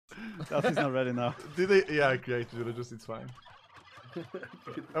That is not ready now. Did they? Yeah, I created it. Just it's fine.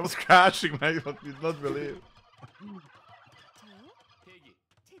 I was crashing, man. But did not believe.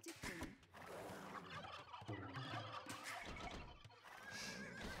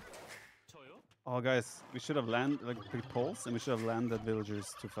 Oh, guys, we should have landed like picked poles, and we should have landed villagers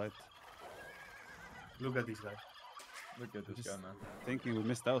to fight. Look at this guy. Look at this guy, man. Thinking we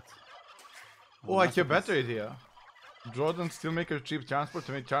missed out. Oh, I have better idea. Jordan still make a cheap transport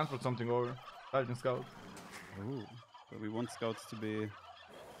to make transport something over. Titan Scout. Ooh, but we want scouts to be.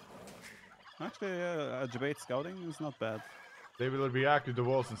 Actually, a debate scouting is not bad. They will react to the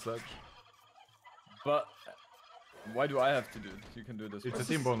walls and such. But why do I have to do it? You can do this. It's a first.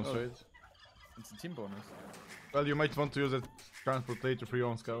 team bonus, right? It's a team bonus. Well, you might want to use a transport later for your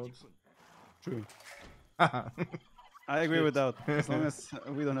own scouts. True. I agree with that. As long as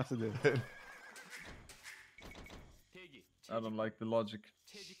we don't have to do it. I don't like the logic.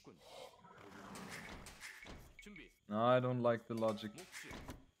 No, I don't like the logic.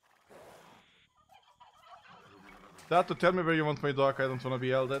 That to tell me where you want my dock. I don't want to be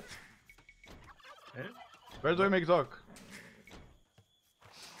yelled at. Eh? Where do I make dock?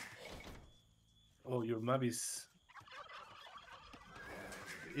 Oh, your map is.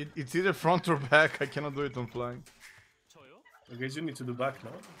 It's either front or back. I cannot do it on flying. I guess you need to do back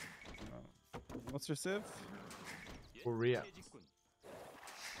now. What's your civ? Korea.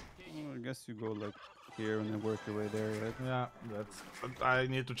 Well, I guess you go like here and then work your way there, right? Yeah, that's. But I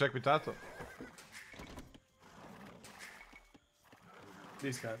need to check with Tato.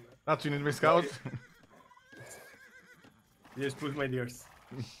 This guy. Tato, you need my scout. Just push my deers.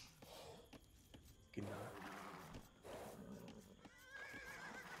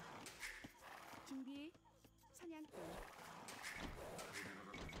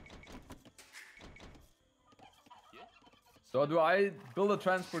 So do I build a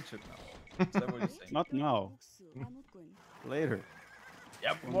transport ship now? Is that what you're saying? Not now. Later.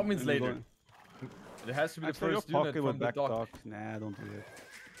 Yeah, what means When you later? It has to be the Actually, first your unit pocket from with the back dock. dock. Nah, don't do it.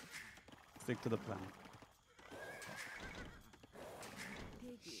 Stick to the plan.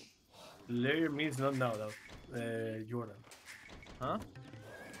 Later means not now, though. Jordan. Huh?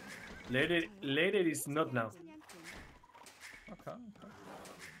 Later is not now. Okay.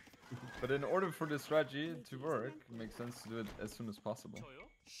 But in order for this strategy to work, it makes sense to do it as soon as possible.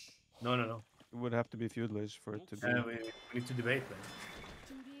 No. It would have to be feudalish for it to be. We need to debate, man.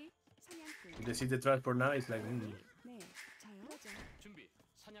 If they see the transport now, it's like.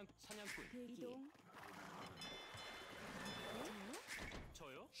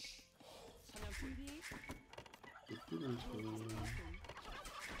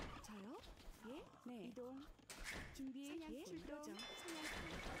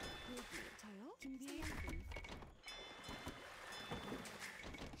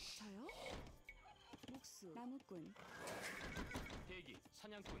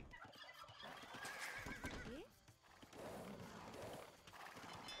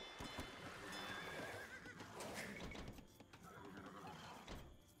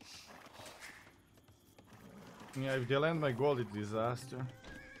 Yeah, if they land my gold, it's disaster.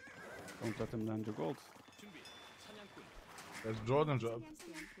 Don't let them land your gold. That's Jordan's job.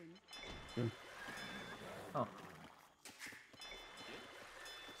 Oh.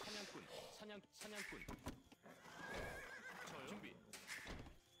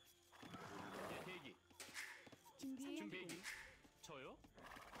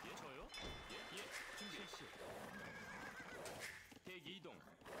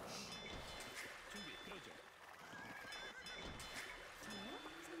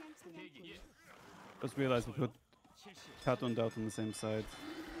 Just realized we put Tato and Daut on the same side.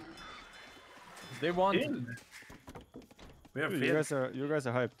 They want. We are Dude, you guys are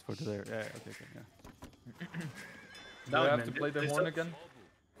hyped for today. Yeah, okay, yeah. Do I have to play the horn again?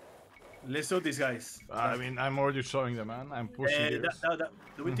 Let's show these guys. I mean, I'm already showing them, man. I'm pushing here.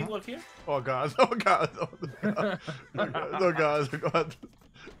 Do we think walk here? Oh god, oh god, oh god, oh god, oh god, oh god.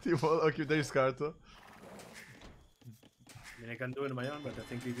 Okay, there's Carto. I mean, I can do it on my own, but I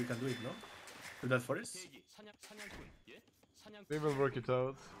think we can do it, no? To that forest? We will work it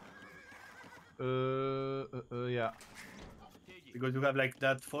out. Yeah. Because you have like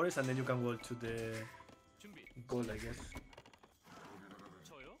that forest and then you can go to the gold, I guess.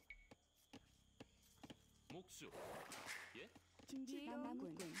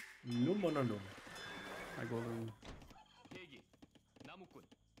 Loom or no loom? I go in.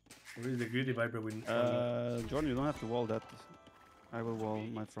 Where is the greedy viper with? Jordan, you don't have to wall that. I will wall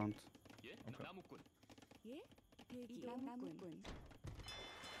my front.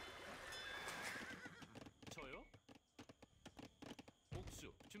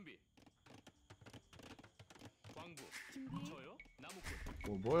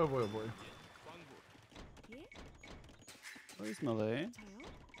 Oh boy, oh boy, oh boy. Oh, he's melee.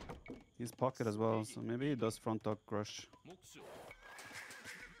 He's pocket as well, so maybe he does front dog rush.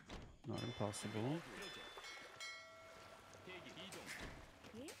 Not impossible.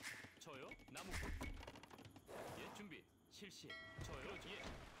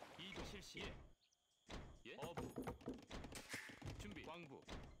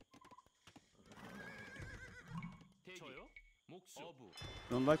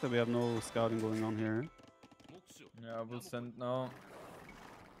 Don't like that we have no scouting going on here. Yeah, I will send now.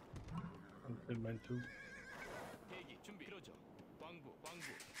 Until mine too.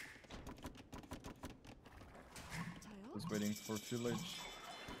 Just waiting for village.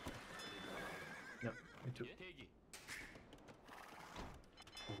 Yeah, me too.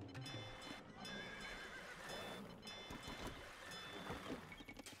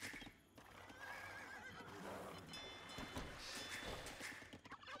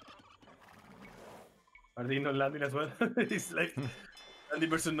 Are they not landing as well? It's like landing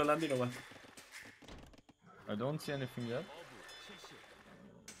versus not landing or what? I don't see anything yet.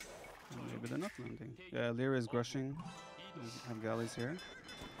 Maybe they're not landing. Yeah, Lyra is grushing. We have galleys here.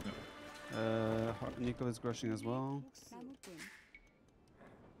 Nico is grushing as well.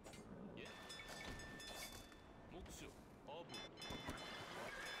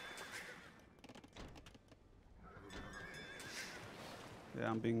 Yeah,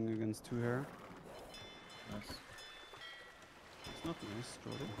 I'm being against 2 here. Nice. It's not nice,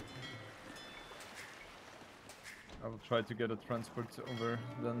 Jordan. I will try to get a transport over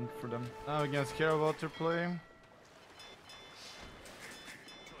then for them. Now against Water play.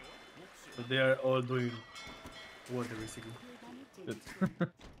 So they are all doing water basically. Good.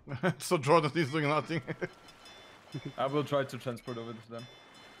 So Jordan is doing nothing. I will try to transport over to them.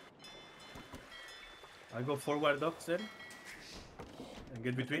 I go forward docks then. And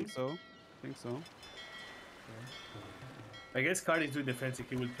get between. I think so. I guess Card is doing defensive,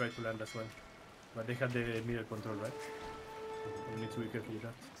 he will try to land as well. But they have the middle control, right? We need to be careful with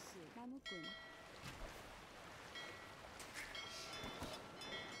that.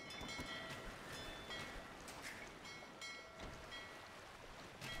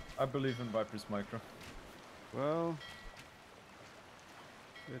 I believe in Viper's micro. Well,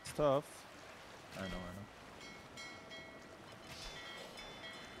 it's tough. I know.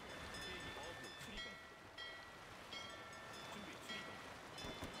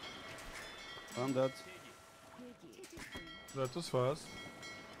 I'm dead. That was fast.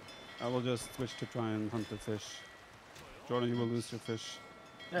 I will just switch to try and hunt the fish. Jordan, you will lose your fish.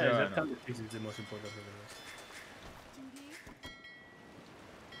 Yeah, Yeah, I that know. kind of is the most important thing.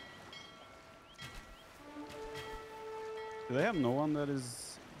 Do they have no one that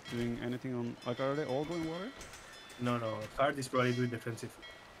is doing anything on... Like, are they all going water? No, Hard is probably doing defensive.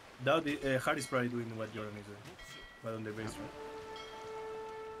 Hard is probably doing what Jordan is doing. But on the base, right?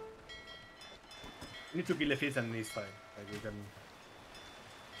 We need to kill the fish and he's fine. Like we can...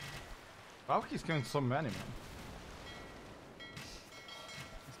 How he's killing so many, man?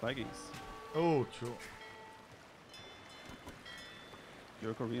 It's Vikings. Oh, true.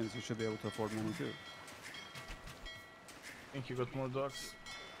 You're Koreans, you should be able to afford money too. I think you got more dogs.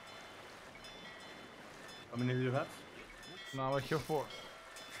 How many do you have? Now I have 4.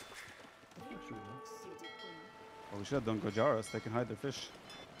 Well, we should have done Gojaras, they can hide their fish.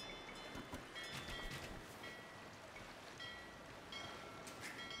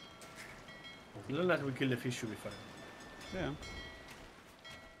 As long as we kill the fish, should be fine. Yeah.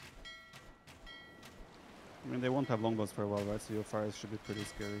 I mean, they won't have longbows for a while, right? So your fires should be pretty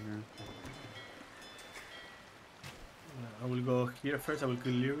scary here. I will go here first, I will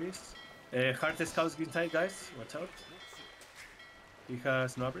kill Lyris. Hard scouts inside, guys. Watch out. He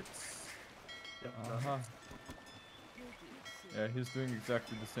has Nobrits. Yep, Uh-huh. Yeah, he's doing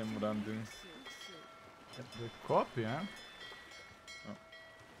exactly the same what I'm doing. The copy, huh?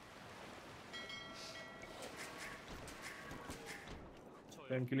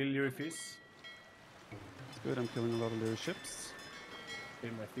 I'm killing Lyri fish. It's good, I'm killing a lot of their ships.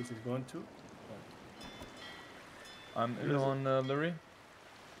 Okay, my fish is gone too. I'm in on Larry.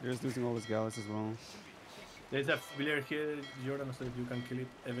 Here's losing all his galleys as well. There's a villager here, Jordan, so that you can kill it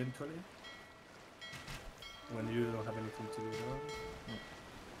eventually. When you don't have anything to do now.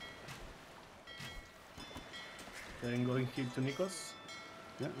 Then going here to Nikos.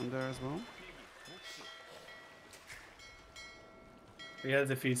 Yeah, I'm there as well. He has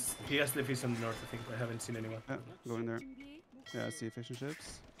the fish. He has the fish on the north, I think. I haven't seen anyone. Yeah, going there. Yeah, I see efficient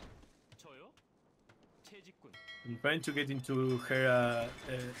ships. I'm trying to get into her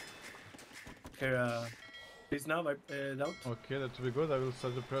this now, Daut. Okay, that will be good. I will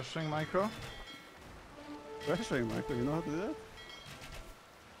start the pressuring micro. Pressuring, Michael. You know how to do that?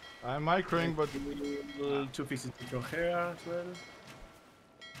 I'm microing, but 2 pieces from her as well.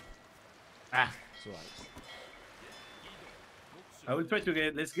 so nice. I will try to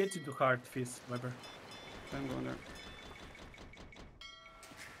get. Let's get into hard fist, Viper. I'm going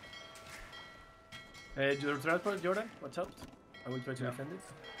there. Your transport, Jordan. Watch out. I will try to defend it.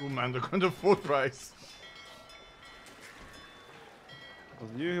 Oh man, they're going to full price. Was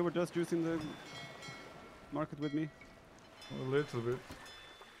it you who were just using the market with me? A little bit.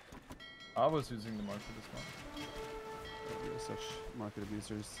 I was using the market as well. Oh, you're such market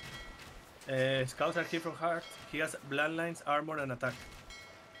abusers. Scouts are here from hard. He has bloodlines, armor, and attack.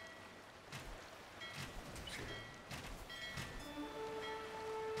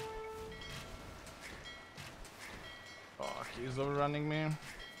 Fuck, he's overrunning me.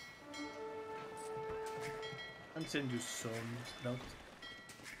 I'm sending you some Daut.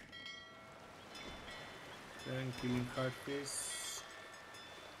 Then killing hard fist.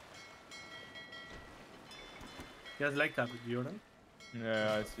 He has light cap, Jordan.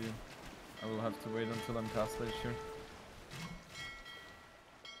 Yeah, I see. I will have to wait until I'm cast stage here.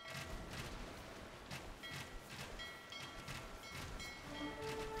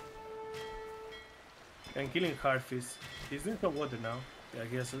 And killing hard fist. He's doing some water now. Yeah,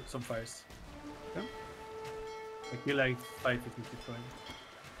 he has some fires. Yeah. I kill like 550 coin.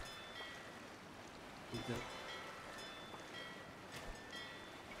 He's dead.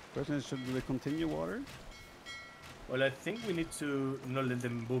 Question is, should we continue water? Well, I think we need to not let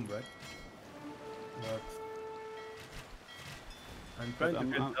them boom, right? But I'm trying to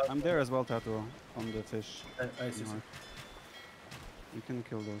get out. I'm there as well, Tato, on the fish. I see. Mark. You can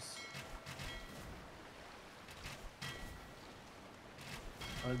kill those.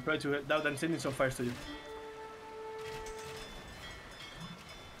 I'll try to get Daut. I'm sending some fires to you.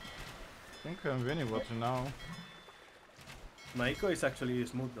 I think I'm winning water now. My eco is actually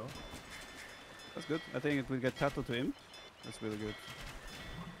smooth though. That's good. I think it will get Tato to imp. That's really good.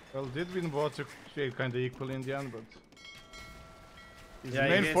 Well, did win water kind of equal in the end, but his Yeah,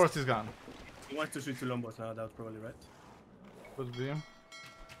 main he is. force is gone. He wants to switch to Lombos now, Daut probably, right? Could be.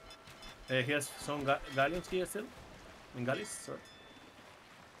 He has some galleons here still. In galleys, sorry.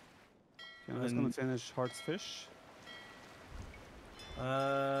 Okay, I'm just gonna And- finish Heart's fish.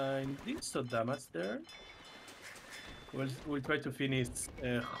 Indeed, so damage there. We'll try to finish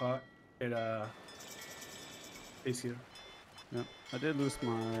face here. Yeah, I did lose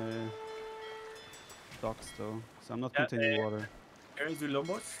my docks though, so I'm not Yeah, continuing water. Here is the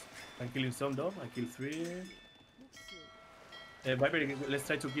Lombos. I'm killing some though. I kill 3. Viper, let's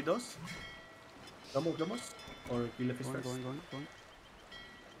try to kill those. Lombos. Or kill the fish first. Going.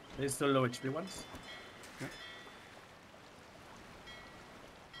 There's still low HP ones. Yeah.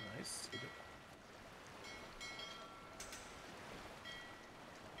 Nice. Good.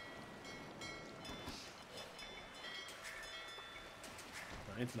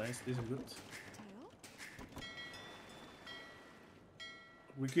 Nice. This is good.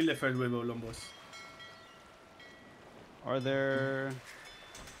 We kill the first wave of Lombos. Are there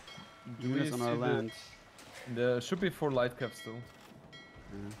units on our land? There should be 4 light caps still,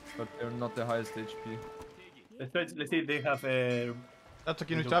 Yeah. but they're not the highest HP. Let's see if they have a. Tato,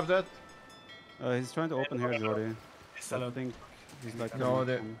 can you tap that? He's trying to open here, Jordy. I think he's like No, coming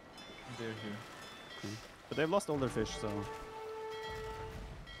they're- from- They're here. but they've lost all their fish, so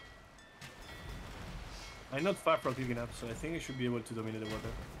I'm not far from picking up, so I think I should be able to dominate the water.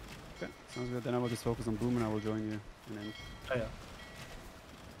 okay, sounds good. Then I will just focus on boom and I will join you. And then Oh, yeah.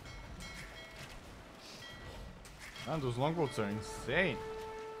 Man, those longboats are insane.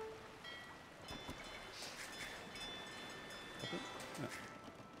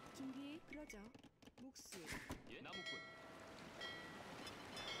 준비 그러죠. 목수.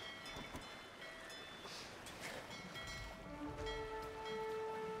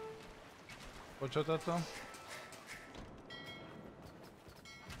 Watch out, Tato.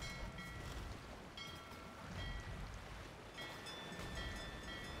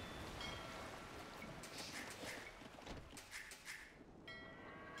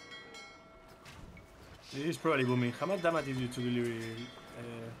 This is probably booming. How much damage did you to delivery?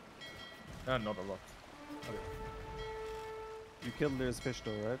 Not a lot. you killed his fish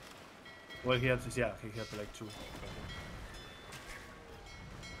though, right? Well, he had like 2.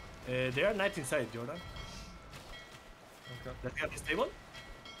 There are knights inside, Jordan. Okay. Does he have a stable?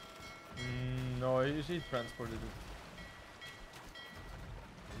 No, he transported it.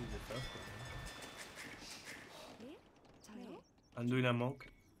 I'm doing a monk.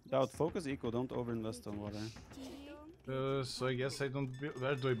 Daut, focus eco, don't overinvest on water. So I guess I don't build.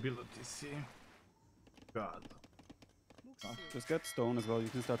 Where do I build a TC? God. Just get stone as well, you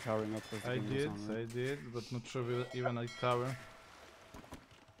can start towering up as the I game goes did, on, right? I did, but not sure we'll even I tower.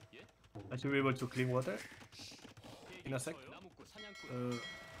 I should be able to clean water in a sec.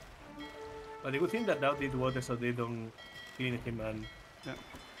 But the good thing that Daut did water so they don't clean him and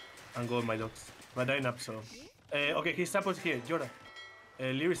go on my dogs. But I'm up, so. Okay, he's transported here, Jordan.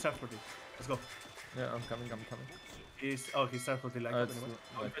 Lear is transported. Let's go. Yeah, I'm coming. He's transported like It's anyway.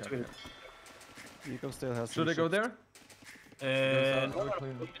 like Let's that, go. yeah. Nico still has Should some I go ships. there? I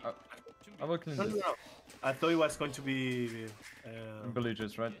will clean No, this. no. I thought it was going to be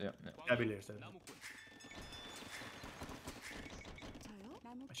Villages, right? Yeah. Cavaliers.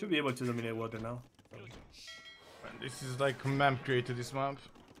 I should be able to dominate water now. And this is like map created this map.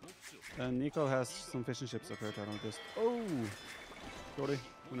 And Nico has some fishing ships up here, I don't just. Oh! Jordy,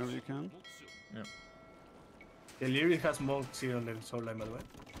 whenever you can. Yeah. The Leary has monks here on the sword line, by the way.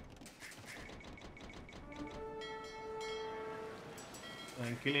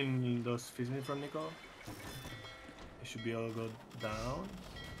 And killing those fishing from Nico. It should be all go down.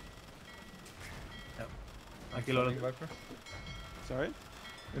 Yeah. I kill all of them. Viper. Sorry?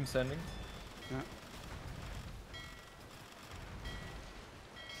 I'm sending. Yeah.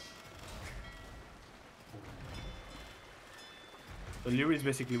 The Leary is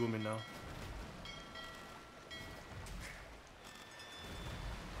basically booming now.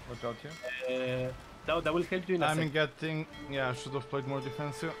 Watch out here. That will help you in a I'm sec. getting. Yeah, I should have played more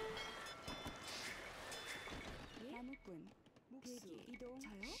defensive. 나무꾼 목수 이동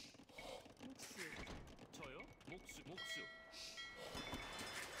저요 목수 저요 목수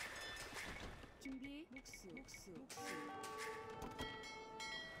준비 목수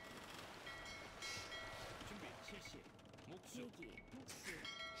준비 실시 대기 목수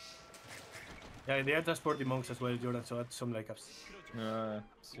Yeah, they are transporting monks as well, Jordan, so add some like ups.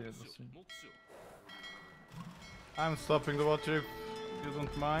 See it. I'm stopping the water if you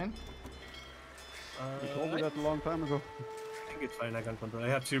don't mind. You told me I that a long time ago. think it's fine, I can control. I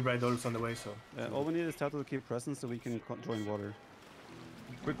have 2 bright doors on the way, so. All we need is Tato to keep presence so we can join water.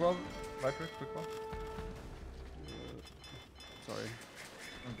 Quick wall. Viper, quick wall. Sorry.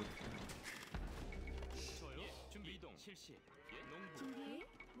 I'm good. 준비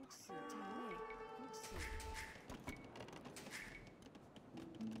목수 저요 목수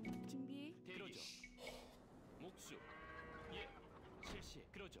준비 그러죠. 목수. 예. 실시.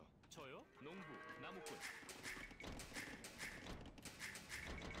 그러죠. 저요. 농부. 나무꾼.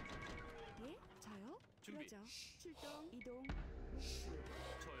 예 저요 준비. 그러죠 출동 이동 목수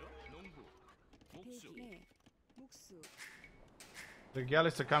저요. 농부. 목수. 대기 네 목수 The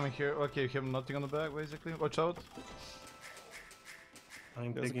galleys are coming here. Okay, you have nothing on the back, basically. Watch out.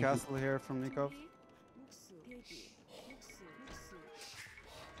 I'm There's a taking. castle here from Nikov. 목수 대기 목수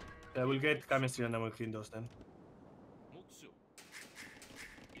I will get chemistry and I will clean those then. 목수.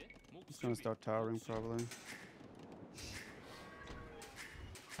 예. 목수. He's gonna start towering probably.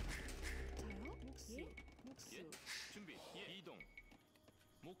 저요 목수 목수 준비. 예. 이동.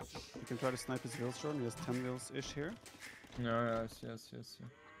 목수. You can try to snipe his Vils short. He has 10 Vils-ish here. Yes.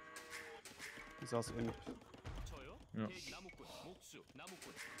 He's also in. 저요. 야. 대기. 나무꾼. 목수.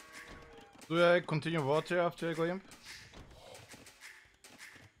 나무꾼. Do I continue water after I go imp?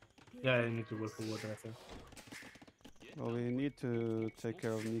 Yeah, I need to work for water, I think. Well, we need to take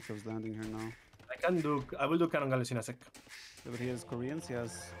care of Nikov's landing here now. I will do cannon galleys in a sec. Yeah, but he has Koreans, he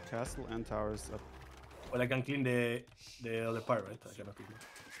has castle and towers up. Well, I can clean the other part, right? I cannot clean it.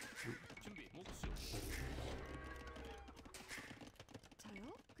 준비. 목수.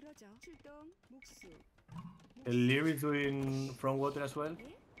 저요 그러죠 출동 목수 The Lear is doing front water as well. 예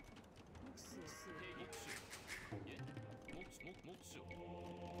목수 대기. 목수. 예. 목수.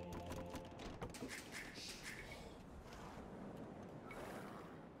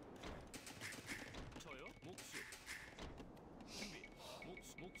 저요. 목수. 준비.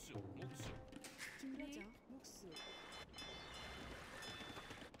 목수. 준비죠 목수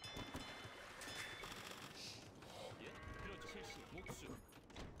예. 그렇죠. 실시. 목수.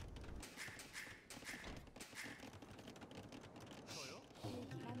 저요.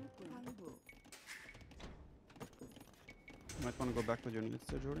 대기 나무꾼 광부 You might want to go back with your units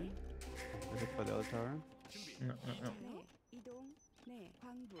there, Jordy. They're hit by the other tower. 준비. 네 이동 네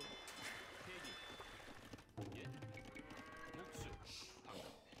광부 대기. 예. 목수.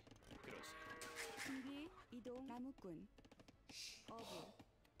 반갑네. 그러세요. 준비 이동 나무꾼 어부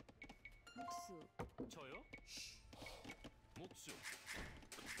목수 저요. 목수.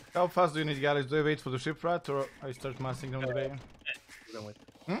 How fast do you need galleys? Do I wait for the ship rat or I start massing on the bay?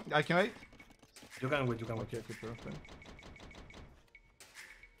 I can wait. You can wait, you can wait. Okay, okay, perfect.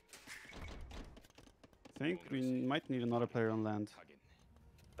 I think we might need another player on land.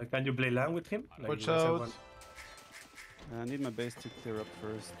 Can you play land with him? Like, Watch you guys have out. one- I need my base to clear up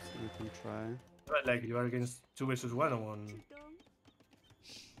first. I can try. But, like you are against 2 versus 1 on. 출동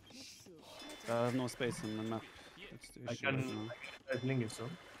목수 I have no space on the map. That's the I issue can. right now. I think it's so.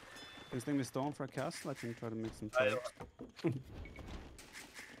 Can you sling me stone for a castle? I can try to make some I trade.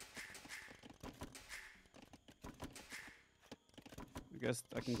 I guess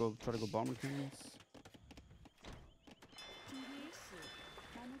I can go try to go bomber cannons. 준비일수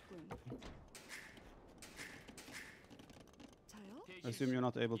나무꾼 저요? I assume you're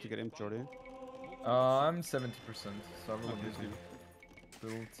not able to get imp, Jordy. I'm 70%, so I will Okay, obviously okay.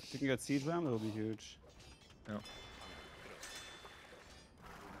 build. If you can get siege ram, that will be huge. Yeah.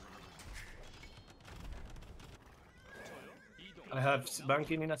 I have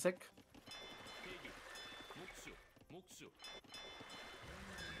banking in a sec. 목수, 목수.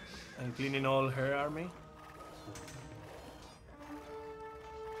 I'm cleaning all her army.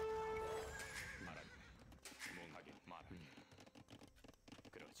 멍하게 말하게.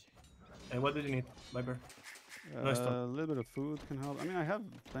 그러지. And what do you need, Viper? A Nice one. little bit of food can help. I mean, I have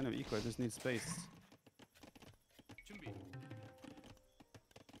plenty of eco. I just need space. 준비.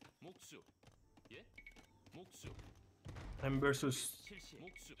 목수. 예? 목수. I'm versus 실시.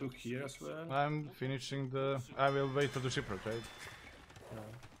 목수. 2 here as well. I'm finishing the. I will wait for the shipwreck, right? No.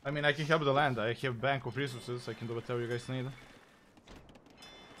 I mean, I can help the land. I have bank of resources. I can do whatever you guys need.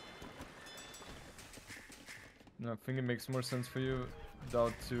 No, I think it makes more sense for you,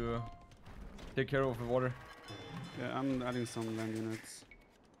 Daut, to take care of the water. Yeah, I'm adding some land units.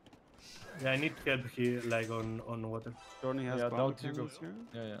 Yeah, I need help here, like on water. Jordan has Yeah, bomber Daut, you go. cannons here.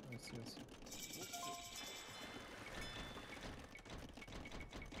 Yeah, yeah, yes.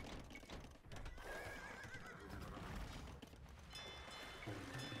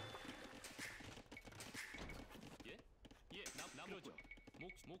 예? 예. 나무꾼.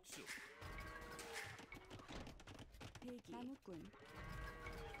 목수. 대기 나무꾼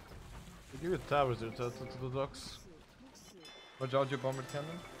Give it towers there to the docks. 목수 Watch out your bomber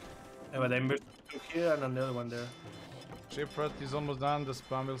cannon. Yeah, but I'm versus 2 here and another one there. Shipwreck is almost done. The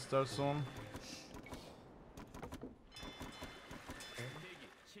spam will start soon. 대기.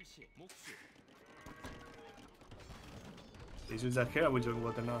 실시. 목수. Is it that here? I will join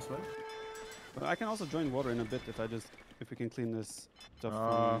water now as well. But I can also join water in a bit if we can clean this stuff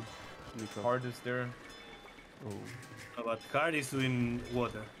Uh, from Nico. Hard is there. Oh, But card is doing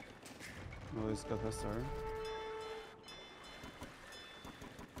water. no, he's got Hestar.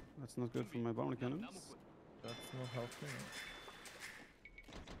 That's not good for my bomber cannons. That's not helping.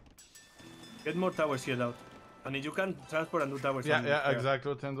 Get more towers here out. And if you can transport and do towers. Yeah, on yeah, here.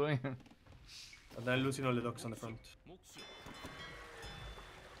 exactly what I'm doing. And then losing all the docks on the front. 목수.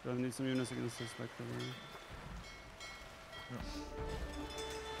 I need some units against this Spectre.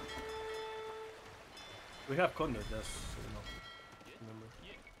 We have conduit, that's so you know. Remember.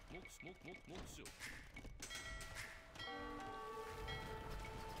 예. 목수.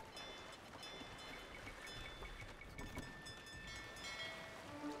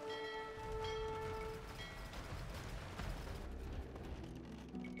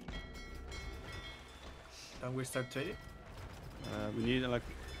 Can we start trading? We need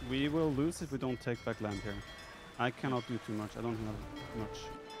we will lose if we don't take back land here. I cannot do too much. I don't have much.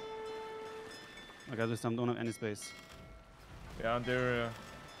 Like I just don't have any space. Yeah, they're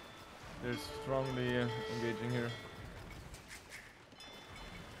strongly engaging here.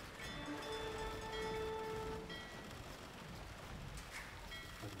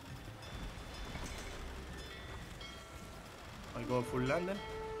 I'll go full land then.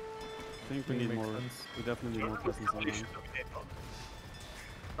 I think we need Makes more. sense. We definitely need more presence on You land. should dominate, no?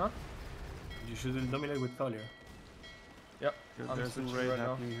 Huh? You should dominate with Collier. Yep. I'm There's some switching raid right now.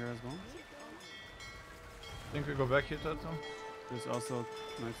 happening here as well. Think we go back here, Tato? There's also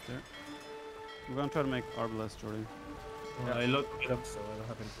knights there. We're gonna try to make Arbalest, Jordy. Yeah. I load it up, so I don't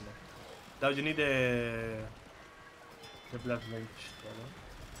have anything there. Now you need the black range.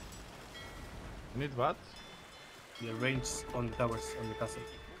 You need what? The range on the towers on the castle.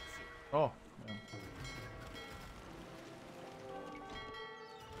 Oh. Yeah.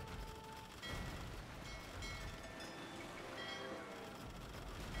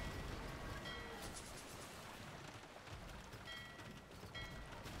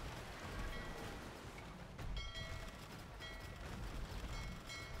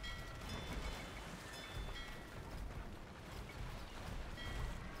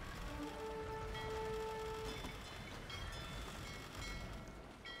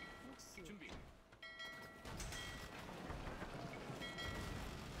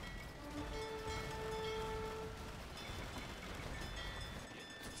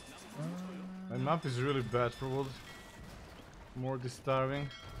 Map is really bad for wood. More disturbing.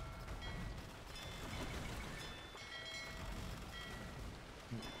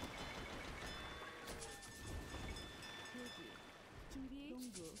 준비.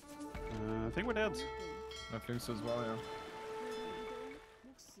 동부. I think we're dead. I think so as well, yeah.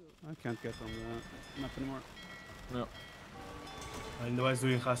 목수. I can't get on the map anymore. Yeah. And the one's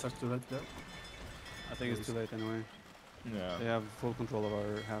doing hazards to that there. I think it's too late anyway. Yeah. They have full control of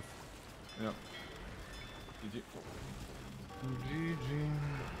our half. Yeah. GG. GG.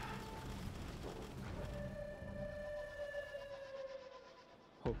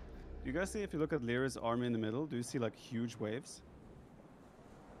 Oh. Do you guys see, if you look at Lyra's army in the middle, do you see like huge waves?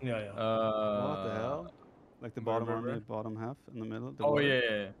 Yeah, yeah. What the hell? Like the where, bottom where, army, where? bottom half in the middle. The Oh water.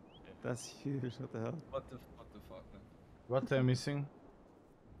 yeah. That's huge. What the hell? What the fuck, man? What am missing?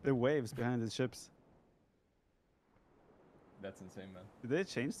 The waves behind the ships. That's insane, man. Did they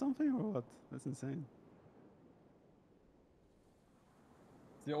change something or what? That's insane.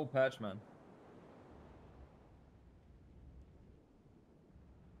 It's the old patch, man.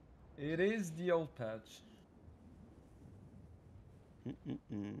 It is the old patch.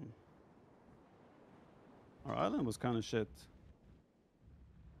 Our island was kind of shit.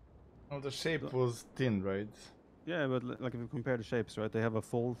 Oh, the shape was thin, right? Yeah, but like if you compare the shapes, right? They have a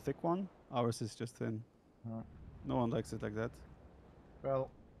full thick one. Ours is just thin. No one likes it like that. Well,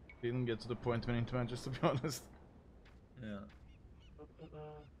 didn't get to the point when into matches, to be honest. Yeah.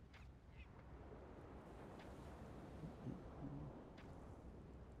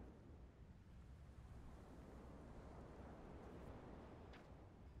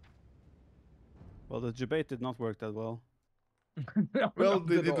 Well, the debate did not work that well. Well,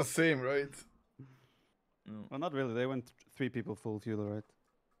 they did the same, right? Well, not really. They went 3 people full fuel, right?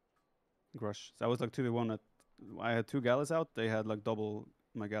 Grush. So I was like 2v1 at... I had 2 galleys out. They had like double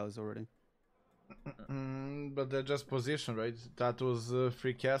my galleys already. But they're just position, right? That was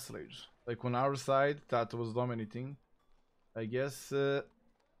free castlage. Like on our side, that was dominating. I guess, yeah.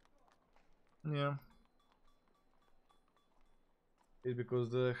 It's because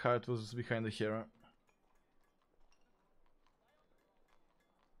the heart was behind the hero.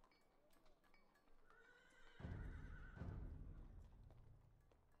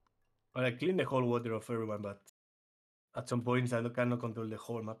 Well, I clean the whole water of everyone, but at some points I cannot control the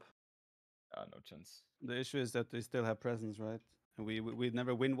whole map. No chance. The issue is that they still have presence, right? And we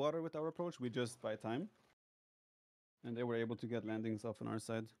never win water with our approach. We just buy time. And they were able to get landings off on our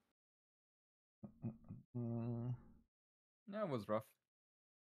side. Yeah, it was rough.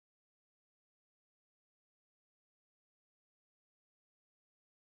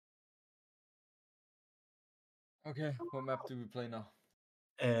 Okay, what map do we play now?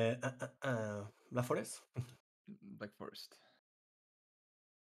 Black Forest? Black Forest.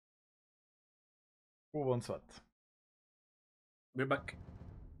 Who wants what? We're back.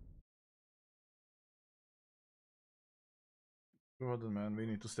 Jordan, man, we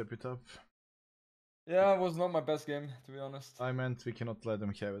need to step it up. Yeah, it was not my best game, to be honest. I meant we cannot let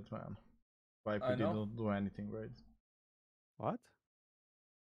them have it, man. Viper didn't do anything, right? What?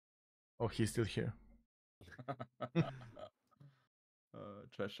 Oh, he's still here.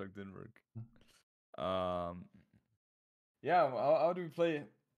 Trash talk didn't work. Yeah, how do we play?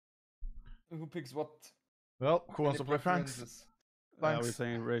 Who picks what? Well, who wants to play Franks? Are we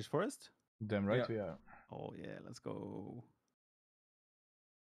playing Rage Forest? Damn right Yeah. we are. Oh yeah, let's go.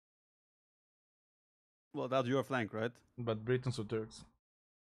 Well, that's your flank, right? But Britons or Turks?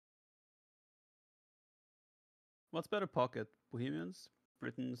 What's better pocket? Bohemians,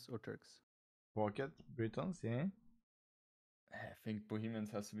 Britons, or Turks? Pocket, Britons, yeah. I think Bohemians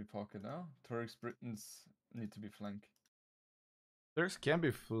has to be pocket now. Turks, Britons need to be flank. Turks can be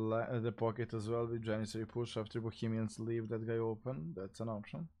the pocket as well with Janissary push after Bohemians leave that guy open. That's an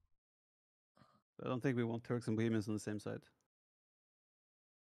option. I don't think we want Turks and Bohemians on the same side.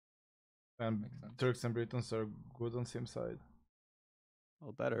 And Turks and Britons are good on same side.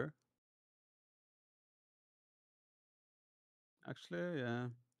 Well, better. Actually, yeah.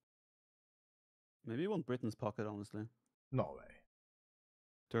 Maybe you want Britain's pocket, honestly. No way.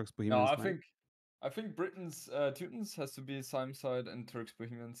 Turks, Bohemians. No, I think Britain's Teutons has to be same side and Turks,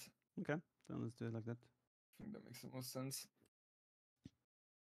 Bohemians. Okay, then let's do it like that. I think that makes the most sense.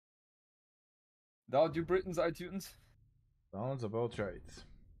 Daut, you Britons, I Teutons? Sounds about right.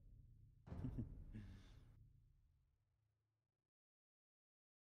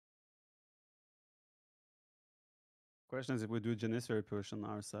 Question is if we do Janissary push on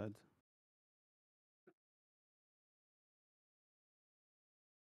our side.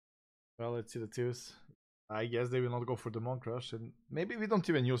 Well, let's see the twos. I guess they will not go for the Monk Rush, and maybe we don't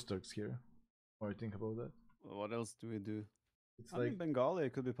even use Turks here. What do you think about that? What else do we do? It's I like mean, Bengali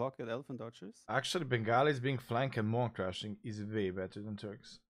could be pocket elephant archers. actually Bengalis being flank and monk crashing is way better than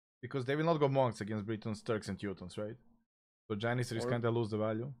Turks. Because they will not go monks against Britons, Turks and Teutons, right? So Janissaries Or- kinda lose the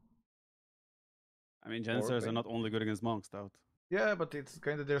value. I mean, Janissaries are Ben- not only good against monks, Daut. Yeah, but it's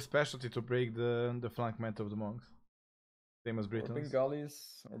kinda their specialty to break the flank meta of the monks. Same as Or Britons.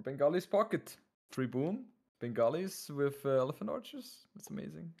 Bengalis pocket. 3 boon. Bengalis with elephant archers. That's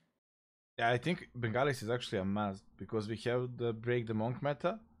amazing. Yeah, I think Bengalis is actually a must because we have the break the monk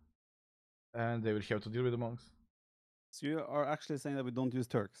meta, and they will have to deal with the monks. So you are actually saying that we don't use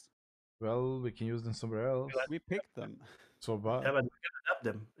Turks? Well, we can use them somewhere else. We picked them. So bad. Yeah, but we can adapt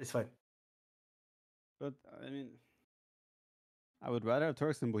them. It's fine. But, I mean, I would rather have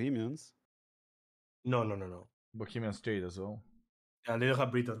Turks than Bohemians. No, no, no, no. Bohemian straight as well. Yeah, they don't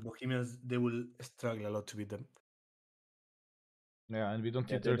have Britons. Bohemians, they will struggle a lot to beat them. Yeah, and we don't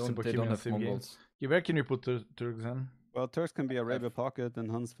Yeah, need they Turks and don't, they Bohemian don't in the have same game. Mongols. Yeah, where can we put Turks in? Well, Turks can be Arabia pocket and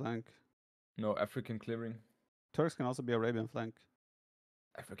Hun's flank. No, African clearing. Turks can also be Arabian flank.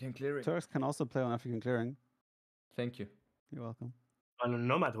 African clearing. Turks can also play on African clearing. Thank you. You're welcome. And on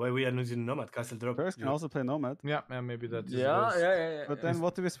Nomad, why we are using Nomad? Castle Drop. Turks can also play Nomad. Yeah, maybe that is Yeah, best. yeah. But then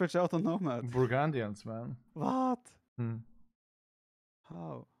what do we switch out on Nomad? Burgundians, man. What? Hmm.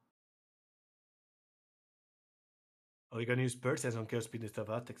 How? Or you can use Persians on Chaos Speed instead of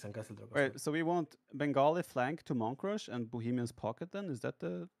Aztecs and Castle Drop. as Wait, so we want Bengali flank to Monk Rush and Bohemians pocket then? Is that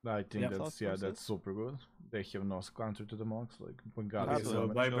the... I think Yeah. that's Thought that's process? super good. They have no counter to the monks like Bengali. Okay, is so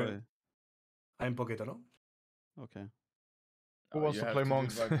dominant. Viper- Joy. well. I'm Pocket, no? Okay. Who wants you to have play do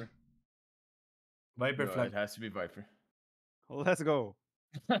monks? Viper. Viper No, flag. it has to be Viper. Let's go.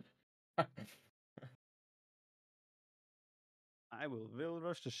 I will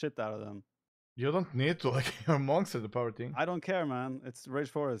rush the shit out of them. You don't need to, like, your monks are the power thing. I don't care, man. It's Rage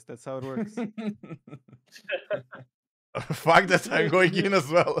Forest. That's how it works. Fuck that, I'm going in as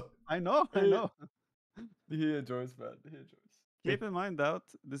well. I know, I know. He enjoys, man. He enjoys. Keep in mind that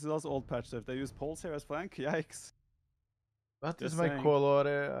this is also old patch. So if they use Pulse here as flank, yikes. What is Just my saying.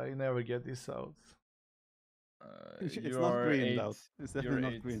 color? I never get this out. It's You not are green, 8. though. It's You're definitely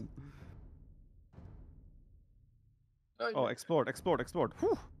not 8. green. Oh, Oh, explored.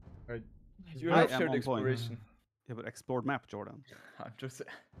 Whew. you I have am shared on point. exploration. Yeah, but explored map, Jordan. I'm just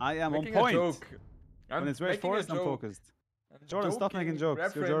I am on making point. a joke. When it's Rage making a Forest, I'm joke. focused. I'm Jordan, stop making joking,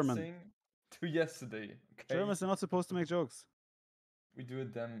 jokes. You're German. referencing To yesterday. Okay? Germans are not supposed to make jokes. We do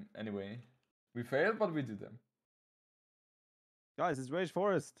it them anyway. We fail, but we do them. Guys, it's Rage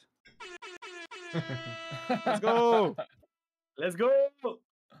Forest. Let's go. Let's go!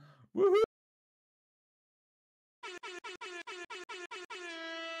 Woohoo!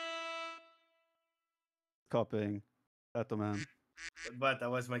 Copying. That man. But that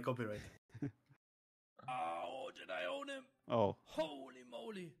was my copyright. Oh, did I own him? Oh. Holy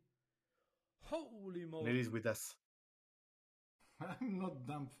moly. Holy moly. Neil is with us. I'm not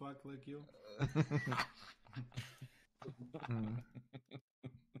dumb fuck like you.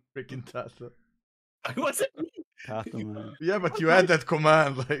 Freaking Tata. I wasn't. Tata man. Yeah, but you had that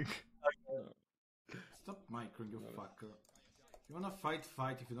command, like. Stop microing, you fucker. If you wanna fight,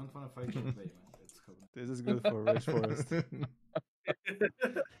 fight. If you don't wanna fight, don't play, man. Let's go. This is good for Rage Forest.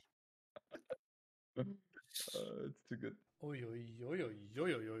 It's too good. Oi, oi, oi, oi,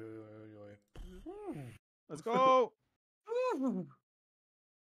 oi, oi, oi, oi, oi. Let's go.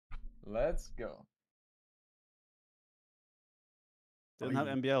 Let's go. They don't have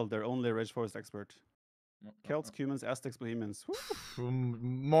MBL. They're only Rage Forest expert. No, Celts, Cumans, Aztecs, Bohemians. Whew.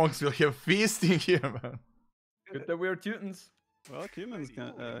 Monks will have feasting here, man. Good that we are Teutons. Well, Cumans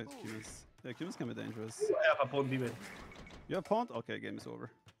can. Cumans can be dangerous. I have a pawn demon. You have pawn? Okay, game is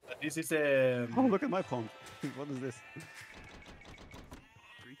over. This is Oh, look at my pawn. What is this?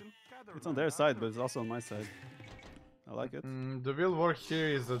 It's on their side, but it's also on my side. I like it. The wheel work here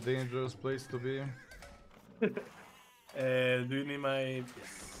is a dangerous place to be. do you need my...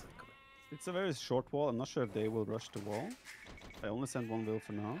 Yes. It's a very short wall. I'm not sure if they will rush the wall. I only sent one wheel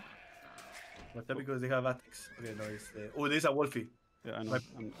for now. But that because they have Attics. Okay, no, it's... Oh, there's a Wolfie. Yeah, I know.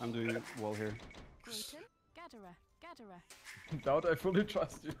 I'm doing wall here. Grayton, Gatherer, Gatherer. Doubt I fully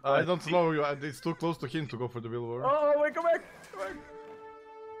trust you. I don't know, it's too close to him to go for the wheel war. Oh, wait, come back! Come back!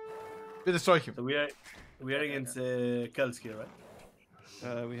 We destroy him. So we are against Celts here,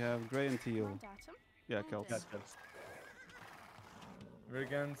 right? We have grey and teal. Mandatum. Yeah, Celts. Yeah, Celts. We're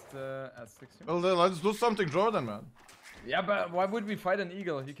against Aztecs. here. Well, then let's do something, Jordan, man. Yeah, but why would we fight an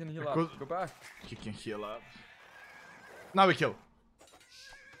eagle? He can heal Because- up. Go back. He can heal up. Now we kill.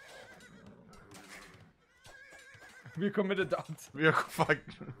 We committed Doubt. We are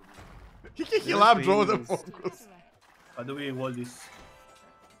fucked. He can heal up, draw the focus. Gatherer. How do we wall this?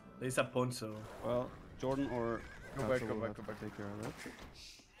 There's a pawn, so Well, Jordan or Go Kato back, go will back, have go to back. take care of that.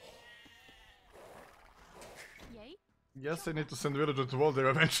 Yay. Yes, I need to send villager to wall there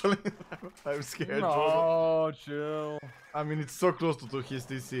eventually. I'm scared, Jordan. No, chill. I mean, it's so close to his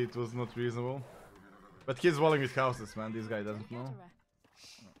DC, it was not reasonable. But he's walling with houses, man. This guy doesn't know.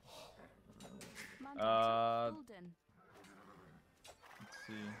 Gatherer. Uh, Mandatum. Bulden. Let's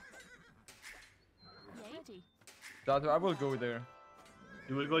see. Yay. Ready. Daut, I will go there.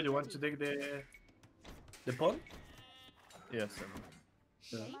 you will go. You want to take the pawn? Yes, I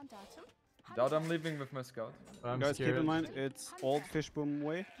will. Yeah. Mandatum. Daut, I'm leaving with my scout. I'm Guys, keep scared. in mind it's old Fishboom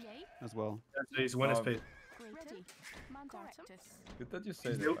way Yay. as well. There is one Oh. space. Ready. Mandatum. Good that you say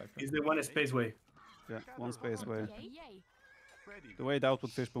Is that, the, my friend. is the one space way? Yeah, one space way. Yay. Yay. The way Daut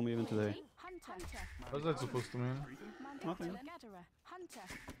would Fishboom even today. Hunter. What's that supposed to mean? Nothing. Gatherer. Hunter.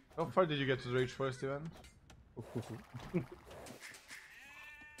 How far did you get to the Rage Forest event?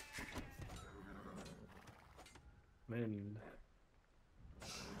 Man.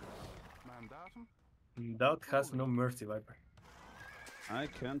 Daut has no mercy, Viper. I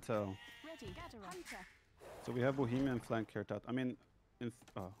can tell. Ready. Gatherer. Hunter. So we have Bohemian flank here, Tat. I mean,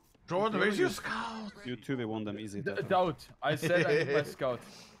 oh, Jordan, where's your scout? you 2v1 them easy, Tat. Daut, I said I need my scout.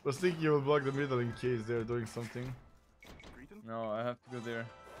 Was thinking you will block the middle in case they're doing something. No, I have to go there.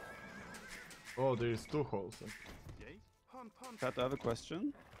 Oh, there is two holes. Tat, I have a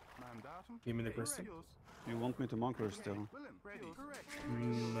question. Give me the question. You want me to monk rush still?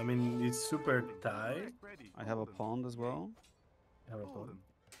 I mean, it's super tight. I have a pond as well. I have a pawn.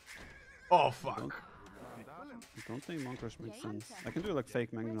 Oh, fuck. I don't think monk rush makes sense. I can do like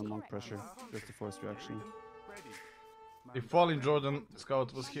fake magnum monk pressure, just to force reaction. If falling Jordan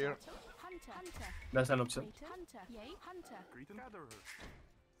scout was here. Hunter. That's an option. Hunter. Yay. Hunter.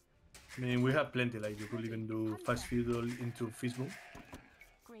 I mean, we have plenty. Like you could even do fast fiddle into Fishboom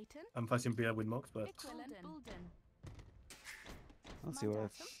Grayton. and fast imperial with Mox, but Bulden. I'll see what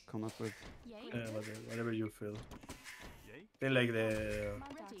I've come up with. Yay. whatever you feel. Then like the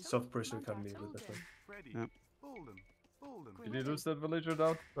Ready. soft pressure can be good as well. Yeah. Did you lose that villager,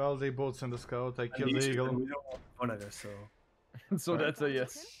 Daut? Well, they both send the scout. I And killed the it's- eagle. we don't want Onager, so So that's a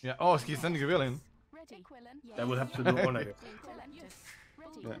yes. Yeah. Oh, he's sending a villain. Ready. I will have to do Onager,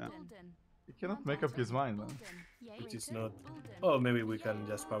 Ready. Yeah. Bulden. He cannot make up his mind, man. which is not. Oh, maybe we can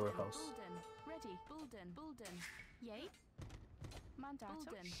just powerhouse. Ready. Bulden. Yay.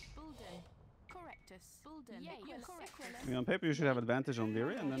 Mandatum. Bulden. Correctus. Bulden. Yay. I mean, on paper you should have advantage on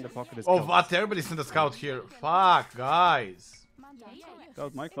Leary, and then the pocket is Oh, covered. what? Everybody sent a scout here. Fuck, guys.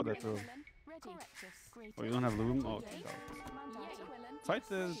 Scout might go that through. Oh, you don't have loom? Oh, okay, Scout. Fight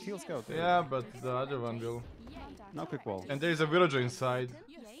the teal scout. there. Yeah, but the other one will. Now quick wall. And there is a villager inside.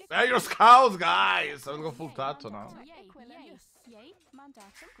 Where are your scouts, guys? I'll go full tattoo now.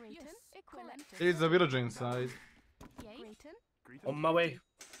 There is a villager inside. On my way.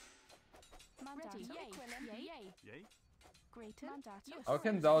 How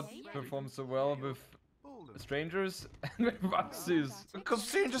can Daut perform so well with strangers and with Vaxis? Because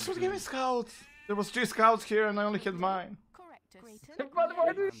strangers would give me scouts. There was 3 scouts here and I only had mine. But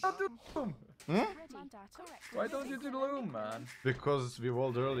why do you not do loom? Hmm? Why don't you do loom, man? Because we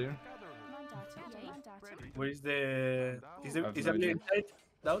walled earlier. Where is the? Is I have is no there idea. inside?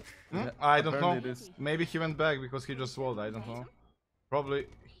 Daut? Hmm? I don't know. Apparently it is. Maybe he went back because he just walled. I don't know. Probably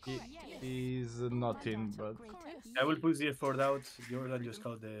he's not in, but I will put the for Daut. Jordan just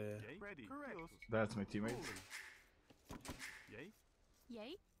called the. that's my teammate.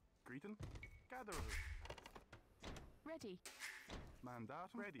 Yay.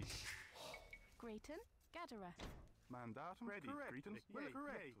 Ready. Grayton. Gatherer.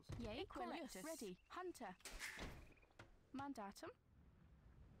 Yay. Correctus. Ready. Hunter. Mandatum.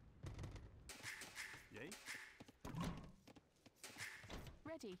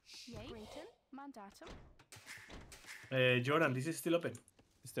 Ready. Yay. Grayton. Mandatum. Jordan, this is still open.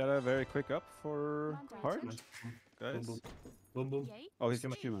 Is that a very quick up for Heart? Boom, Guys? boom, boom, boom. Yay. Oh, he's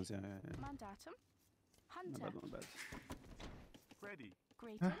humans, yeah. Mandatum. My Hunter. bad, my bad.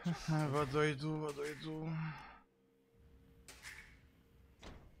 Grayton. What do I do? What do I do?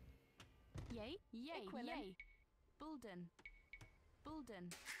 Yay. Yay. Yay. Bulden.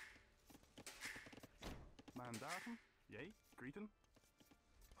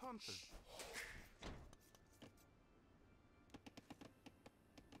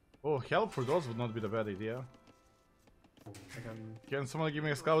 Oh, help for those would not be the bad idea. I can. Can someone give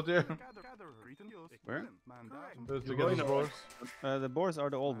me a scout there? Where? To get those boars. The boars are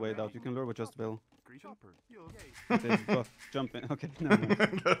the old way out. You can lure with just Bill. Okay, buff, jump in. Okay, never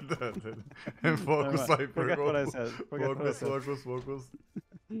mind. And focus, Never mind. Hyper. Forget Go. what I said. Forget what I Focus, said. focus.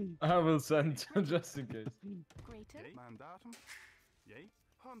 I will send just in case. Grayton. Mandatum. Yay.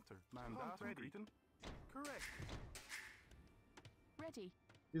 Hunter. Mandatum. Grayton. Correct. Ready.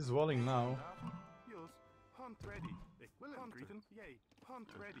 He's walling now. Mandatum. Yes. Hunt ready. Equivalent. Grayton. Yay. Hunt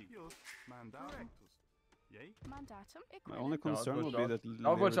ready. Yes. Mandatum. Yay. Mandatum. My only Equivalent. concern watch would be out. that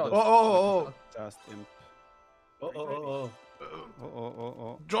Oh, watch Lyra out. does fast imp. Oh.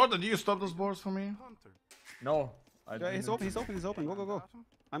 Jordan, do you stop those boars for me? Hunter. No. I Yeah, he's didn't- open, he's open, he's open. Go, go, go. Mandatum.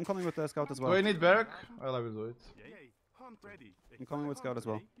 I'm coming with the scout as Do well. I need barrack? Well, I will do it. Yay. Hunt ready. I'm coming with scout as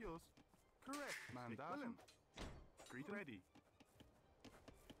well. Yes. Correct. Mandatum. Grayton. Ready.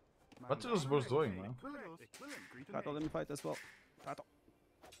 What are those boars doing, man? Pato, let me fight as well. Pato.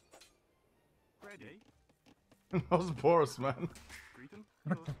 Ready. Those boars, man. Grayton.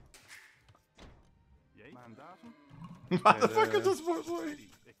 Yes. Yay. Mandatum. What the Yeah, fuck are the- those boars doing? Ready.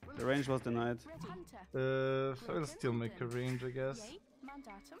 The range was denied. Ready. Hunter. I will still make a range, I guess. Yay.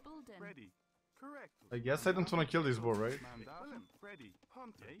 Mandatum. Bulden. Ready. Correct. I guess I don't want to kill this boar, right? Mandatum. Ready.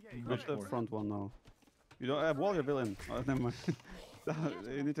 Hunter. Yay. Not the front one now. You don't have wall your villain. Oh, never mind.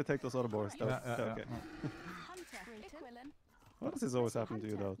 You need to take those other boars. That was, okay. Hunter. Equivalent. Why does this always happen to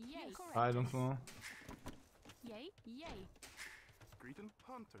you, though? Yay. I don't know. Yay. Yay. Grayton.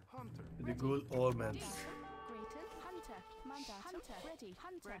 Hunter. Hunter. The good old man. Grayton. Hunter. Mandatum. Hunter. Ready.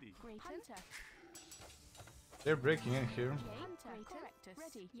 Hunter. Ready. Grayton. Hunter. They're breaking in here. Yay. Hunter. Correctus.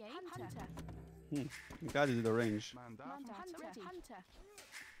 Ready. Yay. Hunter. You gotta do the range. Mandatum. Mandatum. Ready. Hunter.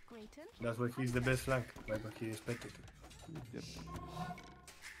 Grayton. That's why he's the best flank, like what he expected. Yep.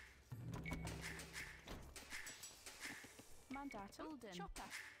 Mandatum. Bulden. Chopper.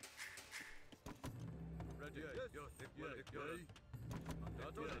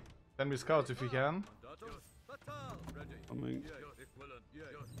 Can we scout if we can? Coming.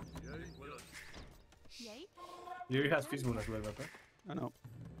 Yay. Leary has Fist Moon as well, right? I know.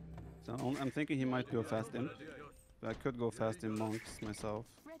 So I'm thinking he might go fast imp. But I could go fast in monks myself.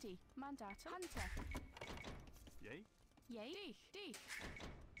 Ready. Mandatum. Hunter. Yay. Yay. D.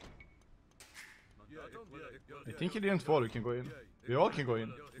 I think he didn't fall, we can go in. We all can go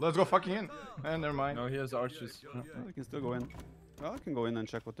in. Let's go fucking in. And never mind. No, he has archers. Well, I can still go in. Well, I can go in and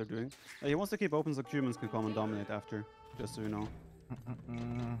check what they're doing. He wants to keep open so humans can come and dominate after. Just so you know.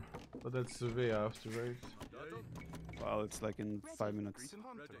 But that's way after, right? Well, it's like in 5 minutes. Grayton.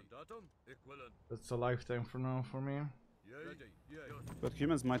 Hunter. That's a lifetime for now for me. But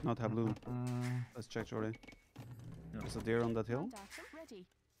humans might not have loot. Let's check, Jordy. There's a deer on that hill. Mandatum. Ready.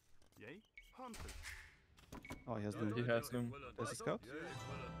 Yay. Hunter. Oh, he has loot. He has them. There's a scout.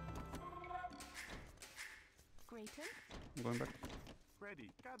 Grayton. I'm going back. Ready.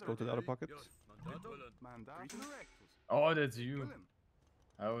 Gather. Go to the other pocket. Mandatum. Correct. Oh, that's you.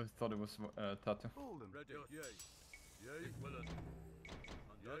 I always thought it was Tatu. Bulden.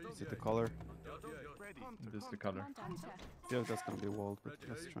 Is it the color? Ready. This is the color. Mandatum. I feel like that's gonna be walled, but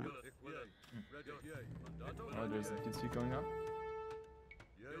let's try. Oh, there's a DC going up.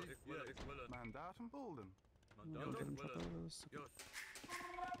 Mandatum. Bulden. Don't get him choppers.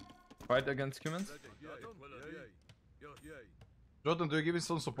 Fight against humans. Jordan, do you give me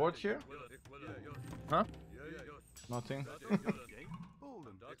some support here? Huh? Nothing. Yay.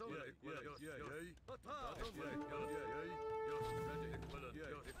 Bulden.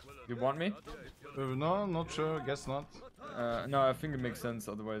 You want me? No, not sure. Guess not. No, I think it makes sense.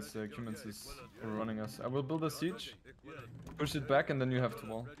 Otherwise, humans is running us. I will build a siege, push it back, and then you have to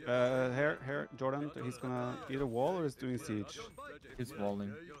wall. Here, Jordan, he's gonna either wall or is doing siege. He's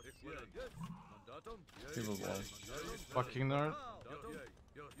walling. He will wall. Fucking nerd.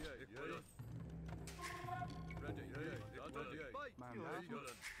 Mandatum.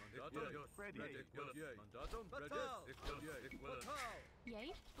 Ready.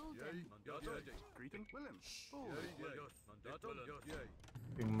 Yay. Bulden. Grayton. Willem. Bulden.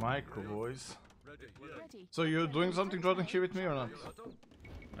 Fucking micro boys. Ready. So you're doing something, Jordan, here with me or not?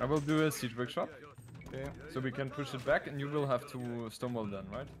 I will do a siege workshop, Okay. so we can push it back, and you will have to stonewall then,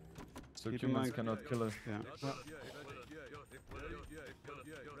 right? So Keep in humans mind- cannot kill it. Yeah.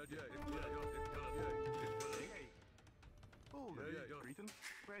 Bulden. Grayton.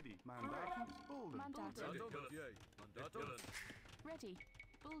 Ready. Mandatum. Bulden. Mandatum. Ready.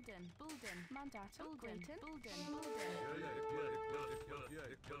 Bulden. Bulden. Mandatum. Grayton. Bulden.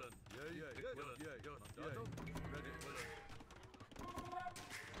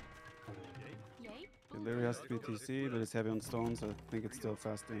 Yay. Lyria has 3 TC, but it's heavy on stones, so I think it's still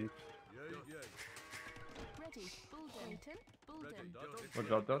fast imp. Ready. Bulden. Bulden.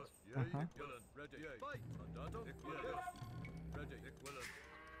 Watch out, Daut.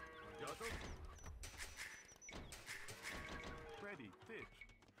 Ready. Ditch.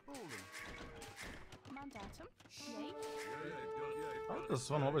 Bulden. Mandatum. Yay. How does this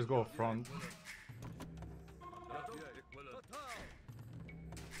one always go up front?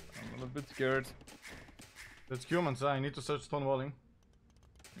 I'm a little bit scared. It's humans, I need to search stone walling.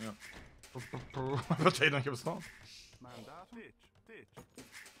 Yeah. But they don't have stone. Mandatum. Ditch.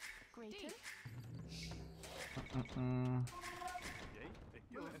 Grayton. Yay.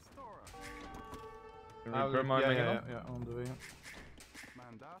 Estora. Can we repair my Megano? Yeah, on the way.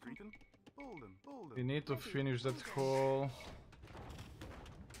 Mandatum. Bulden. Bulden. We need to finish that hole.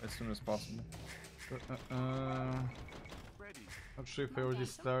 As soon as possible. Ready. Not sure if I already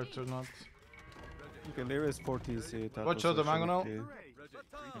start or not. Okay, Lyra is 14 C. Watch out the mangonel. Hooray.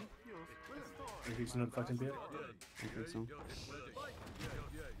 Greeting. Estora. If he's not fighting here. I think so.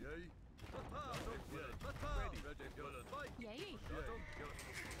 Yay. Yay.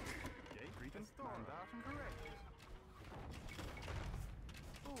 Greeting. Mandatum. Correct.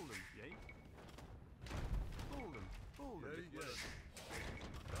 Bulden. Yay. Bulden. Bulden. Ready.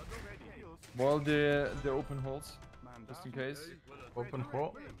 Wall the open holes, just in case. Open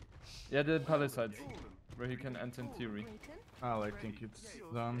hole. Yeah, the palisades, where he can enter in theory. Grayton. Ah, I think it's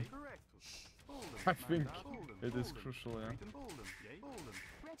done. I think it is crucial, yeah.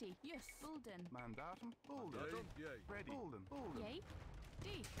 Ready. Yes. Bulden. Mandatum. Bulden. Ready. Bulden. Bulden. Yay. D.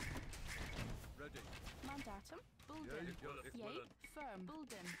 Mandatum. Bulden. Yay. Firm.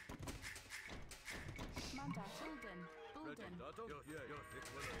 Bulden. Mandatum. Bulden.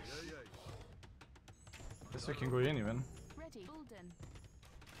 Guess we can go in even. Ready. Bulden.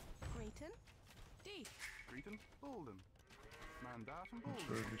 Grayton. D. Greeting. Bulden. Mandatum.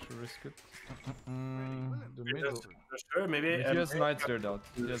 Sure, Bulden. we should risk it. The middle. Sure, maybe. He has knights there, Daut.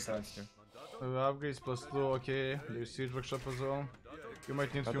 He has knights there. Upgrades plus 2, okay. There's siege workshop as well. You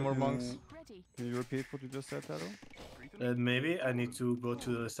might need a few more monks. Ready. Can you repeat what you just said, Taro? Maybe I need to go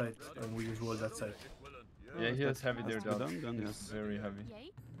to the side and we just wall that side. Yeah, he has heavy there, Has to be Daut. done, then He's yes. very heavy.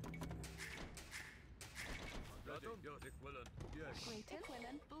 Yay. Grayton.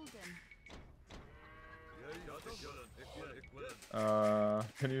 Equilin. Bulden.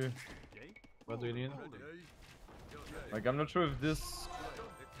 Can you... What do you need? Like, I'm not sure if this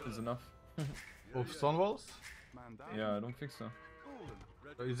is enough. Of stone walls? Yeah, I don't think so.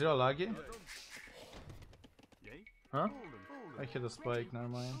 Is there a laggy? Huh? I hit a spike, never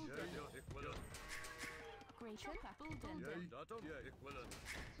mind. Grayton. Bulden.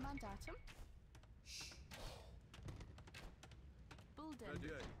 Mandatum. Bulden.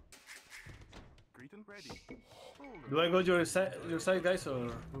 Greeting. Ready. Bulden. Do I go to your side guys,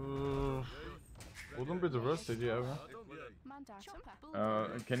 or? Wouldn't be the worst idea ever. Mandatum.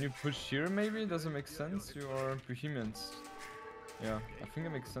 Bulden. Can you push here maybe? Does it make sense? You are Bohemians. Yeah, I think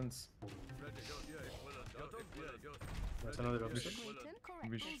it makes sense. That's another option. Grayton. Correct.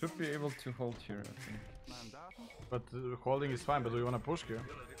 We should be able to hold here, I think. Mandatum. But holding is fine, but do you want to push here?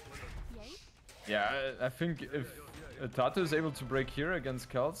 Yay. Yeah, I think if Tato is able to break here against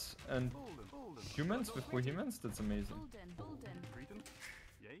Celts and Bulden. Bulden. humans with Bohemians, that's amazing. Bulden. Bulden. Greeting.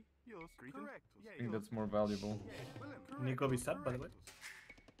 Yay. Yours. Greeting. Correct. I think that's more valuable. Nico be sub, by the way.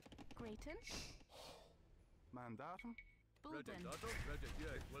 Grayton. Mandatum. Bulden.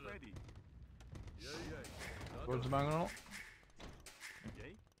 Ready. Towards the mangonel.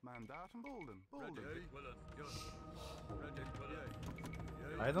 Yay. Mandatum. Bulden. Bulden.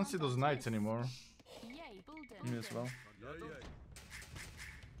 I don't see those knights anymore. Yay. Bulden. Me as well.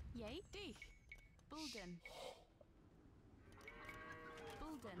 Yay. D. Bulden.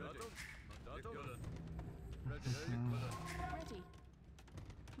 Bulden. Ready.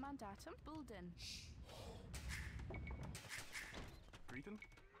 Mandatum. Bulden. Greeting.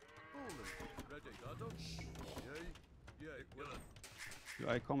 Bulden. Do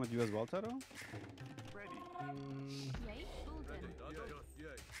I come with you as well, Taro? Ready. Yay. Bulden.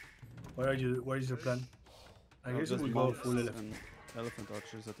 Where is your plan? I guess you Just will go monks full elephant. and elephant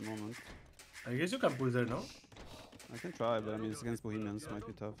archers at the moment. I guess you can push there, no? I can try, but I mean, it's against Bohemians, might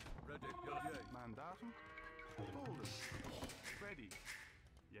be tough. Mandatum. Bulden. Ready.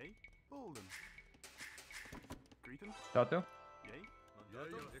 Yay. Bulden. Greeting. Tato? Yay.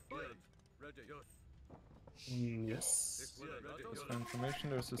 Yes. Just for information,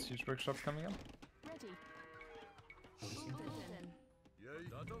 there's a siege workshop coming up. Ready. Bulden.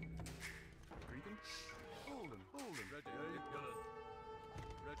 Greeting. Bulden. Bulden.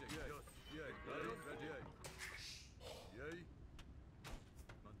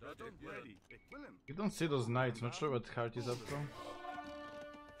 Ready. Willen. You don't see those knights. Not sure what Hart is up to.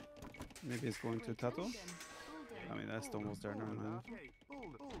 Maybe it's going to Tato. I mean, that's almost there. Never mind.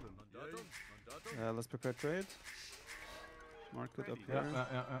 Let's prepare trade. Market up Yeah, here.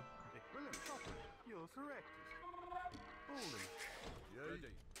 yeah. Willen. You're correct.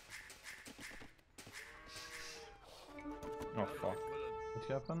 Oh fuck. What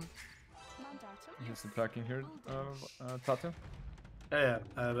happened? He's attacking here, Tato. Yeah,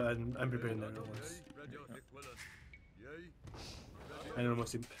 I'm preparing that once. I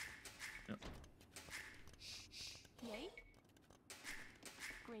almost imp. Yeah. Yay.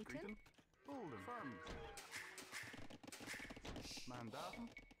 Greeting. Bolden. Farm. Mandaten.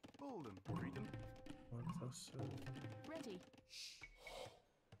 Bolden. Greeten. Ready.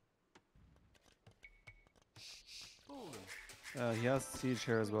 Bolden. He has siege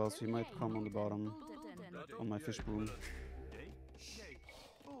here as well, so he might come on the bottom on my fish boom. Yay.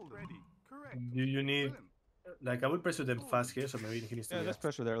 Bolden. Ready. Correct. Do you need... Like, I would pursue them fast here, so maybe he needs to Yeah, react. there's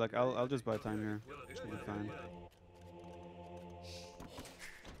pressure there. Like, I'll just buy time here. Should be fine.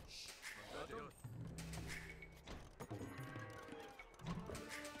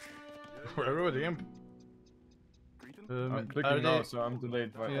 Where are the imp? Greeten. I'm clicking now, so I'm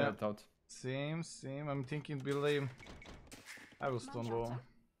delayed by Yeah. Daut. Same. I'm thinking delay. I will stone wall.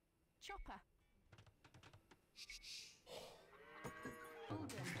 Chopper.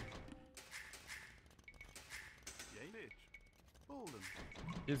 Bolden. Yay. Bitch. Bolden.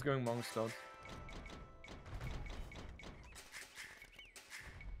 He's going monks, Daut.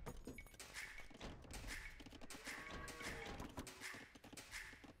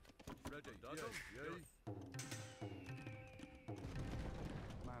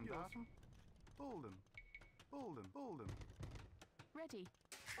 Mandaten. Bolden. Bolden. Ready.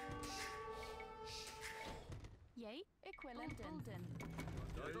 Yay. Equivalent. Bolden.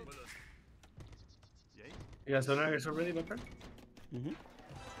 Yay. You guys don't know it's already, my friend? Mm-hmm.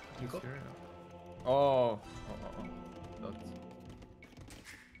 Nico? Here. Oh. Daut.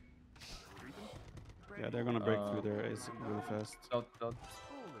 Greeten. Yeah, they're gonna break through their ace really fast. Daut. Bolden.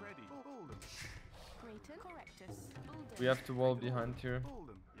 Ready. Bolden. Greater. Correctus. Bolden. We have to wall behind here.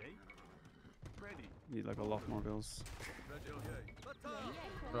 Bolden. Yay. Ready. Need like a lot more bills.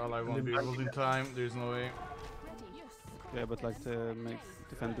 Well, I won't be able in time. There's no way. Ready. Yes. Yeah, but like to make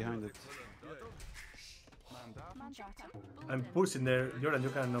defend behind it. Mandaten. Mandatum. I'm pushing there. Jordan, you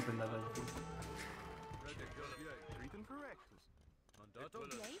can open that one. Greeten. Correctus.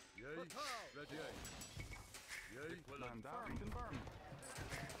 Yay. Mandaten. Greeten. Farm.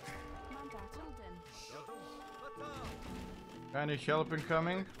 Mandatum. Bolden. Any help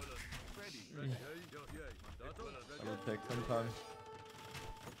incoming? Ready. I will take some time.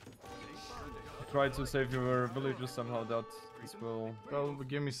 Try to save your villagers somehow, Daut. This will... Well,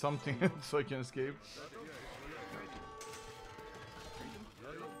 give me something so I can escape.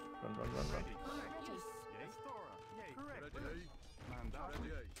 Run. Ready. Yay. Stora. Yay. Correct. Mandaten.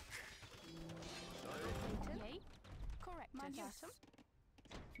 Yay. Correct. Mandatum.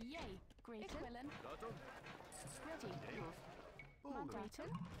 Yay. Greater. Equivalent. Ready. Bolden. Mandatum.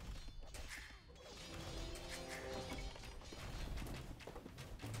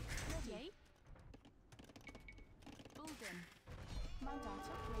 Ready. Yay. Bolden.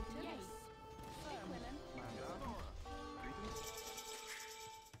 Mandatum. Greater. Yes. Equivalent. Mandaten. Greeten.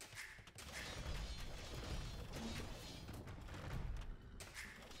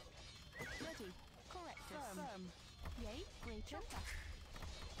 Ready. Correct. Firm. Yay. Greater.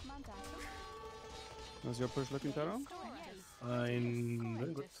 Mandatum. How's your push looking, Taro? Yes. I'm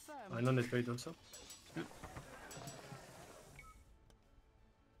very good. Firm. I'm on the trade also.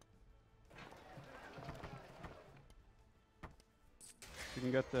 You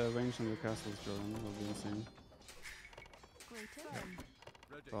can get the range on your castles, Jordan. That'll be insane. Greater.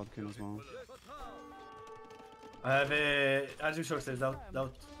 Broadkin as well. I have as usual says Daut.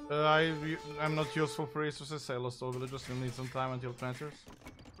 I'm not useful for resources. I lost all villagers. We'll need some time until planters.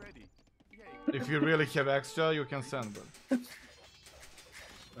 Ready. Yay. If you really have extra, you can send, but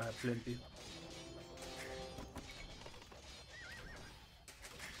I have plenty.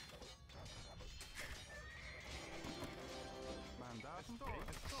 Mandaten. Yay.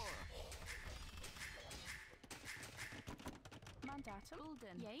 Stora. Mandatum.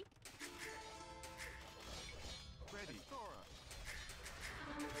 Bolden. Yay. Ready. Stora.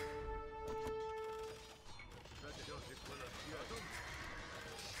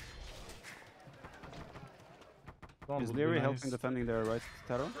 Dawn Is would be Leary nice. helping defending there, right,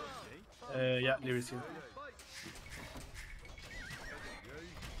 Taro? Yeah, there is here.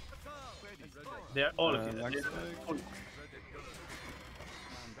 Ready. Stora. They are all Uh, here. like- They're full.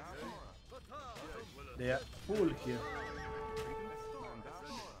 They are full here.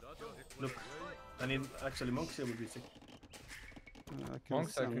 Look, I need actually monks here would be sick.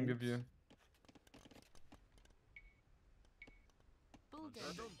 Monks I can send- give you. Bulden.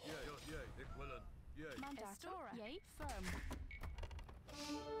 Mandata. Yay. Firm.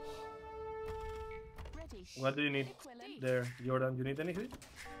 Ready. What do you need Equilin. there, Jordan? You need anything?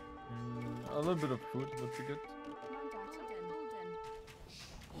 A little bit of food would be good. Mandata. Bulden.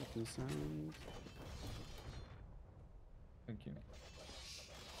 I can send. Thank you.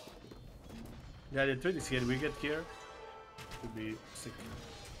 Yeah, the trade is here. We get here. Would be sick.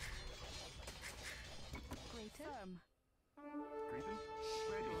 Greater. Firm.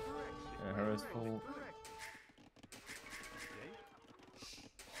 Yeah, her is full.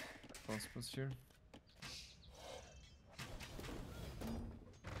 Crossbows here.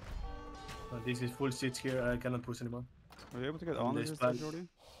 This is full seats here. I cannot push anymore. Are you able to get On on this this, plan. Jordy?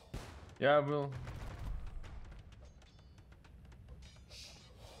 Yeah, I will.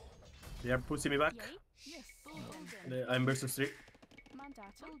 They are pushing me back. Yay. Yes. Bulden. I'm versus 3. Mandata.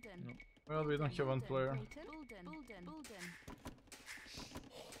 Bulden. Well, we don't have one player. Bulden. Bulden. Bulden.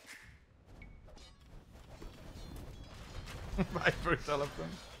 Viper telephone.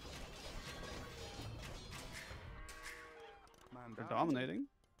 They're dominating.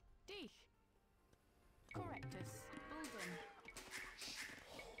 Dich. Correctus. Bulden.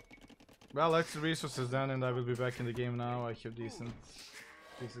 Well, extra resources then, and I will be back in the game now. I have decent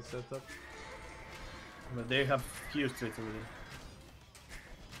setup. But they have huge trades over there.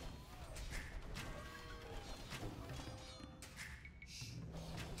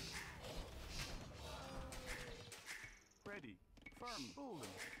 Ready. Firm. Bulden.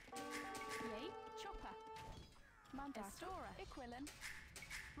 Yay. Chopper. Mandata. Estora. Equilin.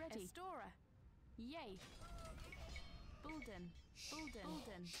 Ready. Estora. Yay. Bulden. Bulden.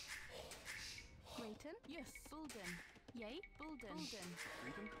 Bulden. Grayton. Yes. Bulden. Yay. Bulden. Bulden.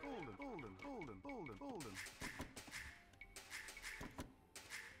 Greeting. Bulden. Bulden. Bulden. Bulden. Bulden.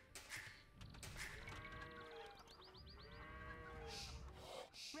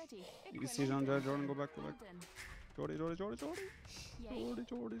 Ready. You see Jean there, Jordan, go back. Bulden. Jordy. Yay. Ready.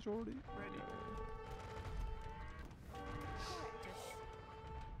 Correctus.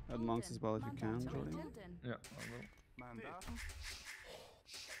 Add monks as well if you can, Mandata. Jordy. Bulden. Yeah, I will. Mandatum.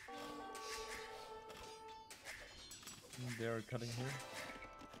 They are cutting here.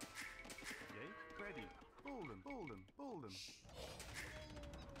 Yay. Ready. Bulden. Bulden. Bulden.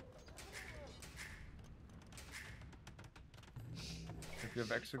 If you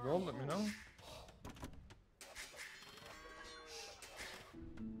have extra gold, let me know.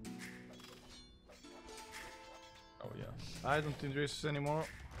 Oh yeah. I don't need resources anymore.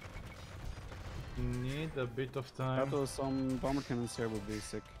 Need a bit of time. That was some bomber cannons here would be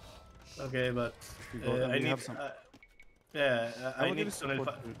sick. Okay, but You go there, I you need have some. I will give need you some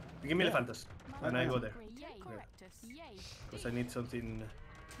support. Give me Elephantus when I go there. Yay. Correctus. Yay. Because I need something.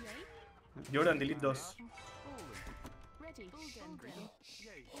 Yay. Jordan, delete those. Bulden. Ready. Bulden. Greeting.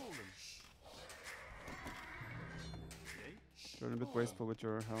 Yay. Bulden. Yay. Jordan, a bit wasteful with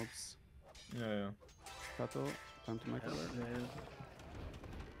your helps. Yeah. Kato, time to make it work.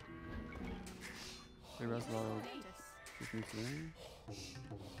 They rest a lot of Correctus. techniques today.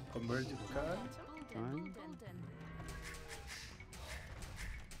 Converge the card. Bulden. Fine. Bulden.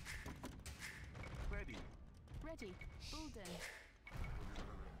 Ready. Ready. Bulden.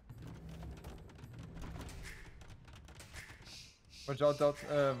 Watch out, Daut,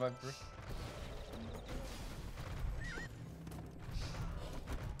 Viper.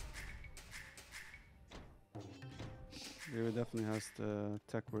 He definitely has the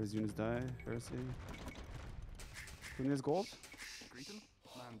tech where his units die. Heresy. Who needs gold? Greeting.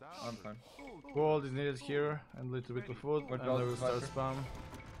 Mandatum. I'm fine. Bulden. Gold is needed here, and a little bit of food, What and I about will start Viper? spam.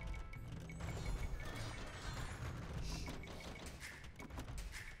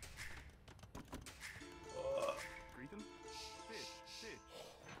 Greeting. Stitch. Stitch.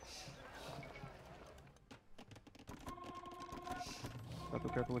 Kato,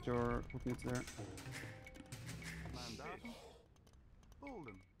 careful with your hook needs there. Mandatum.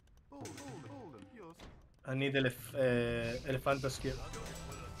 Bulden. Bulden. Bulden. Yes. I need Elephantus here.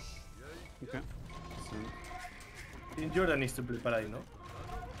 Okay. So, Jordan needs to play Parai, no?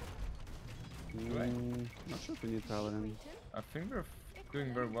 not sure if we need Paladin. I think we're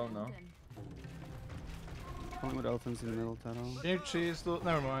doing very well now. Going with elephants in the middle, Taro. Can you cheese?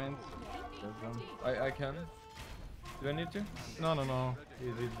 Never mind. I can. Do I need to? No. He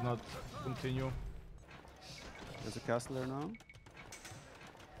did not continue. There's a castle there now.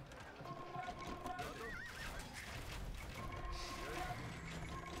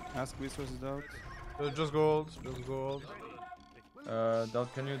 Ask resources out. Just gold, just gold.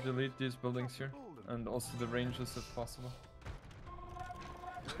 Daut, can you delete these buildings here? And also the ranges if possible.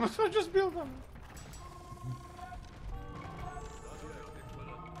 Just build them.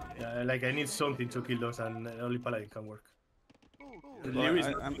 Yeah, like I need something to kill those, and only paladin can work. Well,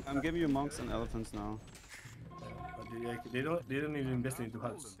 I'm giving you monks and elephants now. But they don't even invest into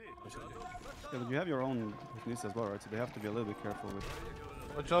house. Yeah, but you have your own Nisa as well, right? So they have to be a little bit careful with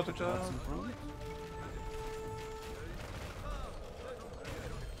Watch out, watch what's out. in front.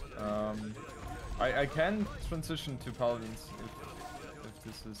 I can transition to paladins if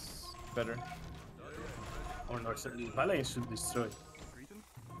this is better. Or not, so the paladin should destroy.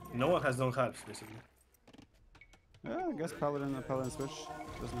 No one has done halves, basically. Yeah, I guess paladin switch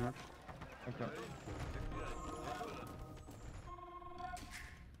doesn't hurt. Okay.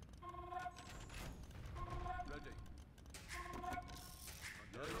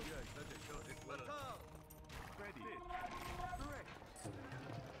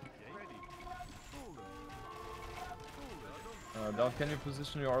 Daut, can you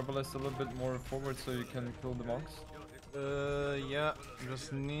position your arbalest a little bit more forward so you can kill the monks? Yeah,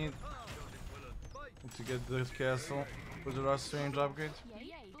 just need to get the castle for the last range upgrade.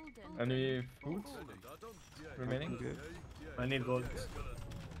 Any food remaining? Good. I need gold.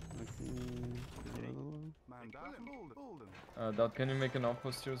 Daut, can you make an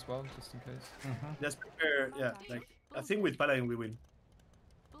outpost here as well, just in case? Just prepare, yeah, like, I think with paladin we win.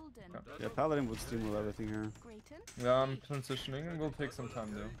 Yeah, paladin would steamroll everything here. Yeah, I'm transitioning and will take some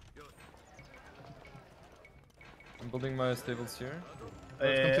time though. I'm building my stables here.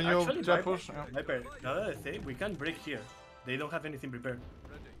 Let's continue Actually, trap push. Viper, now that I think, we can break here. They don't have anything prepared.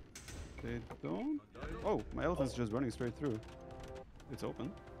 They don't? Oh, my elephant's just running straight through. It's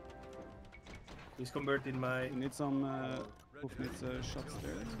open. He's converting my... You need some hoof needs shots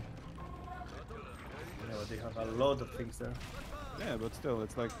there. No, they have a lot of things there. Yeah, but still,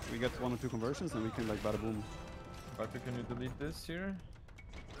 it's like we get 1 or 2 conversions and we can like bada boom. Viper, can you delete this here?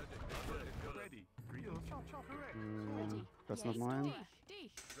 That's not mine.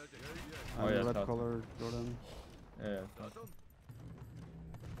 Oh, I'm yeah, the red Daut. color, Jordan. Yeah.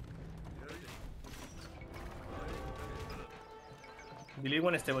 Believe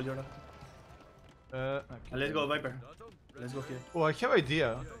one stable, Jordan. Okay. Let's go, Viper. Let's go here. Oh, I have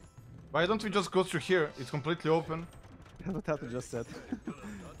idea. Why don't we just go through here? It's completely open. That's what Tato just said.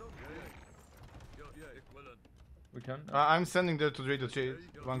 We can? I'm sending there to trade the trade.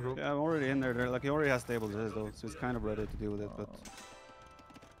 One group. Yeah, I'm already in there. Like he already has stables there though, so he's kind of ready to deal with it. But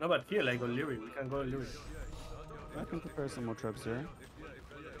No, but here, like on Lyric, we can go on Lyric. I can prepare some more traps here.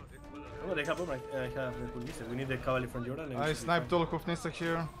 Oh, they have over. I have the Kulnisa. We need the cavalry from Jordan. And we I should be sniped fine. all Kufnisa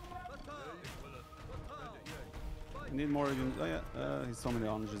here. I need more. Oh yeah, he's so many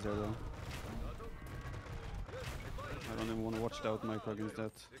oranges there though. I don't even want to watch Daut micro against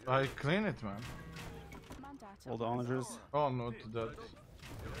that. I clean it, man. All the oranges. Oh, not that.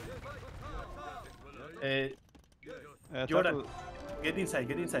 Jordan, Tato, get inside,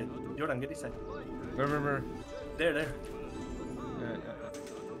 get inside. Jordan, get inside. Where? There. Yeah.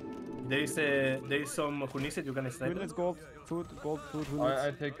 There is some Kulnisa you can who snipe. needs gold? Food, gold, food, who needs?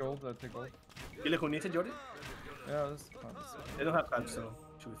 I take gold, Kill the Kulnisa, Jordan. Yeah, that's fine. That's fine. They don't have cards, so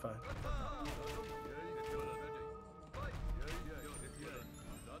should be fine.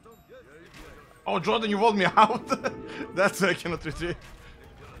 Oh, Jordan, you walled me out. That's why I cannot retreat.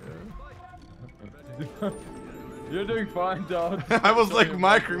 You're doing fine, Daut. I was like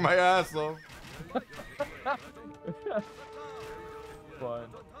microing my ass off. Fine.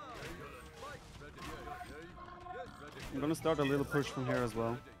 I'm gonna start a little push from here as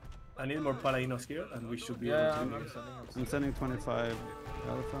well. I need more Paladinos here, and we should be Yeah, able to I'm win. I'm sending 25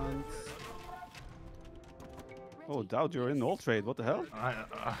 elephants. Oh, Daut, you're in all trade. What the hell?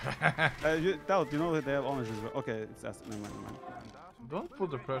 Daut, you know that they have oranges. Okay, it's never mind. Don't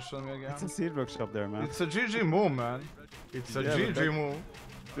put the pressure on me again. It's a seed workshop there, man. It's a GG move, man. It's a Yeah, but GG move.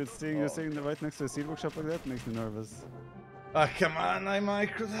 But seeing you sitting right next to a seed workshop like that makes me nervous. Ah, come on, I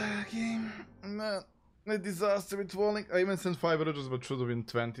micro the game. Man, a disaster with walling. I even sent 5 roaches, but should have been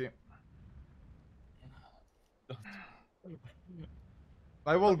 20.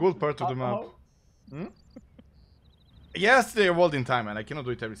 I walled good part of the map. Hmm? Yes, they walled in time, and I cannot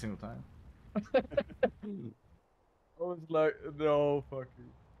do it every single time. I was like, no, fucking.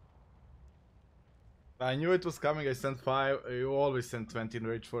 I knew it was coming. I sent 5. You always send 20 in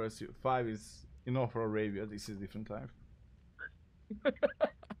Rage Forest. 5 is, you know, for Arabia. This is different time.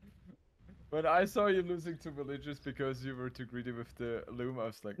 When I saw you losing to villagers because you were too greedy with the loom, I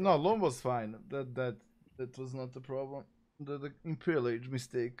was like, No, Loam was fine. That was not the problem. The Imperial Age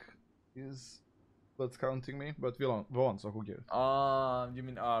mistake is that's counting me, but we won, so who cares? You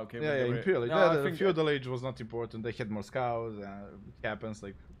mean okay? Yeah, yeah, Imperial. No, Yeah, I the think feudal age was not important. They had more scouts. It happens.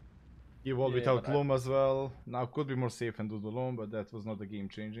 Like evolved Yeah, without but loom as well. Now could be more safe and do the loom, but that was not the game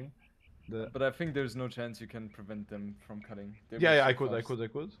changing. But I think there's no chance you can prevent them from cutting. They were Yeah, yeah, so I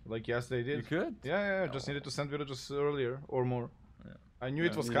could. fast. Like yes, they did. You could? Yeah, just needed to send villages earlier or more. Yeah. I knew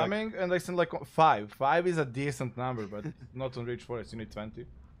Yeah, it was you need, like- coming, and I sent like 5. 5 is a decent number, but not on Rich Forest. You need 20.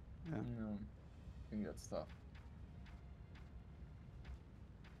 Yeah. No, I think that's tough.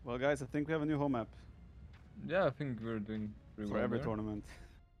 Well, guys, I think we have a new home map Yeah, I think we're doing pretty for well every there. tournament.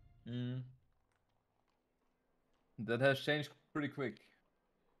 Mm. That has changed pretty quick.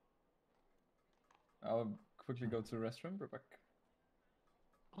 I'll quickly go to the restroom. We're back.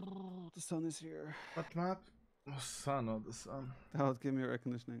 Oh, the sun is here. What map? Oh, sun, oh, the sun. Daut, give me your air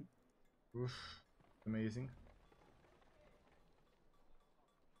conditioning. Oof. Amazing.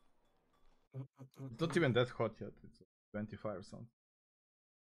 It's not even that hot yet. It's 25 or something.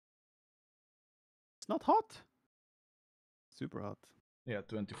 It's not hot. Super hot. Yeah,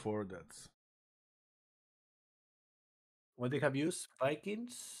 24, that's... What they have used?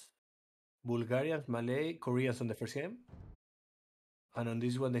 Vikings, Bulgarians, Malay, Koreans on the first game. And on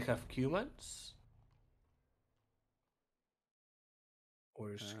this one they have Cumans.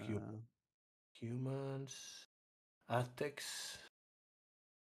 Where's Cumans? Aztecs,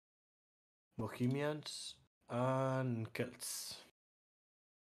 Bohemians, and Celts.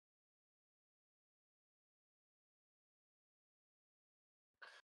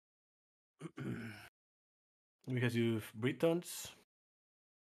 Because you have Britons,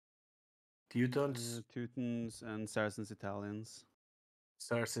 Teutons, Teutons and Saracens Italians.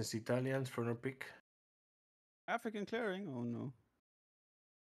 Saracens Italians, front pick. African clearing? Oh no.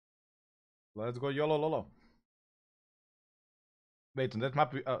 Let's go YOLO Lolo. Wait, on that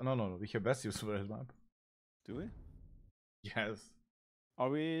map we... no, we have best use for that map. Do we? Yes. Are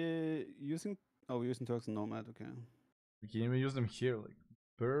we using... Oh, we're using Turks and Nomad, okay. We can even use them here, like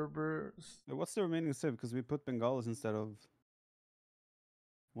Berbers. What's the remaining civ? Because we put Bengalis instead of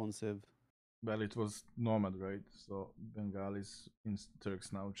one civ. Well, it was Nomad, right? So Bengalis in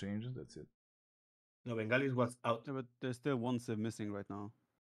Turks now changed, that's it. No, Bengalis was out. Yeah, but there's still one civ missing right now.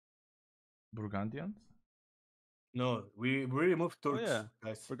 Burgundians? No, we removed Turks, yeah.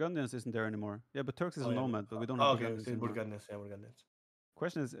 guys. Burgundians isn't there anymore. Yeah, but Turks is a yeah. Nomad, but we don't Oh, have okay, Burgundians still anymore. Burgundians, yeah, Burgundians.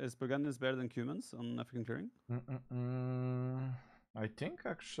 Question is Burgundians better than Cumans on African clearing? I think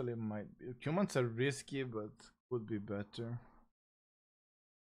actually might be. Cumans are risky, but would be better.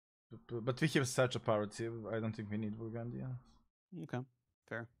 But we have such a power team, I don't think we need Burgundians. Okay,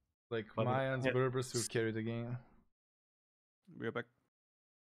 fair. Like But Mayans, yeah. Berbers will carry the game. We're back.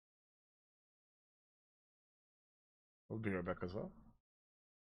 We'll be right back as well.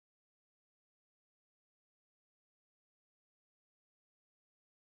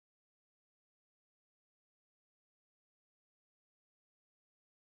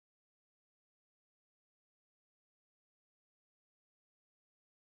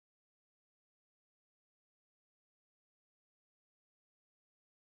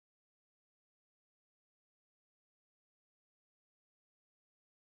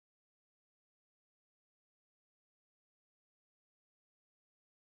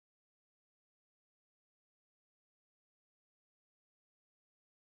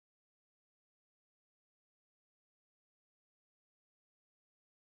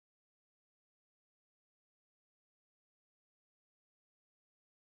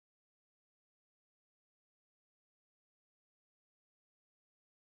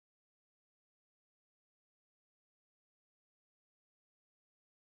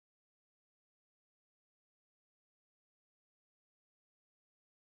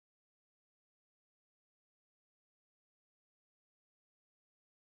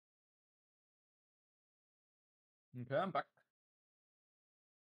 Okay, I'm back.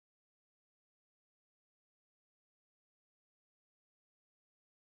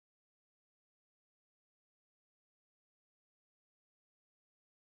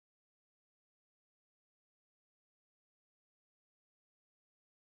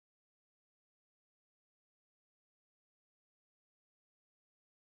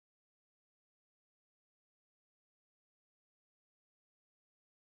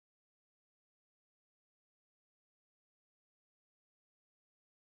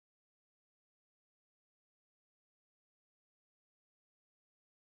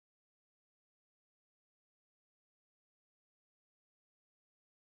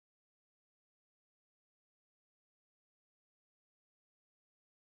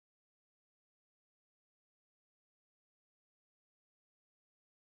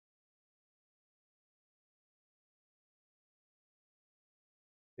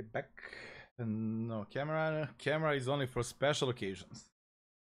 Get back. And no, camera is only for special occasions.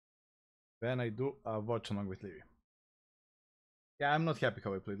 When I do a watch along with Levi. Yeah, I'm not happy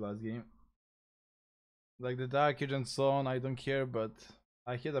how I played last game. Like the Dark Age and so on, I don't care, but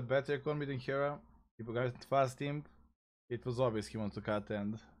I had a better economy than Hera. If I got fast imp, it was obvious he wants to cut,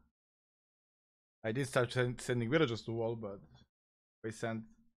 and I did start sending villagers to wall, but if I sent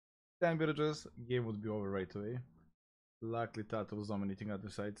 10 villagers, game would be over right away. Luckily Tata was dominating other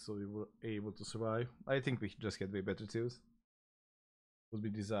side, so we were able to survive. I think we just had way better twos. Would be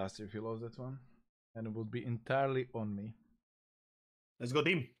disaster if he lost that one. And it would be entirely on me. Let's go,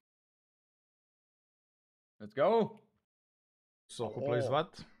 team. Let's go. So who plays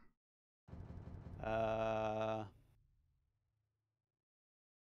what?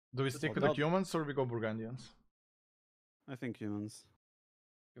 Do we stick with the humans or we go Burgundians? I think humans.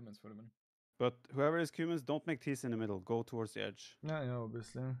 Humans for the win. But whoever is humans, don't make T's in the middle. Go towards the edge. Yeah,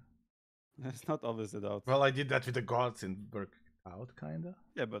 obviously. It's not obvious Daut. Well, I did that with the gods and worked out, kinda.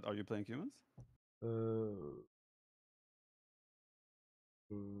 Yeah, but are you playing humans? Could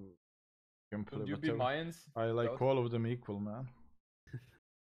you be Mayans? I like Daut? all of them equal, man.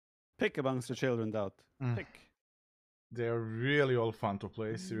 Pick amongst the children, Daut. Pick. They're really all fun to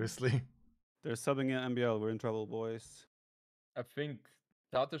play, seriously. They're subbing in MBL. We're in trouble, boys. I think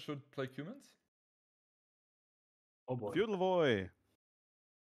Tata should play humans. Oh boy. Feudal boy.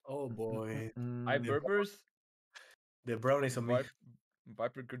 Oh boy. I Berbers, The brownies on me.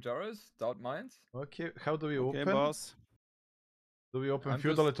 Viper Gujaras, Daut Mayans. Okay, how do we Okay, open? boss. Do we open I'm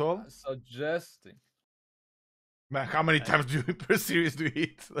feudal just at all? Suggesting. Man, how many times do you per series do you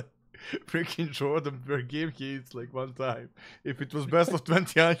hit? Freaking Jordan per game he hits like one time. If it was best of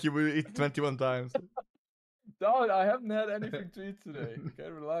 20, he will hit 21 times. Daut, I haven't had anything to eat today. Okay,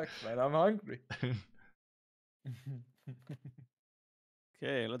 relax, man. I'm hungry.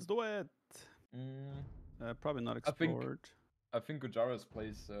 Okay, let's do it. Probably not explored. I think Gujaras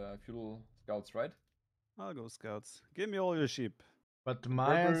plays feudal scouts, right? I'll go scouts. Give me all your sheep. But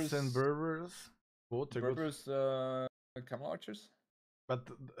Mayans and Berbers, both are Berbers, camel archers. But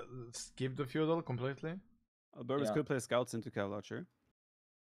skip the feudal completely. Berbers could play scouts into Cav Archer.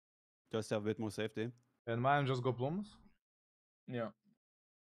 Just to have a bit more safety. And Mayan just go plums. Yeah.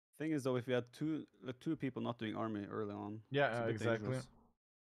 Thing is though, if we had two people not doing army early on. Yeah, exactly. Dangerous.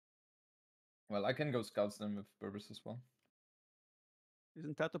 Well, I can go scouts then with Berbers as well.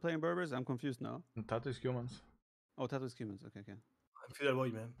 Isn't Tato playing Berbers? I'm confused now. And Tato is humans. Oh, Tato is humans. Okay. I'm feudal boy,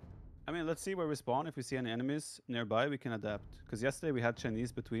 man. I mean, let's see where we spawn. If we see any enemies nearby, we can adapt. Because yesterday we had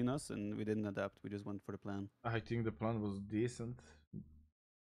Chinese between us and we didn't adapt. We just went for the plan. I think the plan was decent.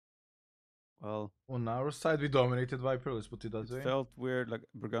 Well, on our side we dominated Viper, let's put it that way. It felt weird, like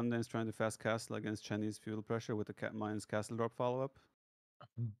Burgundians trying to fast castle against Chinese feudal pressure with the Mines castle drop follow-up.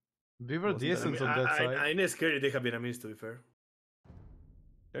 We were decent on that side. I'm scared they have Vietnamese, to be fair.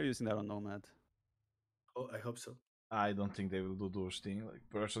 They're using that on Nomad. Oh, I hope so. I don't think they will do douche thing. Like,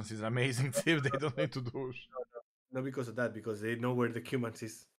 Persians is amazing tip, they don't need to douche. No, because of that, because they know where the humans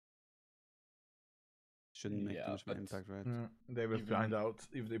is. Shouldn't make too much of an impact, right? They will find out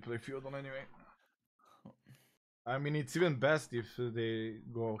if they play feudal anyway. I mean, it's even best if they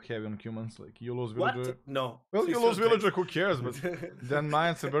go heavy on humans. Like, you lose villager. What? No. Well, you lose villager, who cares? But then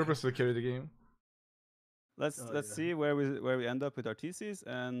Mayans and Berbers will carry the game. Let's see where we end up with our TCs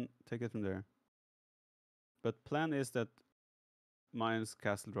and take it from there. But plan is that Mayans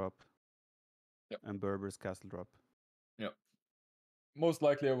castle drop and Berbers castle drop. Yep. Most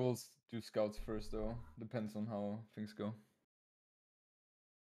likely I will do scouts first though. Depends on how things go.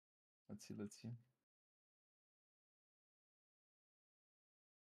 Let's see.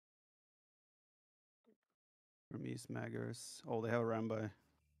 Burmese Maggers. Oh, they have a Rambai.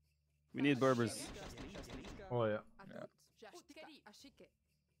 We need Berbers. Oh yeah.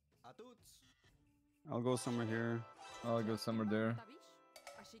 I'll go somewhere here. I'll go somewhere there.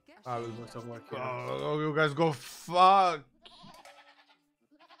 I will go somewhere here. Oh, you guys go fuck.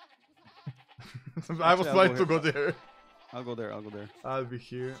 I was like to go there. I'll go there. I'll be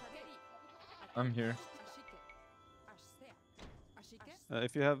here. I'm here.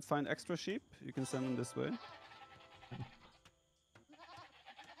 If you find extra sheep, you can send them this way.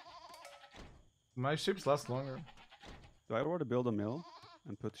 My ships last longer. Do I want to build a mill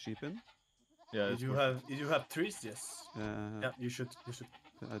and put sheep in? Yeah. If you have trees, yes. Yeah, you should.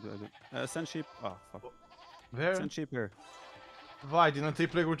 I do. Send sheep. Oh fuck. Where? Send sheep here. Why didn't they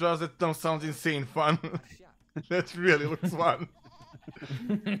play with jars? That don't sound insane fun. That really looks fun.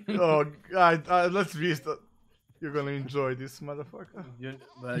 Oh god, let's restart. You're gonna enjoy this motherfucker.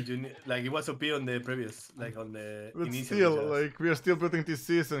 But you like it was OP on the previous, like on the But initial. still, Just. like, we are still putting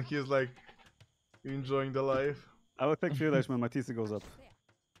TCs and he's like enjoying the life. I will pick Fuelish when my TC goes up.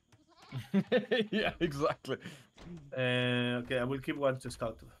 Yeah, exactly. Okay, I will keep one to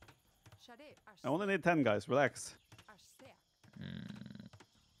scout. I only need 10 guys, relax.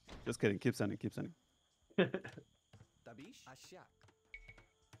 Just kidding, keep sending, keep sending.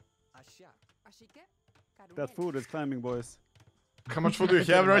 That food is climbing, boys. How much food do you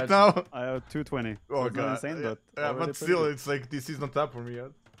have right now? I have 220. Oh so it's not god. insane, but yeah, already but pretty still, good. it's like this is not up for me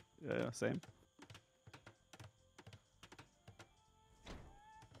yet. Yeah, same.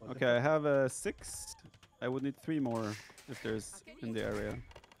 Okay, I have 6. I would need 3 more if there's in the area.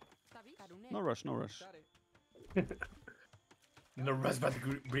 No rush, no rush. No rush, but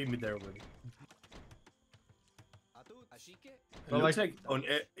bring me there already. It Well, looks like on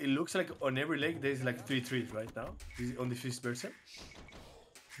it looks like on every leg there's like 3 trees right now. Is it on the first version?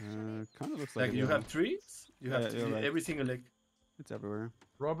 Kind of looks like Like it, you yeah. have trees. You have you're right. every single leg. It's everywhere.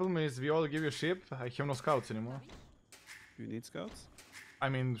 Problem is, we all give you ship. I have no scouts anymore. You need scouts? I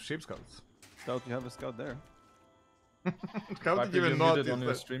mean, ship scouts. Doubt you have a scout there. How Viper, did you you're even muted notice on your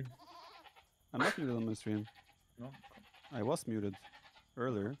that? stream. I'm not muted on my stream. No. I was muted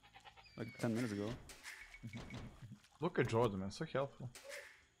earlier, like 10 minutes ago. Look at Jordan, man, so helpful.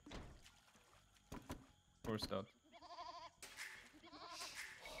 Forced out.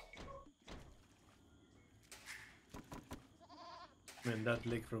 Man, that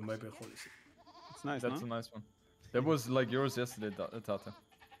leg from my holy shit. It's nice, That's no? a nice one. That was like yours yesterday, Tata.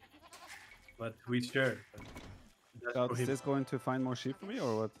 But we share. That's Doubt, for is him. this going to find more sheep for me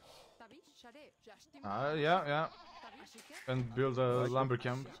or what? Yeah. And build a lumber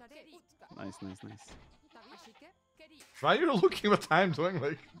camp. Nice, nice, nice. Why are you looking what I'm doing?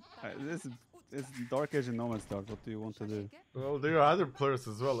 Like, This is Dark Age and No Man's Dark. What do you want to do? well, there are other players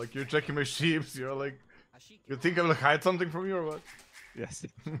as well. Like, you're checking my sheeps. You're like, you think I'm gonna hide something from you or what? Yes,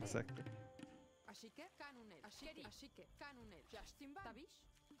 exactly.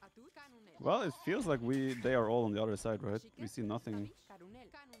 Well, it feels like they are all on the other side, right? We see nothing.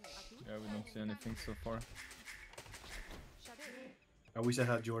 Yeah, we don't see anything so far. I wish I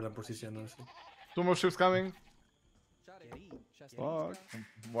had Jordan position honestly. 2 more ships coming. Fuck.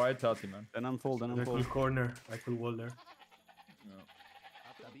 Why Tati, man? Then unfold, then I could unfold. corner. I could wall there.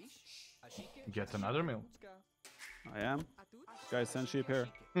 Get another mill. I am. Guys, send sheep here.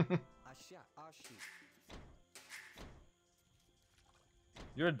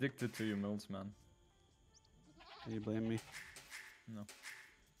 You're addicted to your mills, man. Can you blame me? No.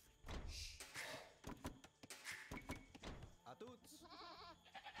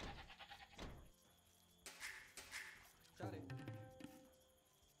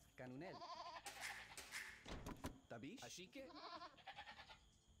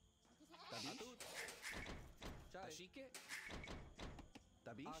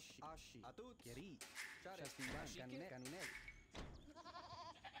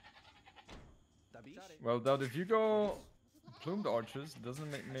 Well, Daut, if you go plumed archers,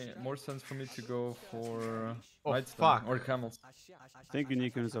 doesn't it make more sense for me to go for Oh, Nightstone fuck. or camels? I think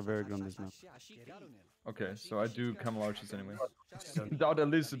unique units are very good on this map. Okay, so I do camel archers anyway. Daut, at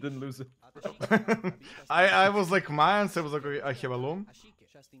least you didn't lose it. I was like mines. I was like, okay, I have a loom.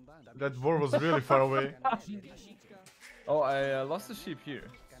 That war was really far away. Oh, I lost a sheep here.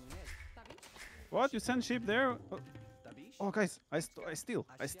 What? You send sheep there? Oh, guys, I steal.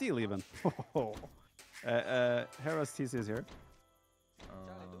 I steal even. Hera's TC is here.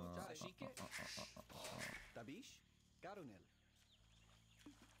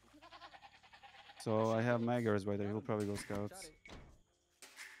 So I have Magars right there. He'll probably go scouts.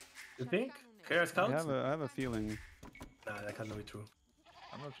 You think? Care I scouts? have a feeling. Nah, that cannot be true.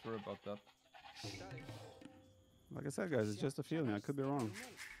 I'm not sure about that. Like I said, guys, it's just a feeling. I could be wrong.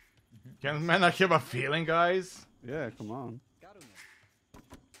 Can man I have a feeling, guys? Yeah, come on.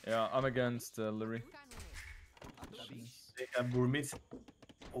 Yeah, I'm against Lyri. They have Burmese.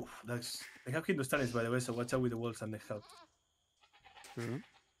 Oh, that's. They have Hindustanis, by the way, so watch out with the walls and the help. True.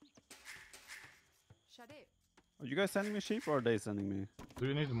 Are you guys sending me sheep or are they sending me? Do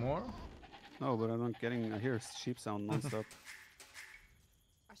you need more? No, but I'm not getting. I hear sheep sound non-stop.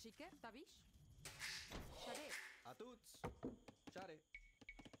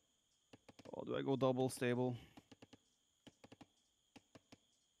 Oh, do I go double stable?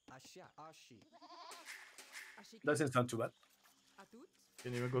 Doesn't sound too bad.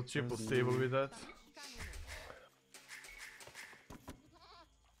 Can even go triple stable with that.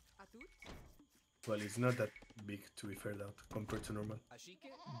 Well, it's not that big to be fair out compared to normal.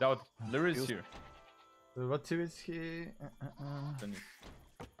 Daut, Lyri is here. What is he? Dennis.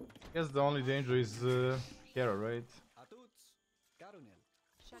 Guess the only danger is Hera, right?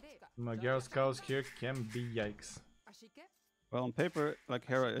 Magyar's cows here can be yikes. Well, on paper, like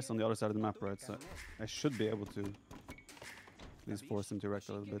Hera is on the other side of the map, right? So I should be able to at least force him to wreck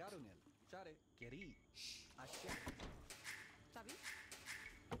a little bit.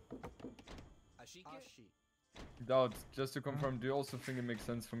 Doubt, just to confirm, do you also think it makes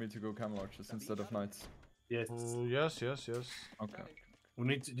sense for me to go camel archers instead of knights? Yes. Yes. Okay. You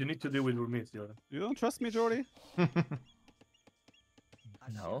need to deal with Burmese, Jordan. You don't trust me, Jordy?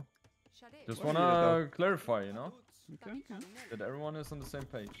 No. Just What do you wanna clarify, you know? Okay. That everyone is on the same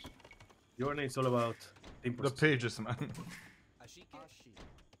page. Jordan is all about team The pages, man.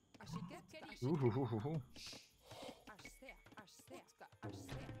 Ooh.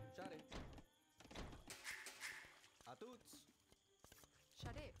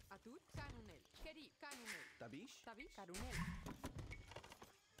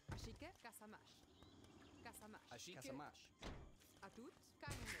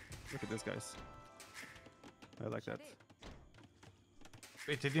 Look at this, guys. I like that.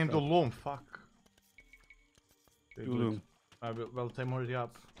 Wait, they didn't do loom, fuck. They Do do it. loom. Well, time already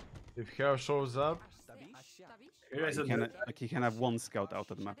up. If Hera shows up, He can have one scout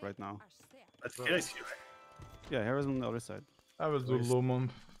out of the map right now. But Hera is here. Yeah, Hera's on the other side. I will do loom on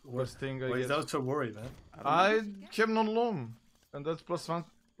first thing I Why is get. Daut so worried, man? I have no loom. And that's +1,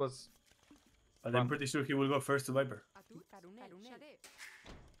 plus... But I'm pretty sure he will go first to Viper.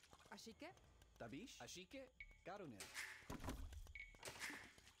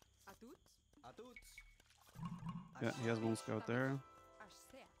 Yeah, he has one scout there.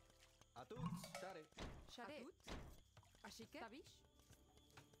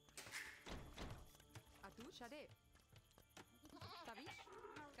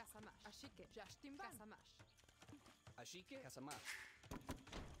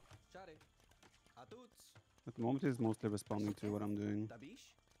 At the moment, he's mostly responding to what I'm doing.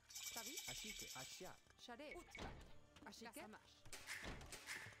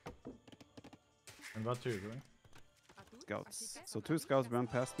 And what are you doing? Scouts. So 2 scouts ran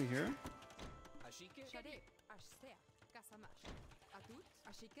past me here.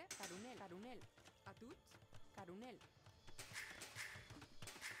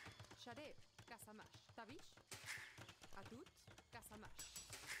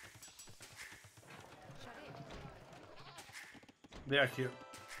 They are here.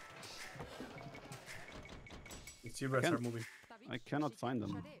 The Zebras are moving. I cannot find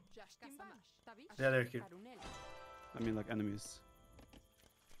them. Yeah, they're here. I mean, like enemies.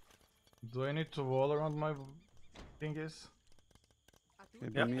 Do I need to wall around my thingies?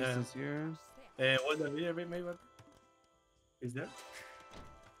 Okay, Yeah, Burmese yeah. is here. What the video maybe? Is there?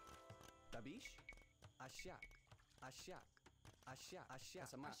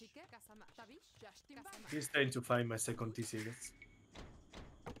 He's trying to find my second TC.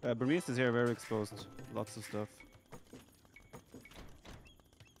 Burmese is here, very exposed. Lots of stuff.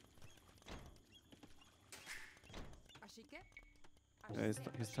 Yeah,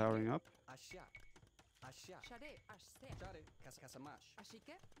 he's towering up.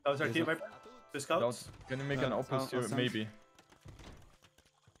 Those are here, Viper. The Doubt, scouts. can you make an I'll opposite here? send- Maybe.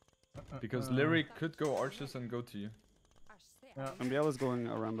 Because Lyric could go archers and go to you. Umbriella is going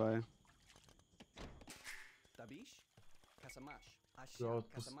around by. The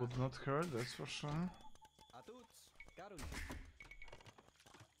outpost would not hurt, that's for sure.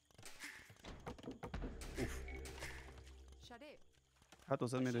 Hato,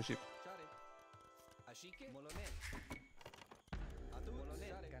 send me the ship.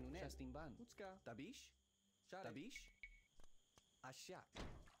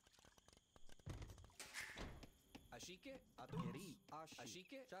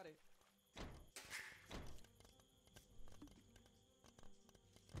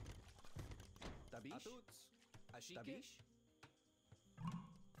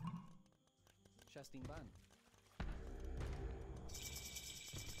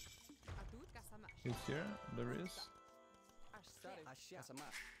 He's here, there is.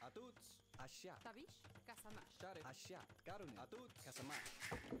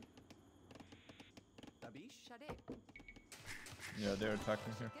 Yeah, they're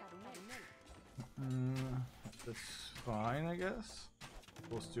attacking here. That's fine, I guess.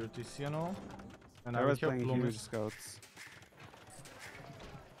 Post your TC and all. And I I will was help playing Lomis. huge scouts.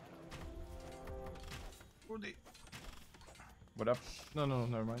 What up? No,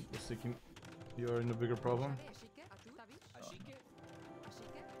 never mind. Just thinking you're in a bigger problem.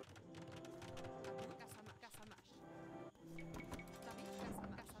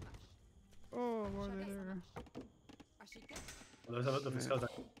 Oh, why are they there? There's a lot of scouts.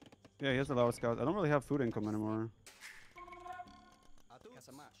 Yeah, he has a lot of scouts. I don't really have food income anymore.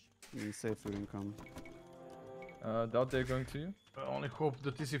 I mean, save food income. Doubt they're going to you. I only hope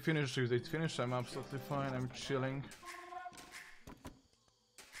the TC finishes. If they finish, I'm absolutely fine. I'm chilling.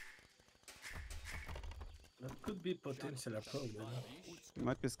 That could be potential a problem.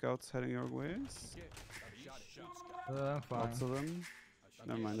 Might be scouts heading your ways. I'm fine. Lots of them.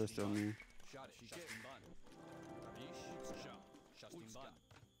 Never mind, they're still me.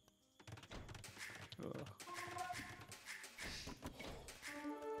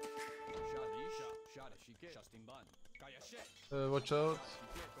 Ugh. Watch out.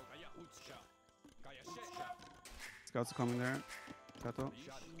 Scouts are coming there. Kato.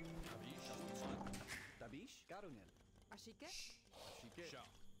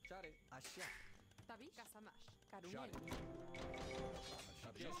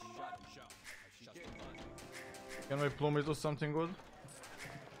 Can my plumage do something good?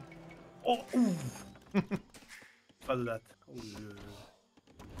 Oh, ooh. Fell that.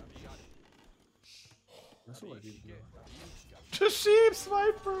 That's what I did. The sheep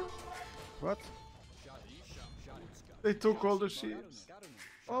sniper! What? They took all the sheep.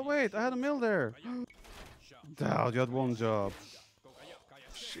 Oh wait, I had a mill there. Daut, you had one job.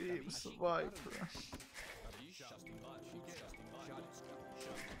 Sheep sniper.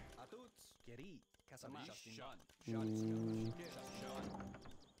 Mm.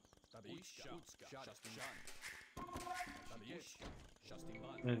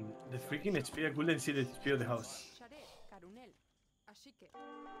 Man, the freaking HP, I couldn't see the HP of the house.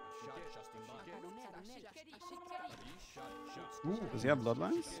 Does he have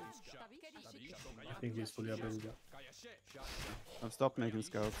bloodlines? I think he's fully available. I've stopped making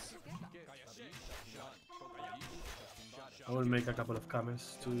scouts. I will make a couple of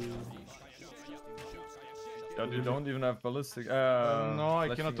comments to. You don't even have ballistic. No, I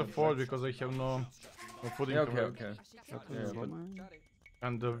flashing cannot and afford flash. because I have no food Yeah, income. okay. Yeah, but-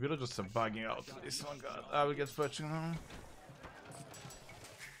 And the villagers are bugging out. This one, god, I will get fetching now.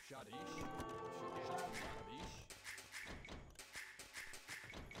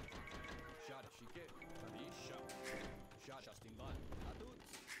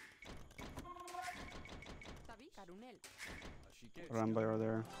 Rambai are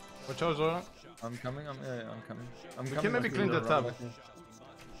there. Watch out, Zora. I'm coming. I'm coming. I'm We coming. can maybe I'm clean the coming.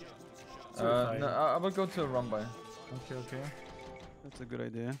 tab. No, I will go to a run by. Okay, okay. That's a good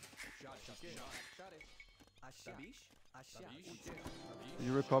idea. Did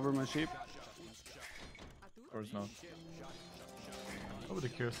you recover my sheep? Of course not. Nobody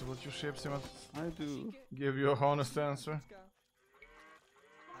cares about your ships. He must I do. give you a honest answer.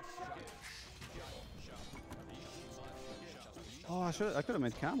 Oh, I could have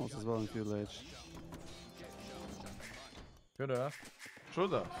made camels as well in Field Age. Good enough.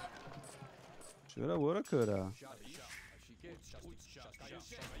 Should have. Shoulda, woulda, coulda.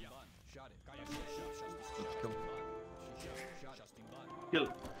 Kill.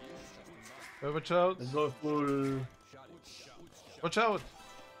 Watch out. Let's go full. Watch out.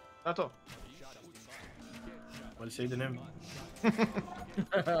 Tato. I'll say the name.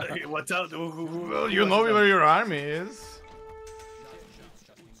 What's out? Well, you know where your army is.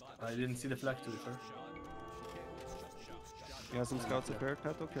 I didn't see the flag to be fair. You have some scouts up here,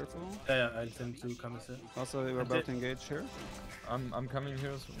 Kato, careful. Yeah, I'll send to Kamise. Also, we're about to engage here. I'm coming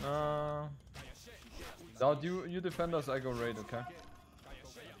here. Doubt you defend us. I go raid. Okay.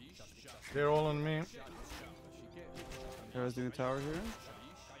 They're all on me. Hera's doing a tower here.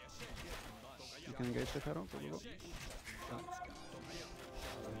 You can engage the Kato. Go, go, go.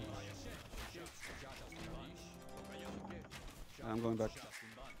 I'm going back.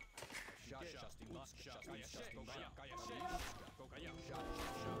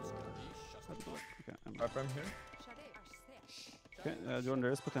 Okay, I'm back. I'm here. Okay, Jordan,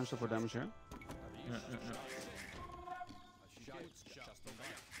 there is potential for damage here. Yeah.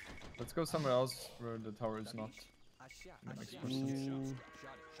 Let's go somewhere else where the tower is not. That makes more sense.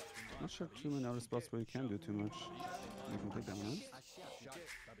 Not sure too many other spots where you can do too much. To be completely honest.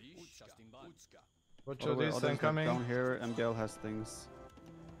 Watch Although out, this others thing like coming. down here, MGL has things.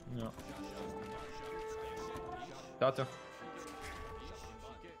 Yeah. Dato.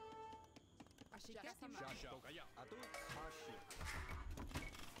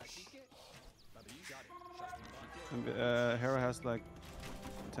 And, Hera has like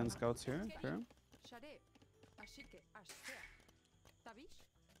 10 scouts here. Fair.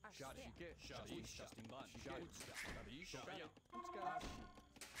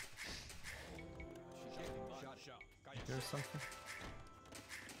 Here's something.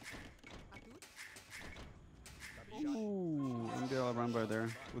 Ooh, I'm gonna run by there.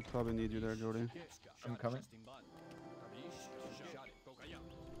 Would probably need you there, Jordy. I'm coming.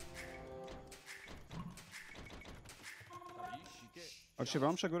 Actually,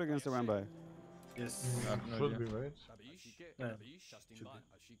 Ramsha good against the Rambai. Yes. I have no Should idea. be, right? Yeah.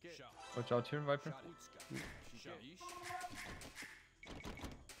 Watch out here, Viper.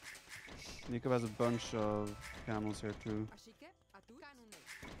 Nico has a bunch of camels here too.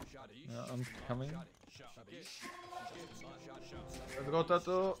 Yeah, I'm coming. Let's go,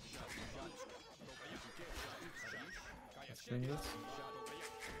 Tato. Let's bring this.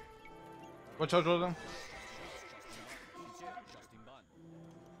 Watch out, Jordan.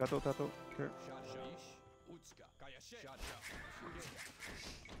 Tato, here.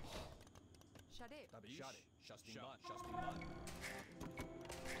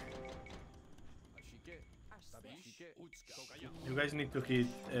 You guys need to hit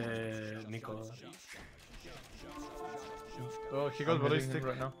Nico. Oh, he got I'm hitting ballistic. him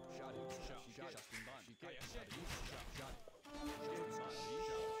right now.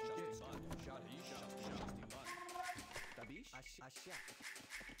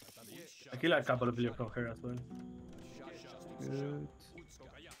 I kill a couple of you from her as well. Good.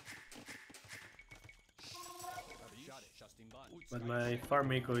 But my farm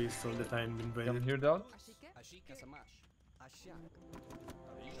Miko is all the time Come invaded. here, Daut.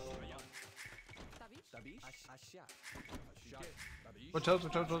 Watch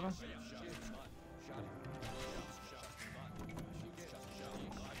out, Jordan.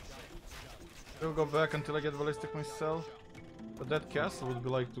 I'll go back until I get ballistic myself. But that castle would be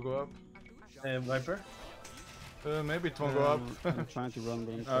like to go up. Viper? Maybe it won't go up. I'm trying to run,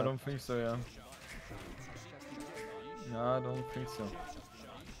 but I'm I stuck. don't think so, yeah. No, I don't think so.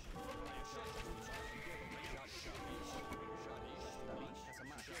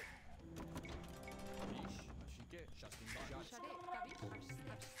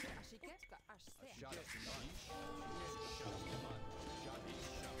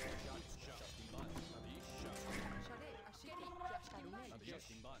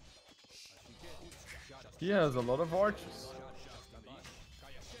 He has a lot of archers.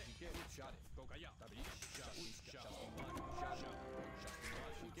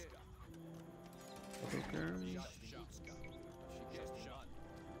 Okay.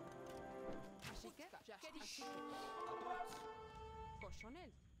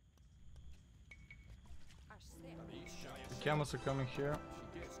 The camels are coming here.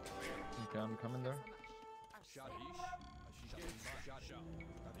 Okay, I'm coming there.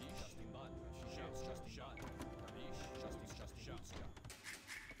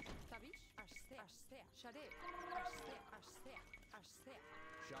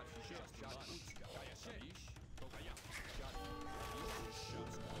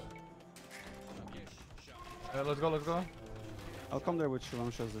 Let's go. I'll come there with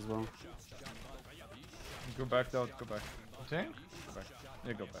Ramshas as well. Go back, Daut, go back. Think? Go back.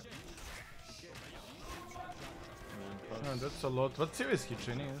 Yeah, go back. No, that's a lot. What series he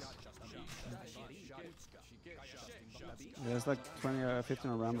Chinese? Yeah, there's like 20,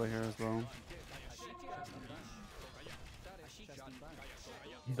 15 on Rambai here as well.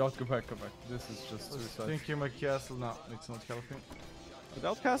 Daut, go back, go back. This is just suicide. Thinking my castle. No, it's not helping.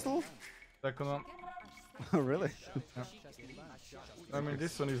 Without castle? Second one. Oh, really? I mean,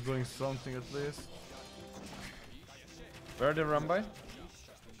 this one is doing something at least. Where are they run by?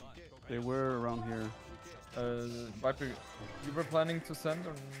 They were around here. Viper, you were planning to send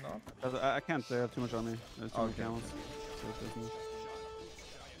or not? I can't, they have too much army. There's too many Okay. camels. So it doesn't.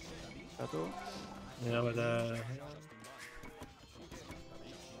 Tato? Yeah, but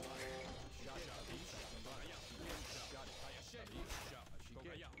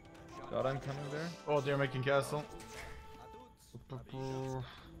Daut, I'm coming there. Oh, they're making castle.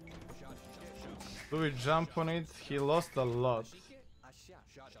 Do we jump on it? He lost a lot.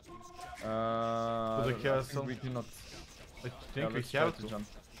 To the castle. We cannot. I Yeah, think we let's try have to to. jump.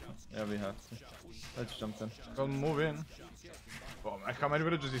 Yeah, we have to. Let's jump then. I'll move in. Oh, how many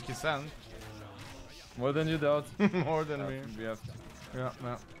villages did he send? More than you, Daut. More than me. We have to. Yeah.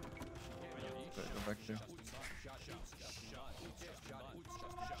 Okay, go back there.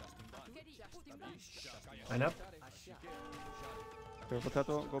 line up. Careful,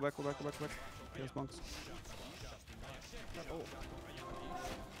 Tato. Go back. There's monks.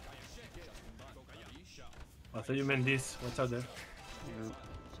 I thought you meant this. What's out there? Yeah.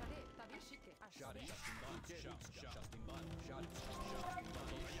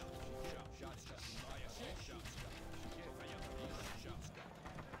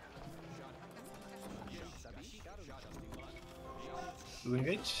 Do we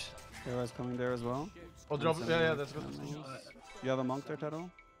engage? Kara's coming there as well. Oh, drop. Yeah, that's good. You have a monk there,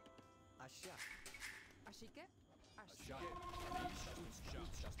 Taro? Yeah,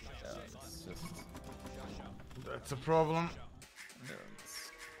 it's just... That's a problem. Yeah,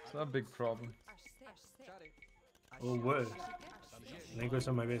 it's not a big problem. Oh, well. Language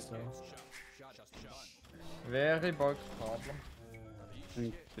on my base now. Very big problem. I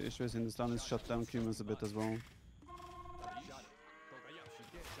think the issue is Hindustan is shut down humans a bit as well.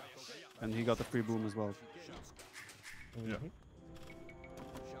 And he got the free boom as well. Yeah.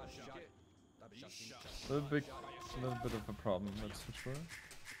 A little bit of a problem, that's for sure.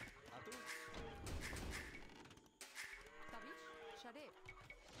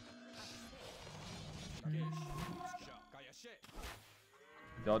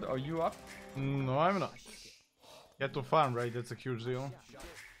 Daut, are you up? No, I'm not. Get to farm, right? That's a huge deal.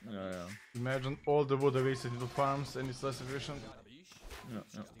 Yeah. Imagine all the wood I wasted into farms and it's less efficient.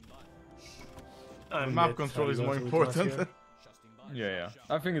 Yeah. The map control is more important. Yeah.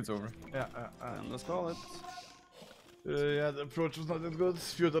 I think it's over. Yeah, Let's call it. yeah, the approach was not that good.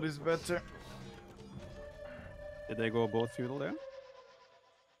 Feudal is better. Did they go both feudal there?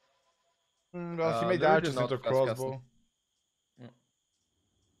 Well, he made Lyra archers did not into fast crossbow. castle. Yeah.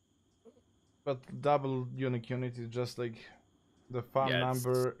 But double unique unit is just like the farm Yeah,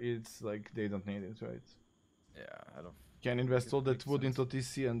 number. It's like they don't need it, right? Yeah, I don't... Can invest it all that makes wood sense. into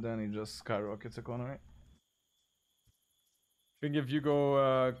TC and then it just skyrockets economy. I think if you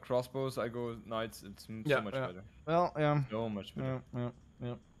go crossbows, I go knights, it's so much better. Well, yeah. So much better.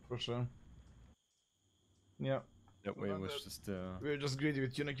 Yeah, for sure. Yeah. That way it was just... We're just greedy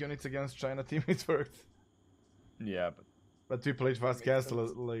with unique units against China team, it worked. Yeah, But we played fast castle,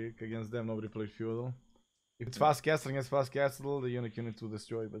 like against them, nobody played feudal. If it's fast castle against fast castle, the unique unit will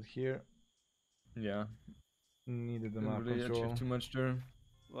destroy, but here... Yeah. Needed the Didn't map really control. achieve too much there.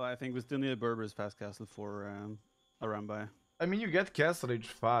 Well, I think we still need a Berber's fast castle for Arambai. I mean, you get castle age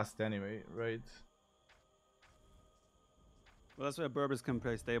fast anyway, right? Well, that's why Berbers can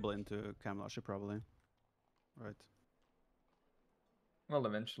play stable into Camelot, probably. Right. Well,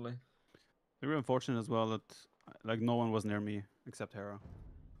 eventually. We were unfortunate as well that like no one was near me except Hera.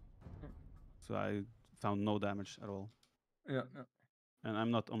 So I found no damage at all. Yeah. And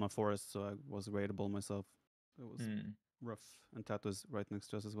I'm not on a forest, so I was raidable myself. It was rough. And Tato's right next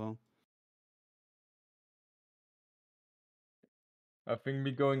to us as well. I think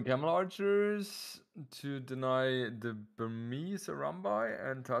we go in Camel Archers to deny the Burmese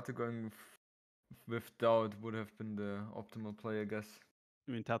Arambai, and Tata going with Daut would have been the optimal play, I guess.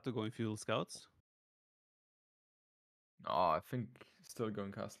 You mean Tato going feudal scouts? No, I think still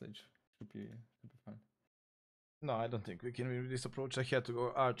going Castle Age should be fine. No, I don't think we can win with this approach. I had to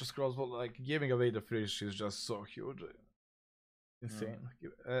go archers crossbow. Like, giving away the fish is just so huge. Insane.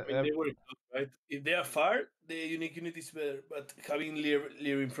 I mean, they were good, right? If they are far, the unique unit is better. But having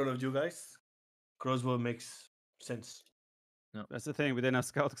Lear in front of you guys, crossbow makes sense. No. That's the thing. We didn't have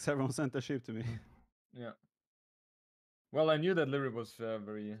scout because everyone sent their sheep to me. Yeah. Well, I knew that Lyra was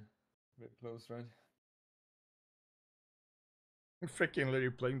very close, right? Freaking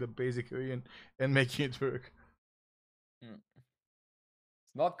literally playing the basic Korean and making it work.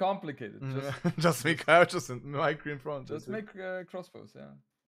 It's not complicated. Just make archers and micro in front. Just make crossbows, yeah.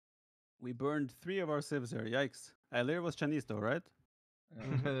 We burned 3 of our civs here. Yikes. Lyra was Chinese though, right?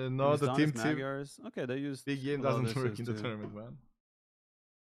 No, the team Magyars. Okay, they used. Big game doesn't work in the tournament, man.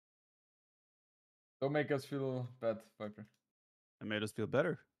 Don't make us feel bad, Viper. It made us feel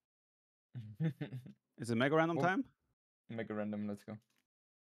better. Is it mega random time? Mega random, let's go.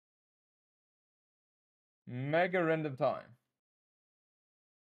 Mega random time.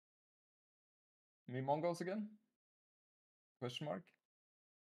 Me Mongols again? Question mark?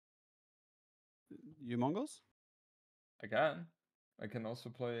 You Mongols? I can. I can also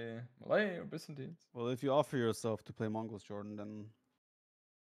play Malay or Byzantines. Well, if you offer yourself to play Mongols, Jordan, then...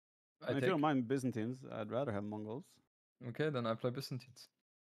 if you don't mind Byzantines, I'd rather have Mongols. Okay, then I play Byzantines.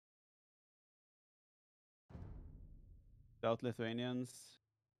 Doubt Lithuanians.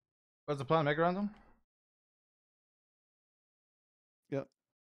 What's the plan? Mega random? Yeah.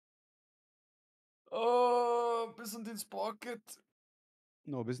 Oh, Byzantines pocket.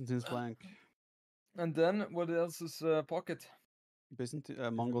 No, Byzantines flank. And then what else is pocket?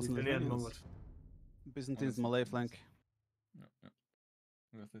 Mongols and Lithuanians. Byzantines Malay flank. Yeah.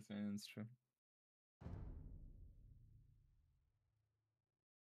 With Lithuanians, true.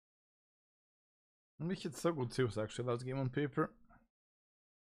 We hit so good twos actually last game on paper.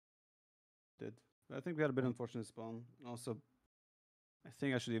 Did. I think we had a bit unfortunate spawn. Also, I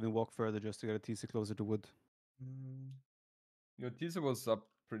think I should even walk further just to get a TC closer to wood. Your teaser was up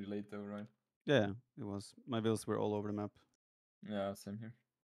pretty late though, right? Yeah, it was. My vills were all over the map. Yeah, same here.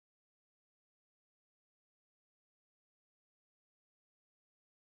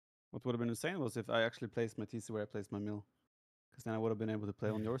 What would have been insane was if I actually placed my TC where I placed my mill. Because then I would have been able to play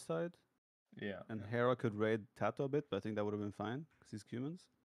on your side. Yeah. And Hera could raid Tato a bit, but I think that would have been fine. Because he's Cumans.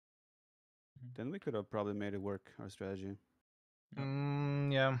 Then we could have probably made it work, our strategy.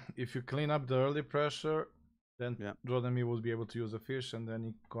 Yeah, if you clean up the early pressure, then Yeah. Jordan and me would be able to use a fish, and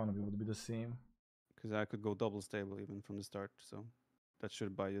then economy would be the same. Because I could go double stable even from the start, so that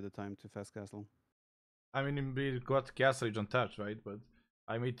should buy you the time to fast castle. I mean, we got castle on touch, right? But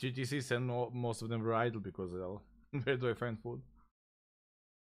I made GTCs and most of them were idle because where do I find food?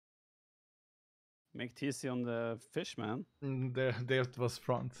 Make TC on the fish, man. There it was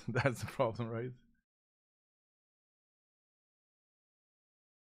front. That's the problem, right?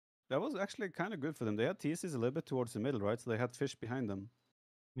 That was actually kind of good for them. They had TCs a little bit towards the middle, right? So they had fish behind them.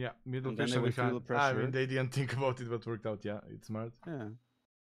 Yeah, middle And then fish they went behind. fuel I pressure. mean, they didn't think about it, but worked out. Yeah, it's smart. Yeah,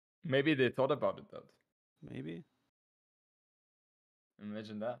 Maybe they thought about it, though. maybe.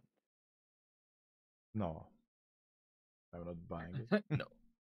 Imagine that. No, I'm not buying it. No.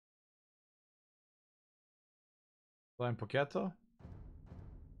 Flying Poketo?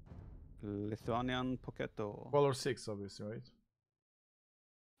 Lithuanian Poketo. Color 6, obviously, right?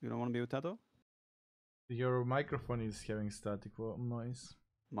 You don't want to be with Tato? Your microphone is having static noise.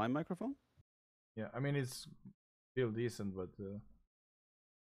 My microphone? Yeah, I mean, it's still decent, but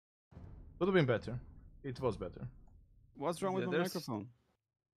would have been better. It was better. What's wrong with my microphone?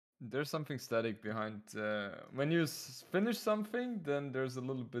 There's something static behind. When you finish something, then there's a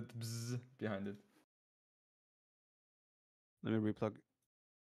little bit bzz behind it. Let me replug.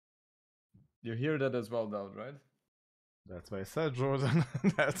 You hear that as well, Daut, right? That's why I said Jordan.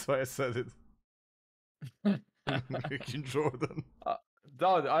 That's why I said it. Freaking Jordan.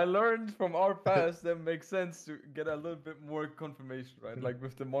 Daut, I learned from our past that makes sense to get a little bit more confirmation, right? Like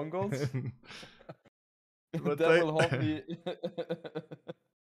with the Mongols. But that will haunt me.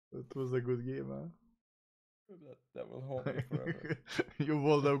 That was a good game, huh? That will haunt me forever. You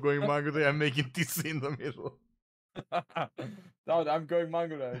would up going Mango, I'm making TC in the middle. Daut, I'm going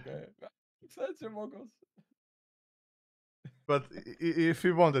Mangala, okay? That's your Mongols. But if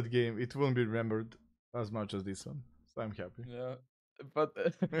we won that game, it won't be remembered as much as this one. So I'm happy. Yeah, but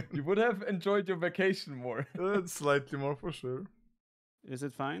you would have enjoyed your vacation more. Slightly more for sure. Is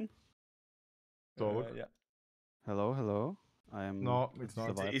it fine? Yeah. Hello, hello. I am. No, it's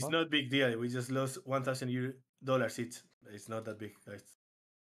not. It's not big deal. We just lost $1,000 each. It's not that big, guys.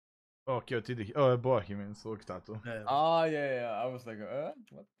 Okay, oh, boy, he means Tato. Yeah. I was like,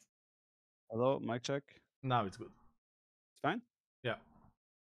 what? Hello, mic check. Now it's good. It's fine? Yeah.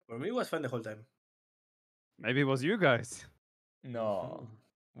 For me, it was fun the whole time. Maybe it was you guys. No.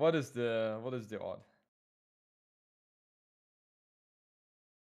 What is the odd?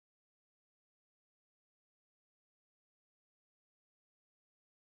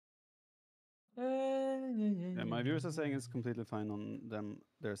 Yeah, my viewers are saying it's completely fine on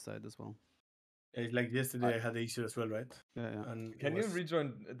their side as well. It's like yesterday I had the issue as well, right? Yeah. And Can you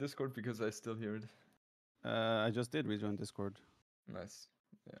rejoin Discord because I still hear it? I just did rejoin Discord. Nice.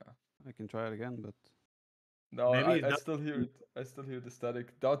 Yeah. I can try it again, but no, Maybe I still hear it. I still hear the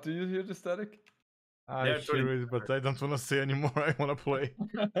static. Daut, do you hear the static? I hear it, but I don't want to say anymore. I want to play.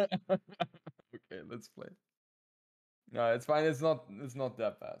 Okay, let's play. No, it's fine. It's not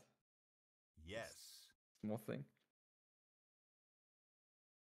that bad. Yes. Small thing.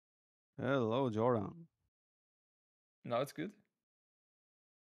 hello, Jordan. No, it's good.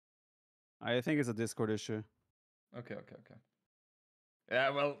 I think it's a Discord issue. Okay. Yeah,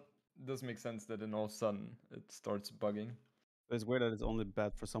 well, it does make sense that in all of a sudden it starts bugging. It's weird that it's only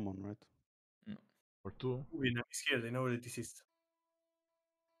bad for someone, right? No. Or two. We know it's here. They know where it is.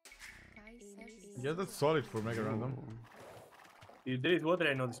 Yeah, that's solid for Mega Random. If there is water,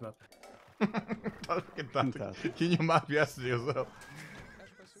 I know this map. Fantastic. Can you map yesterday as well?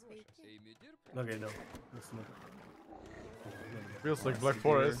 Okay, no. It's not. Feels like Black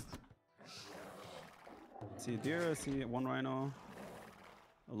Forest. I see deer, I see one rhino.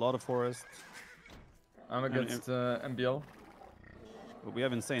 A lot of forest. I'm against MBL. But we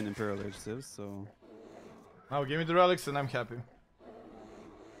have insane Imperial Age civs, so Now give me the relics and I'm happy.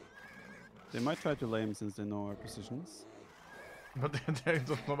 they might try to lame since they know our positions. But they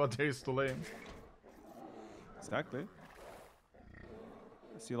don't know what there is to lame. Exactly.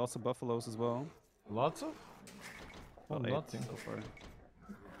 I see lots of buffaloes as well. Lots of? Well, 8 nothing. so far.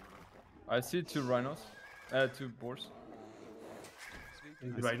 I see 2 rhinos. 2 boars.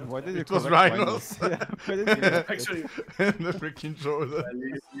 Rhinos. Why did It you was collect rhinos. Yeah, why did you- Actually, The freaking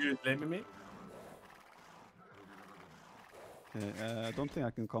Jordan. you're blaming me? Okay, I don't think I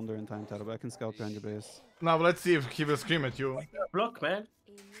can come there in time, Taro, but I can scout behind your base. Now let's see if he will scream at you. Block, man.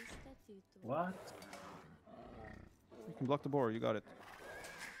 What? You can block the board, you got it.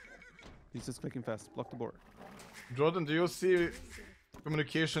 He's just clicking fast. Block the board. Jordan, do you see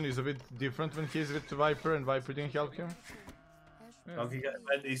communication is a bit different when he's with Viper and Viper didn't help him? Yeah. Okay,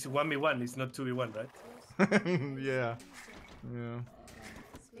 but it's 1v1, it's not 2v1, right? Yeah. Yeah.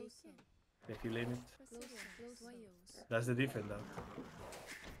 Yeah, he lane it. That's the difference now.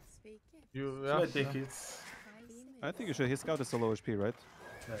 You, So yeah, I take yeah. it. I think you should. His scout is so low HP, right?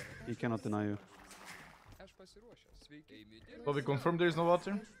 Yeah. He cannot deny you. So we confirm there is no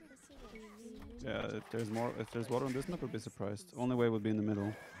water? Yeah, if there's water on this map, I'll be surprised. Only way would be in the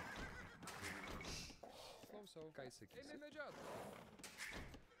middle.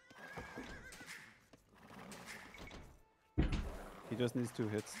 He just needs 2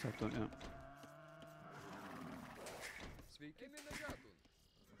 hits. Tapped on, yeah.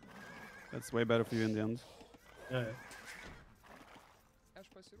 That's way better for you in the end. Yeah.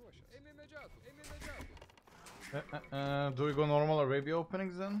 Do we go normal Arabia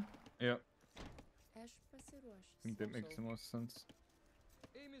openings then? Yeah. I think that makes the most sense.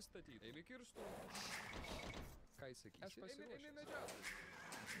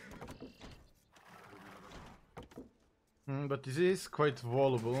 But this is quite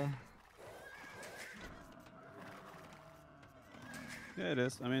vulnerable. Yeah, it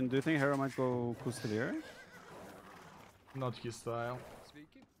is. I mean, do you think Hera might go Custodier? Not his style.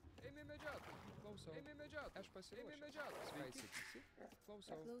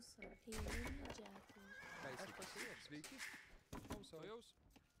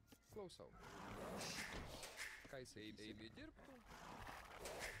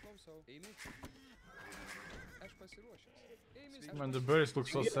 Man, the berries look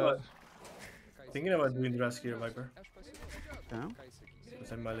so sad. Thinking about doing Drask here, Viper. Yeah.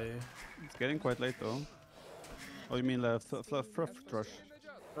 With a melee. It's getting quite late though. Oh, you mean Fluff Thrush?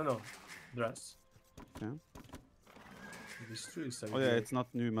 No, Drask. Yeah. This tree is Oh yeah, it's not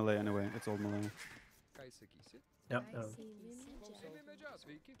new melee anyway. It's old melee. Yeah.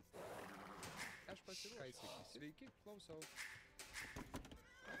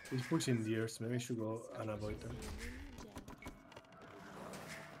 He's pushing the earth. Maybe we should go and avoid them.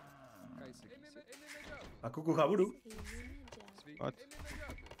 Akuku Haburu. What?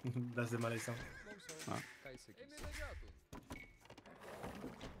 That's the melee sound.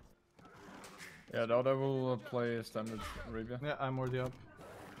 Yeah, Daut, I will play standard Arabia. Yeah, I'm already up.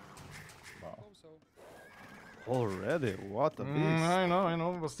 Wow. Already? What a beast! I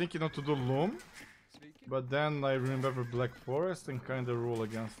know. Was thinking not to do Loom. But then I remember Black Forest and kinda rule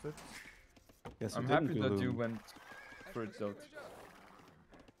against it. Yes, I'm happy that you went for it, Daut.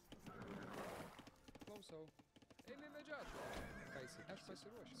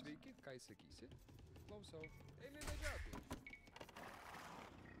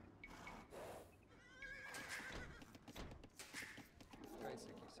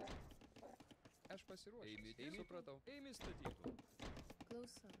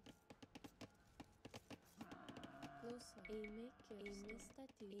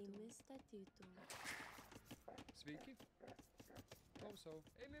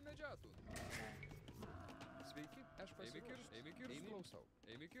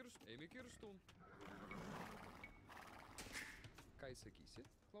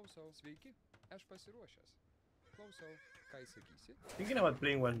 Thinking about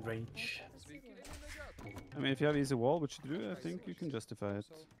playing one range. I mean, if you have easy wall, which you do, I think you can justify it.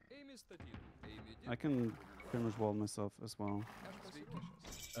 I can pretty much wall myself as well.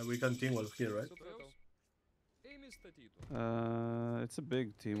 We can team wolf here, right? It's a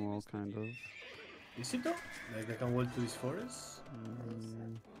big team wall, kind of. Is it though? Like I can wall to this forest?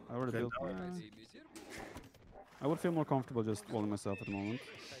 I already built mine. I would feel more comfortable just walling myself at the moment.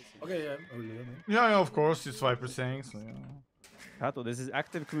 Okay, yeah, I will do that. Yeah, of course, it's Viper saying, so yeah. Pato, this is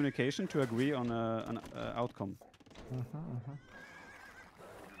active communication to agree on an outcome.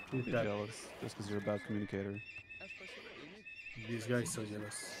 Don't be jealous just because you're a bad communicator. This guy is so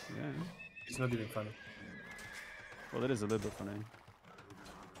jealous. Yeah. It's not even funny. Well, it is a little bit funny.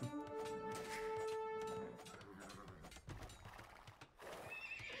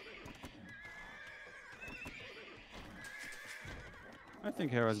 I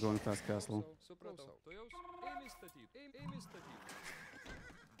think Hera's going fast castle.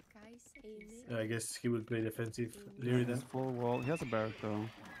 Yeah, I guess he will play defensive Leary then. He's full wall. He has a barrack though.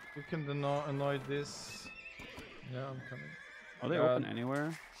 You can annoy this. Yeah, I'm coming. Are they open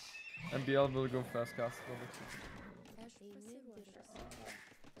anywhere? MBL will go fast castle.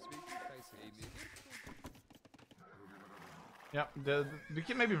 Yeah, we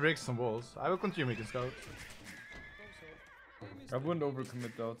can maybe break some walls. I will continue making scouts. I wouldn't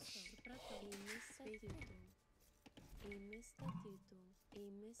overcommit Daut.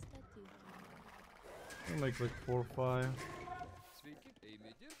 I'll make like 4 or 5.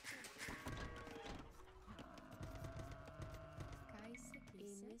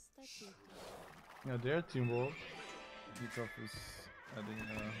 Yeah, they're team wall. Beetoff is adding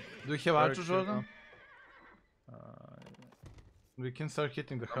Do you have archers, Jordan? uh, We can start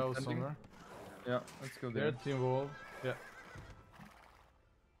hitting the house sending. somewhere. yeah, let's go They're there. team wall. Yeah.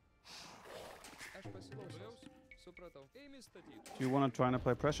 Do you want to try and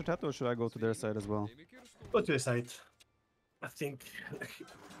play pressure Tato, or should I go to their side as well? Go to the side. I think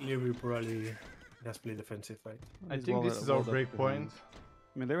Leary probably has played defensive, right? I He's think walled- this is our walled up break behind. point.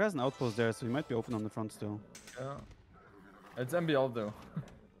 I mean, there has an outpost there, so he might be open on the front still. Yeah. It's MBL though.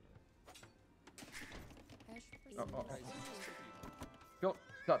 Go,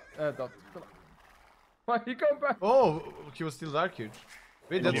 Daut, Daut. Why he come back? Oh, he was still dark huge.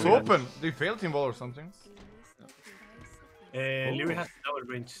 Wait, that's Yeah. open. They failed team wall or something. Leary has double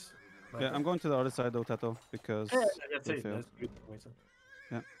range. Yeah, I'm going to the other side though, Tato, because That's they it. failed. That's good. Mason.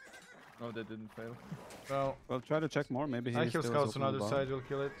 No, they didn't fail. Well, Well, try to check more. Maybe he I still have is scouts on open other bar. side, will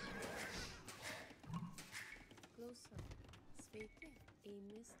kill it.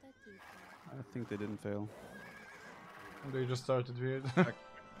 I think they didn't fail. They just started weird.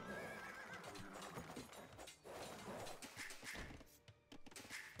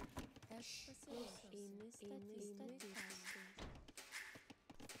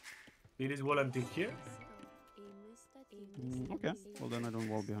 It is volunteer here. Okay, well then I don't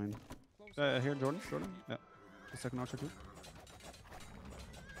wall behind. Here, Jordan. Yeah, the second archer too.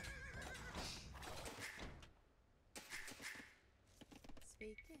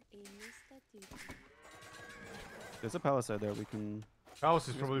 There's a palisade there. We can. House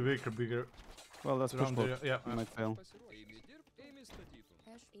is probably bigger. Well, that's push Around both. there, yeah. We might fail.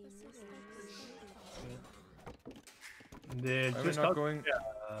 The Are we just not out, going?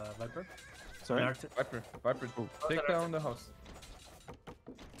 Viper. Sorry. Archer. Viper, take down the house.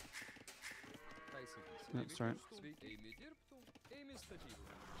 Yeah, sorry.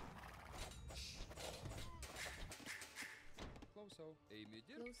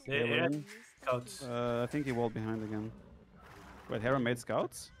 Yeah, we're yeah. in. Scouts. I think he walled behind again. Wait, Hera made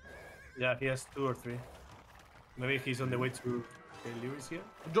scouts? Yeah, he has 2 or 3. Maybe he's on the way to Lewis here.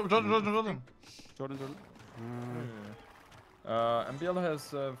 Jordan. Jordan. MBL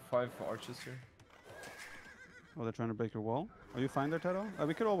has 5 archers here. Oh, they're trying to break your wall. Are you fine there, Tato?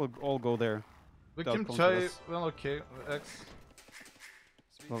 We could all go there. We Daut can comes to try. us. Well, okay. X.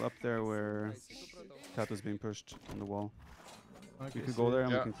 Well, up there where Tato's being pushed on the wall. Okay, We could go there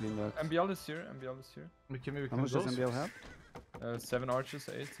and Yeah. we can clean that. MBL is here. MBL is here. Maybe we How can much does go. MBL have? 7 archers,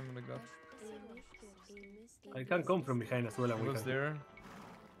 8, something like that. I can come from behind as well. He And we was can there.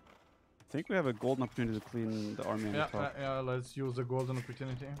 I think we have a golden opportunity to clean the army on Yeah, the top. yeah, let's use the golden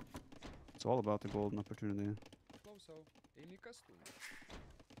opportunity. It's all about the golden opportunity.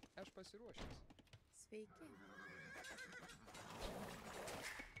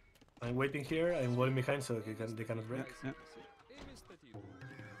 I'm waiting here. I'm walling behind so they cannot break.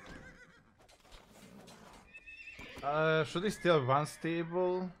 Yeah. Should they still have one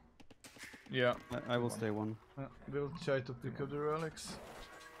stable? Yeah. I will stay one. We'll try to pick up the relics.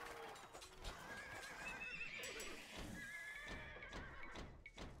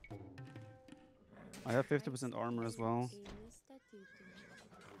 I have 50% armor as well.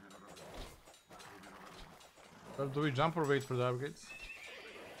 Do we jump or wait for the upgrades?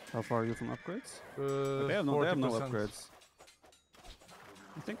 How far are you from upgrades? They have no 40%. upgrades.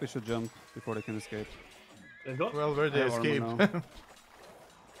 I think we should jump before they can escape. Let's go. Well, where they I have armor escape? now.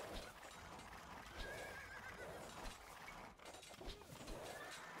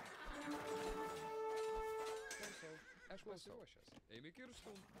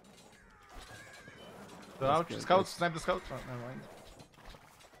 The That's ouch, good, scouts, yes. snipe the scout. Oh, never mind.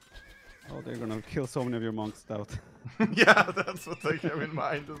 Oh, they're gonna kill so many of your monks out. Yeah, that's what I have in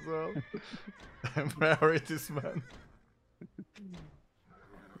mind as well. Priorities, man.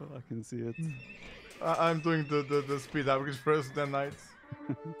 Well, I can see it. I'm doing the speed upgrades first, then knights.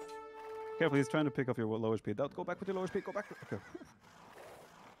 Careful, he's trying to pick up your lower speed. Daut, go back with your lower speed, go back. Okay.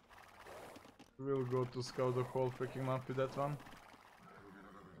 We'll go to scout the whole freaking map with that one.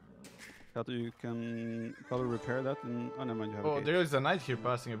 Tato, you can probably repair that and... Oh, never mind, you have a Oh, gate. there is a knight here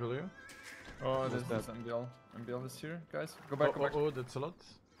passing, I believe. Oh, What's this that? is MBL. MBL is here, guys. Go back, go back. Oh, that's a lot.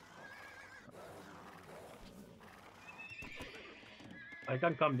 I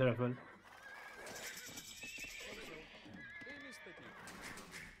can come there as well.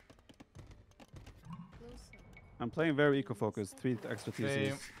 I'm playing very eco-focused. 3 extra TCs.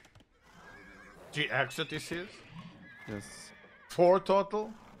 Same. 3 extra TCs? Yes. 4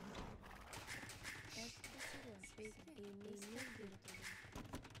 total?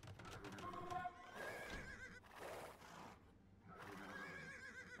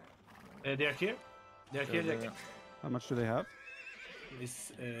 They are here. They are here. Yeah. How much do they have?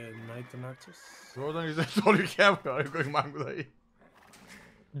 This Knight and Artus. Jordan, is that all you have? Are you going Mangudai?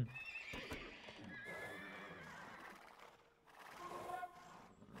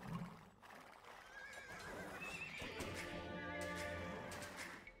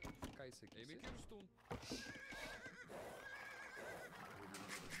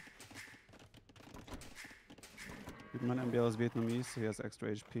 Goodman MBL is Vietnamese, so he has extra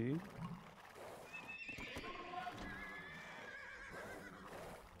HP.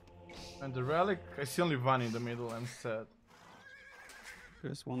 And the relic, I see only one in the middle, I'm sad.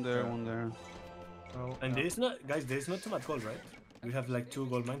 There's one there, one there. Well, And there is not, guys. There is not too much gold, right? We have like 2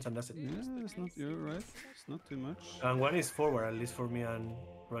 gold mines and that's it. Yeah, it's not, you're right. It's not too much. And one is forward, at least for me and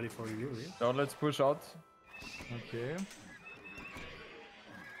probably for you. Really. Now let's push out. okay.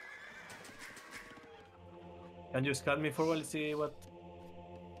 Can you scan me forward and see what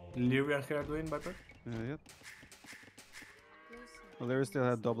Lyria and her are doing, Viper? Yep. Well, there still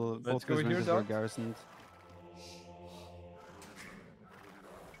had double. Both go his here, ranges were Daut. garrisoned.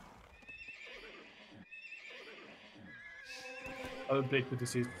 I will play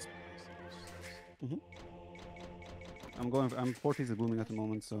 26. I'm 40s is booming at the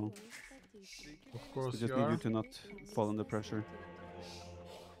moment, so Of course we just you need are. you to not fall under pressure.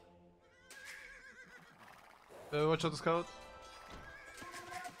 Watch out the scout.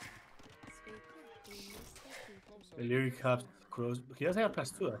 The Lyric has cross. He doesn't have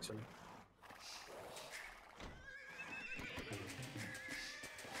 +2 actually.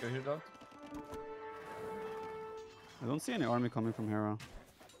 Go here, Daut. I don't see any army coming from Hera.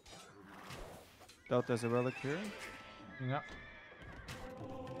 Doubt there's a relic here. Yeah.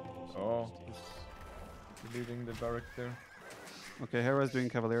 Oh, he's leading the barrack there. Okay, Hera is doing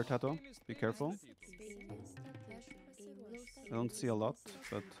Cavalier Tato. Be careful. I don't see a lot,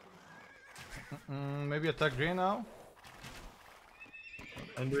 but Maybe attack green now?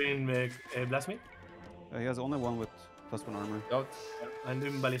 I'm doing Blasphemy. he has only one with +1 armor. Daut. I'm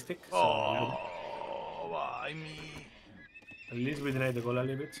doing Ballistic. So Why me? at least we deny the goal a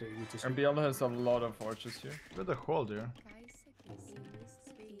little bit. So you just MBL has a lot of archers here. With a hold here.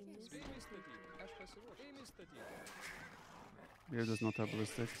 Here does not have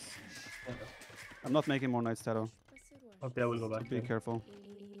ballistics. I'm not making more Knights Tato. Okay, I will go back. Be then. careful.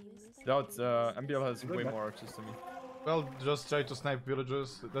 Daut, MBL has Good way back. more archers than me. Well, just try to snipe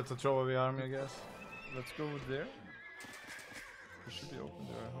villagers. That's a throwaway army, I guess. Let's go there. It should be open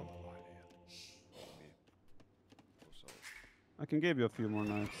there, I hope. I can give you a few more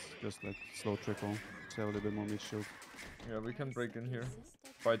knights, just like slow trickle. Just have a little bit more meat shield. Yeah, we can break in here.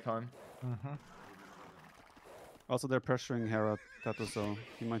 By time. Also, they're pressuring Hera Tato, so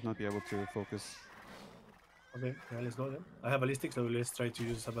he might not be able to focus. Okay, yeah, let's go then. I have Ballistic, so let's try to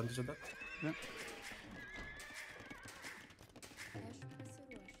use advantage of that. Yeah.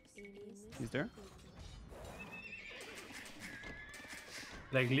 He's there.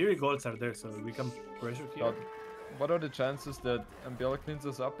 Like Lyric golds are there, so we can pressure here. Daut, what are the chances that MBL cleans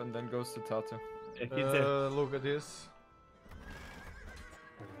us up and then goes to Tato? He's there. Look at this.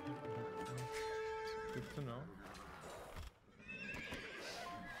 Good to know.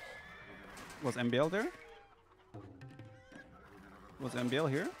 Was MBL there? Was MBL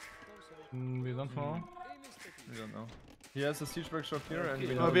here? We don't know. We don't know. He has a siege workshop here and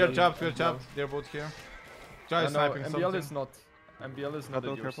we Oh, know we are that chopped, MBL They're both here. Try No, sniping MBL something. is not. MBL is not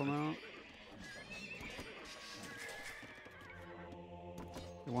Tato, at your careful side. now.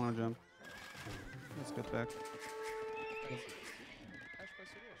 You wanna jump? Let's get back.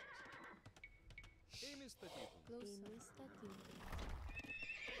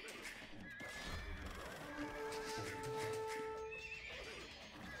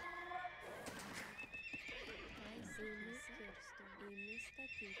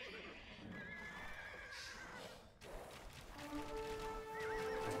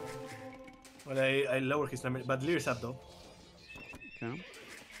 Well, I lower his number, but Lyric's up though. Okay.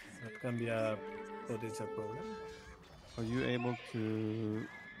 That can be a potential problem. Are you able to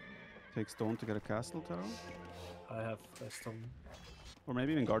take stone to get a castle tower? I have a stone. Or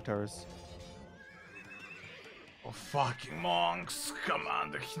maybe even guard towers? Oh, fucking monks! Come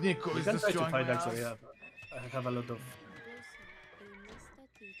on, the Nico We is can try to destroying fight my actually, ass. yeah. I have a lot of...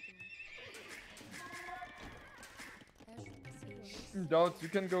 Doubt, you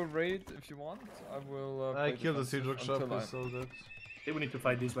can go raid if you want. I will. I play killed the siege defensive workshop, until I- so that. Hey, we need to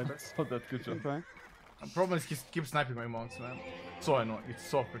fight these vipers. Oh, that good job. Okay. The problem is he keeps sniping my monks, man. So annoying. It's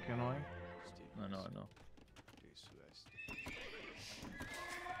so freaking annoying. I know, I know.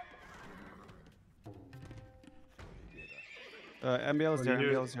 MBL is there. you-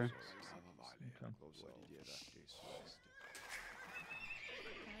 MBL is here.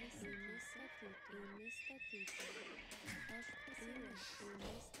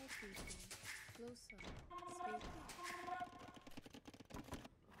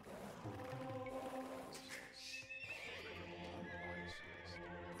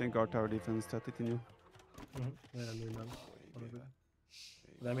 I think our tower defense tactic in you. Yeah, I mean,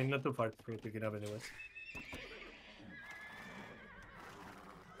 but I mean, not too far for you to pick it up anyways.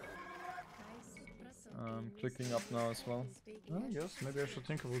 I'm clicking up now as well. Yes, maybe I should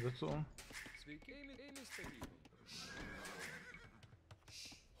think about that too.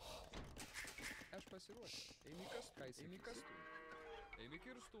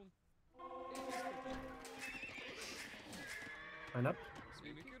 Line up.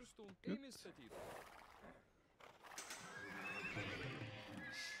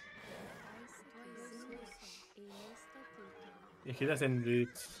 Yeah, he doesn't read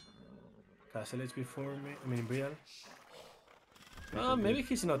Castle HP for me. I mean, Brial. Maybe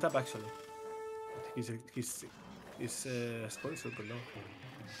he's not up actually. I think his score is super low.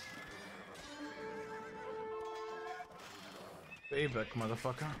 Payback,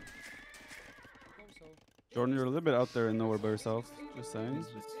 motherfucker. Jordan, you're a little bit out there in nowhere by yourself. Just saying.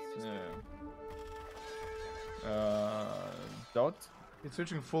 Yeah. Doubt? It's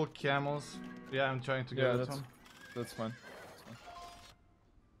switching full camels. Yeah, I'm trying to get Yeah, that one. that's fine.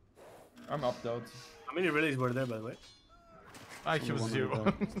 I'm up, Doubt. How many relays were there, by the way? I have Only one 0. on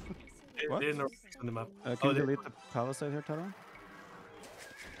the What? They're not on the map. Can Oh, you they- delete the palisade here, Tara?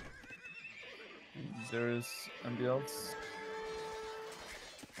 There is MBL's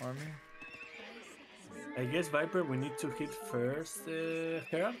army. I guess Viper, we need to hit first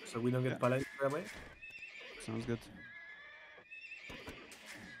Hera, so we don't get Paladin right away. Sounds good.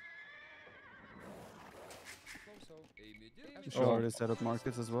 You should already set up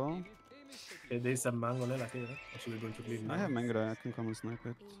markets as well. There's a Mangolela here. Actually, we're going to leave now. I have Mangada, I can come and snipe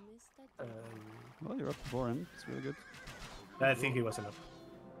it. Um, Well, you're up before him. It's really good. I think it was enough.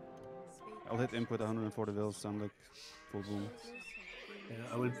 I'll hit input 140 vills, so I'm like full boom.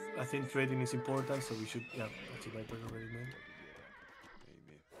 Yeah, I think trading is important, so we should. Yeah, actually, Viper already made.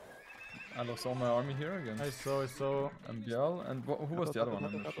 I lost all my army here again. I saw. MBL, and who was the other one?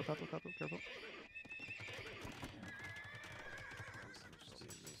 I'm not sure. Careful.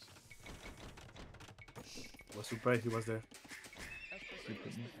 I was surprised he was there.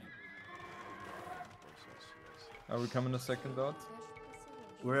 Are we coming a second out?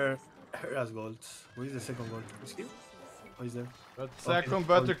 Where Hera's gold? Where is the second gold? Is he? Oh, he's there. But Okay, second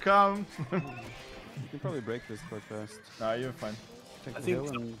better come. You can probably break this quite fast. Nah, you're fine. Take I the think hill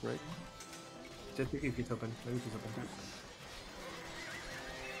so. and break. Just think if it's open. Maybe it's open.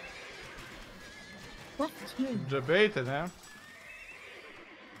 Debated, huh?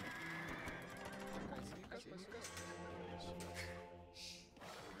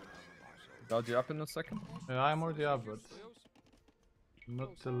 Doubt you up in a second? Yeah, I'm already up, but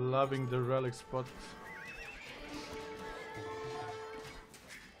not loving the relic spot.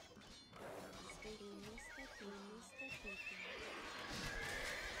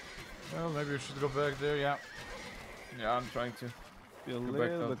 Well, maybe we should go back there, yeah. Yeah, I'm trying to. Be a back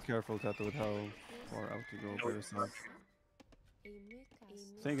little up. bit careful, Tato, with how far out you go by yourself.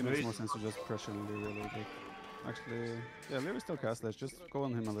 I think it makes more sense to just pressure Leary a little bit. Actually, yeah, Leary's still castless. Just go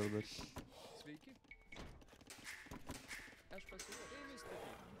on him a little bit.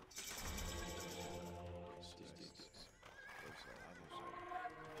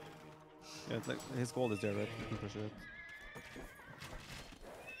 Yeah, it's like his gold is there, right? You can push it.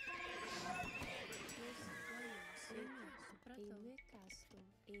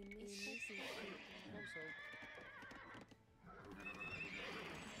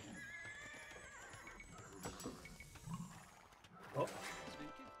 Oh,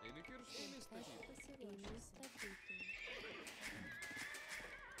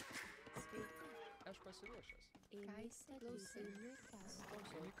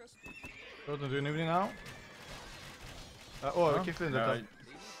 Don't do anything now? Oh, Huh? I kicked in the No, top.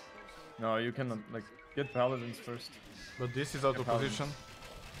 no, you can like get paladins first. But this is out of Paladin. position.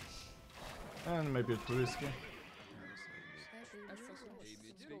 And maybe it's too risky.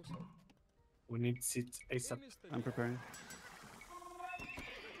 we need sit ASAP. I'm preparing.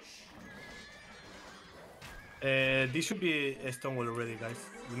 This should be a stone wall already, guys.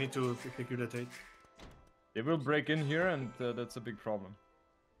 We need to secure the trade. They will break in here, and that's a big problem.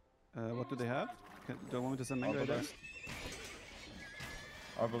 What do they have? Do you want me to send Mango there?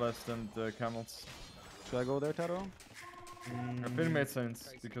 Arbalest and camels. Should I go there, Taro? I think it made sense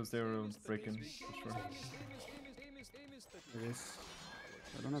because they will break in for sure. Yes.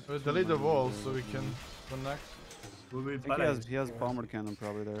 I don't have. We'll delete the wall so we can connect. We I think he has bomber cannon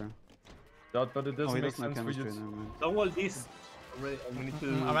probably there. Doubt, but it Oh, doesn't he make doesn't have sense for you. chemistry. Never mind. Don't wall this. Already, we need to. I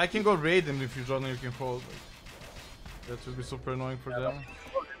mean, I can go raid them if you join and you can hold. That will be super annoying for them.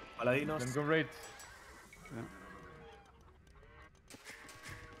 Paladinos. Then go raid. Yeah.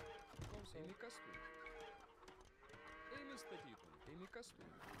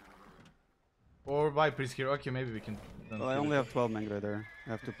 Or Viper's here. Okay, maybe we can. Well, I only have 12 Mango there. I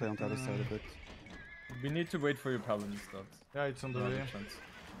have to play on the other side a bit. We need to wait for your paladins, Doubt. Yeah, it's on the No way. other chance.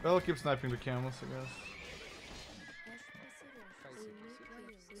 Well, keep sniping the camels, I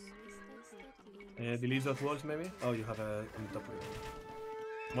guess. Delete those walls, maybe. Oh, you have a on top of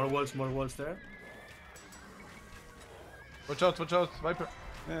it. More walls there. Watch out, Viper.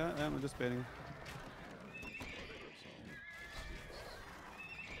 Yeah, I'm just baiting.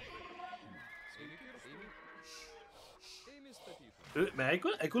 I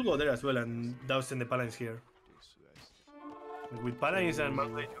could go there as well and douse the paladins here. With paladins and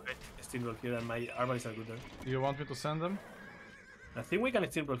Malphite, you get steamroll here, and my arbalists are good there. Do you want me to send them? I think we can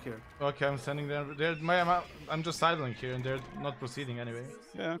steamroll here. Okay, I'm sending them. I'm just sidling here, and they're not proceeding anyway.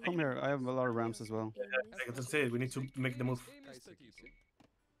 Yeah, come here. I have a lot of ramps as well. Like I said, we need to make the move.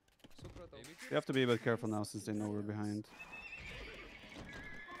 You have to be a bit careful now since they know we're behind.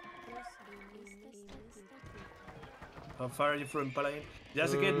 How far are you from paladin?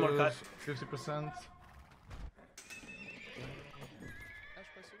 Just get more cut. 50%.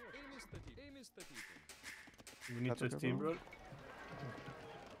 We need to steamroll.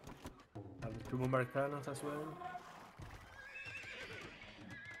 Have 2 bomber cannons as well.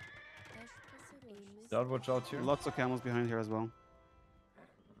 Doubt, watch out here. Lots of camels behind here as well.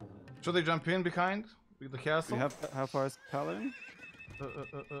 Should they jump in behind with the castle? We have how far is Paladin?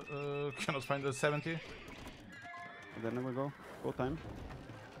 Cannot find the 70. And then we go. Go time.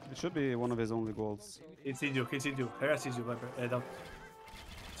 It should be one of his only goals. He sees you. Hera sees you, Viper. Down.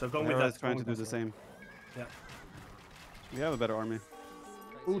 So go with Hera that. is trying to do the same. Yeah. We have a better army.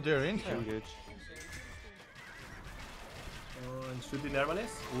 Ooh, they're in here. Engage. And should be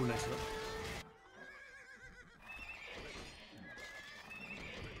Nervales. Ooh, nice one.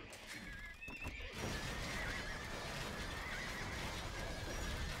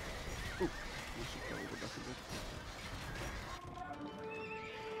 We should probably go back a bit.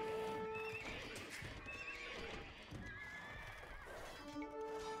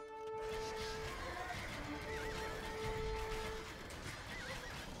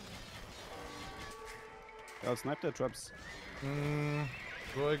 I'll snipe the traps.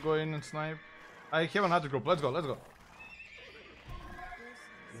 Go in and snipe. I have another group. Let's go.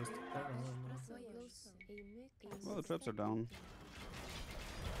 Well, the traps are down.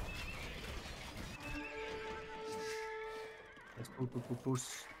 Let's push.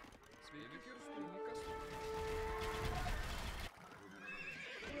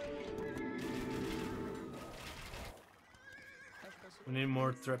 We need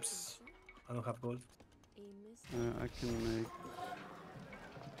more traps. I don't have gold. I can make.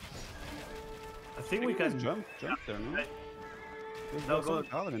 I think we can jump there, no? There's No, also go. a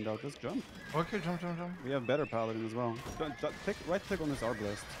paladin though. Just jump. Okay, jump. We have better paladin as well. Right click on this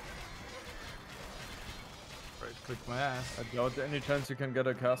arbalest. Right, click my ass. I doubt any chance you can get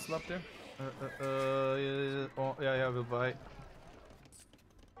a castle up there. Yeah, we'll buy.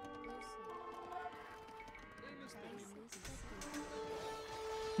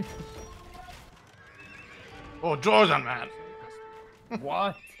 Oh, Jordan, man!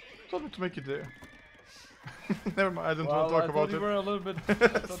 What? Told me to make it there. Never mind, I don't Well, want to talk I about thought it. you were a little bit I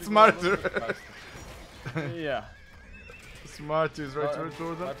thought you were a Smarter. little bit faster. Yeah. Smart is right,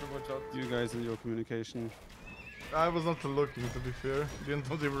 Jordan. Viper, watch out. You guys and your communication. I was not looking, to be fair. Didn't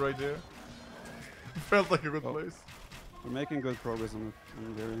know they were right there. Felt like a good Oh. place. We're making good progress on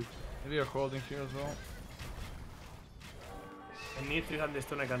Gary. Maybe you're holding here as well. I need 300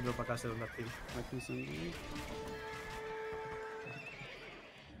 stone. I can drop a castle on that thing. I can send you.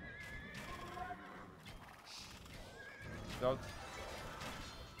 Doubt.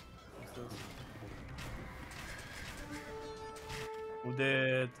 With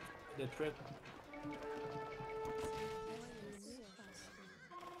the threat.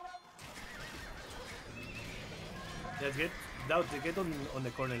 Let's get Doubt. Get on the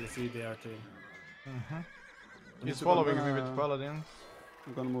corner. Let's see the archery. He's following me with paladins.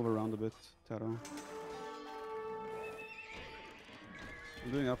 I'm gonna move around a bit, Taro.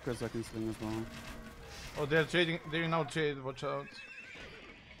 I'm doing upgrades I can sling as well. Oh, they're trading. They're now trade. Watch out.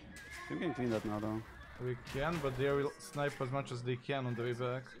 We can clean that now though. We can, but they will snipe as much as they can on the way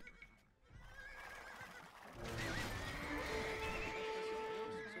back.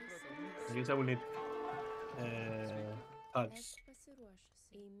 I guess I will need pulse.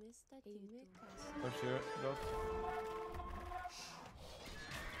 For sure, Daut.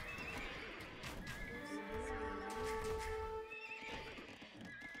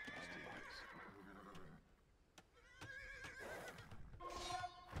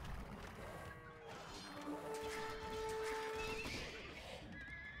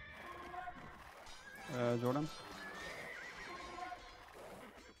 Jordan?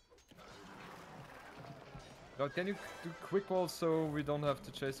 Daut, can you do quick walls so we don't have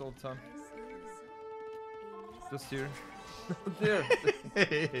to chase all the time? Just here. There!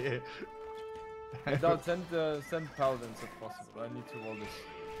 Daut, send paladins if possible. I need to wall this.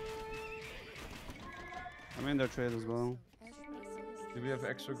 I'm in their trade as well. Do we have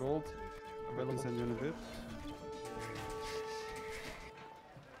extra gold I can available? send you in a bit.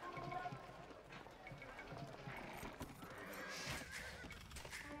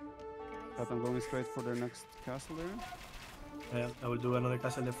 But I'm going straight for their next castle there. Yeah, I will do another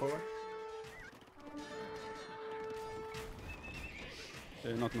castle there forward.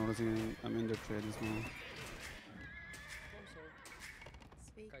 They're not noticing I'm in their trade as well.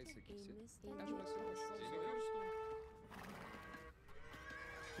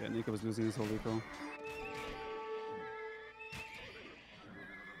 Yeah, Nico was losing his whole eco.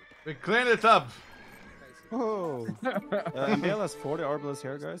 We cleaned it up. Oh! MBL has 40 Arbalest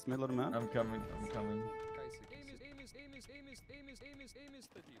here, guys, middle of the map. I'm coming.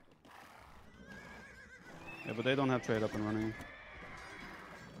 Yeah, but they don't have trade up and running.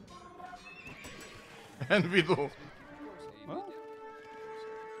 And we do. What?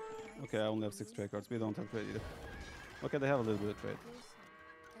 Okay, I only have 6 trade cards. We don't have trade either. Okay, they have a little bit of trade.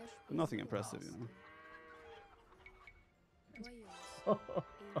 But nothing impressive, you know.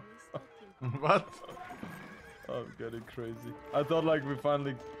 What? I'm getting crazy. I thought like we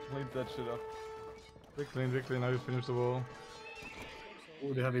finally cleaned that shit up. We cleaned. Now we finished the wall.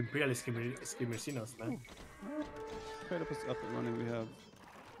 Oh, they have Imperial Skimmersinos, man. Trade up is up and running. We have.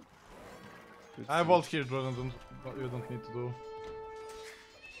 I vault here, Jordan. You don't need to do.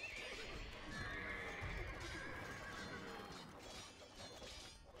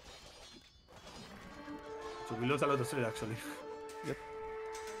 So we lost a lot of trade actually. Yep.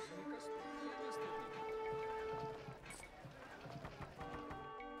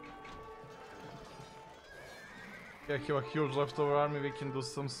 Yeah, he have a huge leftover army. We can do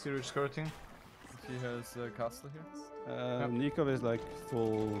some serious skirting. He has a castle here. Nico is like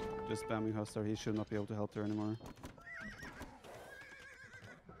full just spamming Hustar. He should not be able to help her anymore.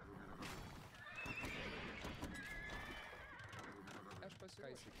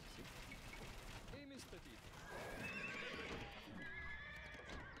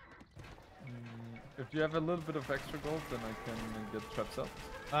 If you have a little bit of extra gold, then I can get traps up.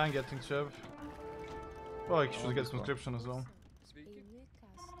 I'm getting Chev. Oh, I should get conscription as well.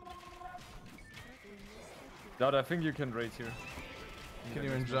 Daut, I think you can raid here. Can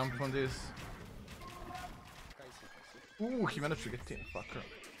even jump on this. Ooh, he managed to get in, fucker.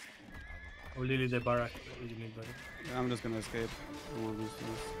 Oh, Lily the barrack. What do you mean, buddy? Yeah, I'm just gonna escape. I won't lose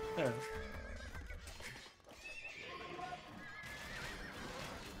this. Yeah.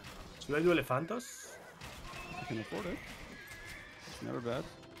 Should I do Elefantos? I can afford it. It's never bad.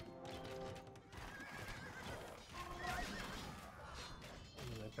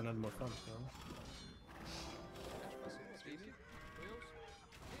 I can add more funds, no?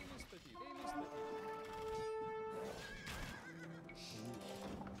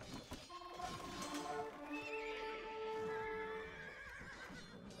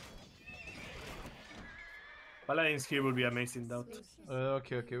 Paladins here will be amazing, Daut.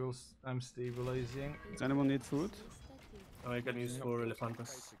 Okay, I'm stabilizing. Does anyone need food? I can use for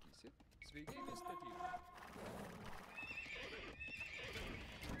Elefantos.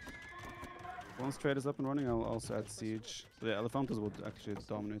 Once trade is up and running, I'll also add siege. So the Elephantos would actually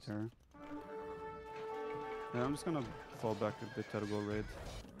dominate her. Yeah, I'm just gonna fall back a bit to go raid.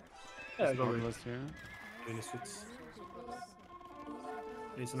 Yeah, go raid. Here. Mini suits.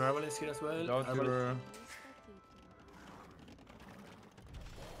 There's an Arbalest here as well. Daut,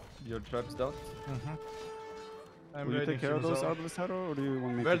 your traps, Daut. I'm Will you ready take care of those Arbalest, Haro, or do you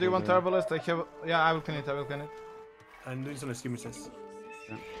want me Where to do you go want there? Arbalest? I have. Yeah, I will clean it. I'm doing some skirmishes.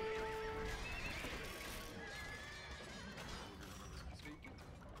 Yeah.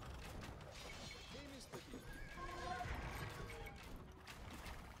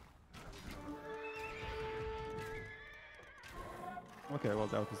 Okay, well,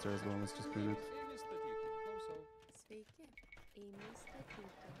 Daut is there as well. Let's just clean it. Sveiki. Einu statyti.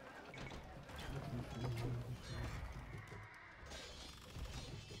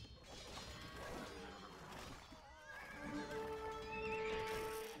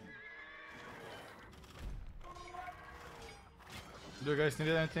 Do you guys need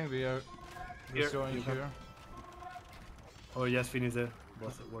anything? We are just Here, going you can. here. Or just finish the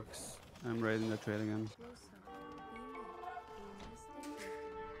boss. It works. I'm raiding the trail again. Klausa. Einu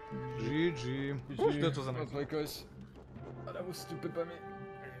statyti. GG. Oof, that was a nice one. Right, guys. Oh, that was stupid by me.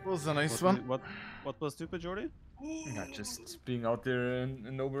 Was a nice What, one. what was stupid, Jordy? Yeah, just being out there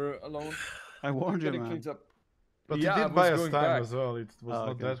in nowhere alone. I warned you, Getting man. cleaned up. But Yeah, he I did buy was us going time back. as well. It was Ah,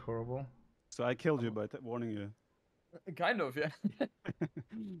 not okay. that horrible. So I killed you by warning you. Kind of, yeah.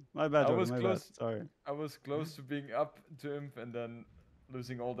 My bad, I Jordy, was my close. bad. Sorry. I was close to being up to Imp and then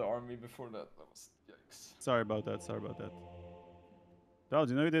losing all the army before that. That was yikes. Sorry about that. Sorry about that. Daut,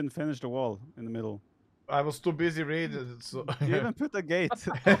 you know you didn't finish the wall in the middle. I was too busy raided, so You even put a gate.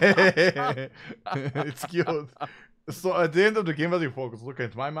 it's cute. So at the end of the game, what do you focus? Look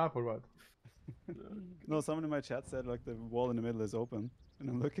at my map or what? No, someone in my chat said like the wall in the middle is open. And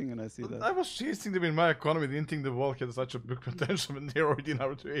I'm looking and I see that. I was chasing them in my economy, didn't think the wall had such a big potential when they're already in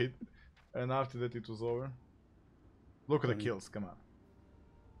our trade. And after that it was over. Look at the Funny. kills, come on.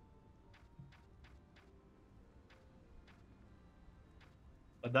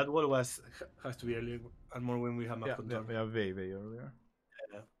 But that wall has to be earlier and more when we have map Yeah, control. way earlier.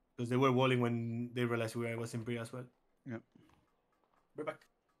 Because they were walling when they realized we was in pre as well. Yeah. We're back.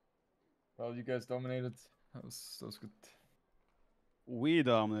 Well, you guys dominated. That was good. We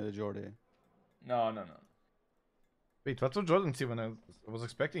dominated Jordy. No. Wait, what was Jordan see when I was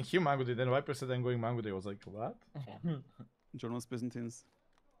expecting him Mango Day, then Viper said I'm going Mango Day. I was like, what? Jordan was Byzantines.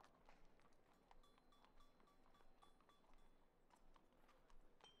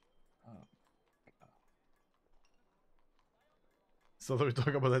 So we talk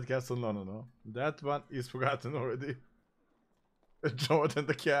about that castle? No. That one is forgotten already. Jordan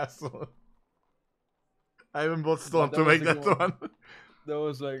the castle. I even bought stone that to was make a that good one. That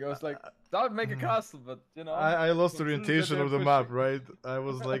was like, I was like, that would make a castle, but you know. I lost as soon as orientation they're of the pushing- map, right? I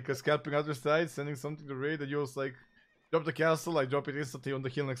was like scalping other side, sending something to raid, and you was like, drop the castle, I drop it instantly on the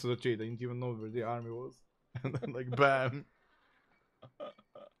hill next to the trade. I didn't even know where the army was. And then like, bam.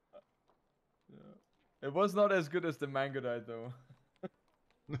 Yeah. It was not as good as the Mangodite though.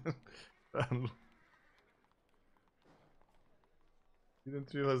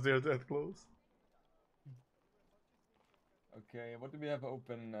 Didn't realize they're that close. Okay, what do we have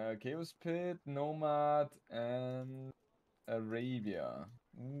open? Chaos Pit, Nomad, and Arabia.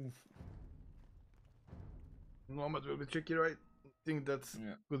 Oof. Nomad will be tricky, right? I think that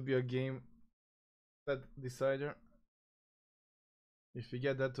Yeah. could be a game that decider. If we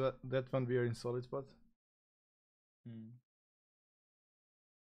get that one, we are in solid spot.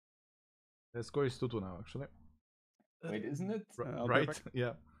 The score is 2-2 now, actually. Wait, isn't it? I'll be Right? back.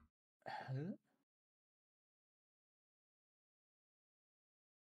 Yeah. Huh?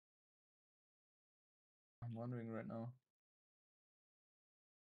 I'm wondering right now.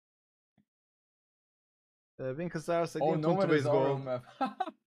 Vinkasars, I Oh, didn't want to Nomad is waste our gold map.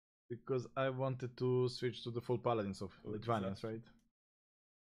 because I wanted to switch to the full paladins of Lithuanians, right?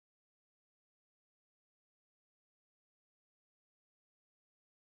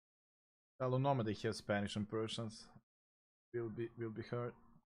 Hello, Nomad, they have Spanish and Persians. Will be hard.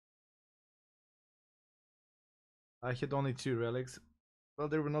 I had only 2 relics. Well,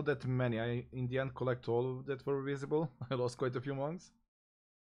 there were not that many. I in the end collect all of that were visible. I lost quite a few monks.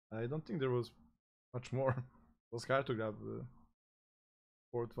 I don't think there was much more. It was hard to grab the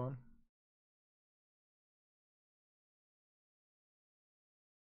 4th one.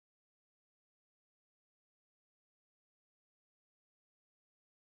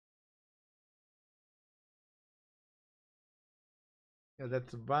 Yeah,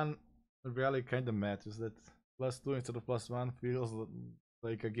 that one really kind of matters. That +2 instead of +1 feels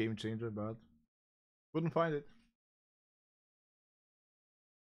like a game changer, but couldn't find it.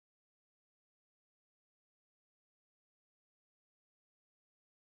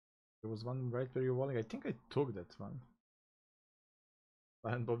 There was one right where you're walling. I think I took that one.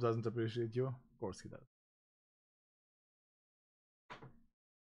 And Bob doesn't appreciate you. Of course he does.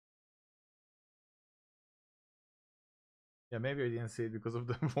 Yeah, maybe I didn't see it because of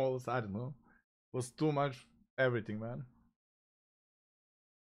the walls. I don't know. It was too much everything, man.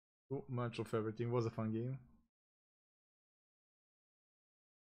 Too much of everything. It was a fun game.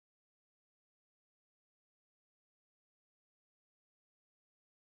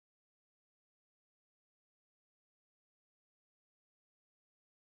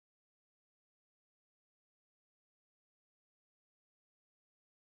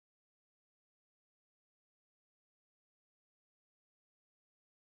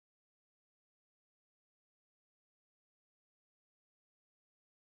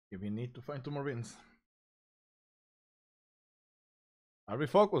 We need to find 2 more wins. Are we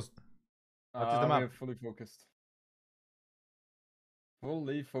focused? What is the map? We're fully focused.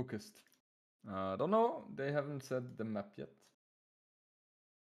 Fully focused. Don't know. They haven't said the map yet.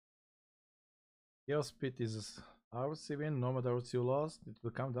 Chaos Pit is RC win, Nomad RC lost. It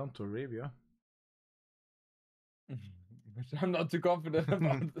will come down to Arabia. Which I'm not too confident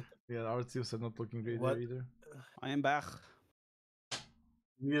about. Yeah, RCs are not looking great What? there either. I am back.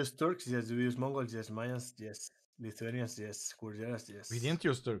 We use Turks, yes. We use Mongols, yes. Mayans, yes. Lithuanians, yes. Kurdians, yes. We didn't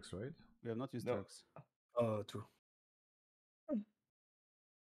use Turks, right? We have not used No. Turks. Oh, true.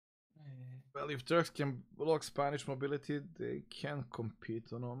 Well, if Turks can block Spanish mobility, they can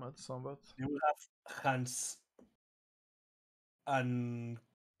compete on Nomad somewhat. You will have Hans and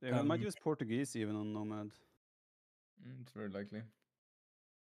Yeah, we might use Portuguese even on Nomad. It's very likely.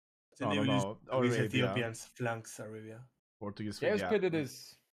 then No, they no, will use no. Portuguese Arabia. Ethiopians flanks Arabia. Portuguese. Chaos yeah. Pit it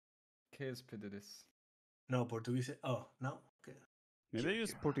is. Chaos Pit it is. No, Portuguese. Oh, no. Okay. Maybe they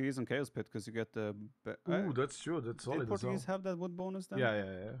use Portuguese on Chaos Pit because you get the. Ooh, that's true. That's solid Did as well. Portuguese have that wood bonus then? Yeah,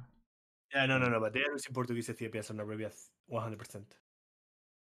 yeah, yeah. Yeah, no. But they are using Portuguese Ethiopians on Arabia 100%.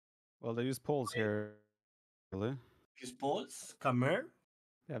 Well, they use Poles here. Really? Use Poles, Khmer.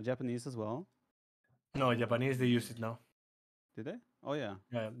 They have Japanese as well. No, Japanese, they use it now. Did they? Oh yeah.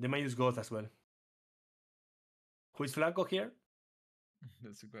 Yeah, they might use Goth as well. Who is Flanco here?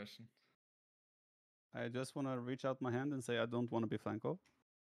 That's the question. I just want to reach out my hand and say I don't want to be Flanco,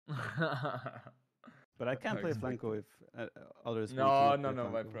 but I can play Expected. Flanco if others. No, want to no, play no,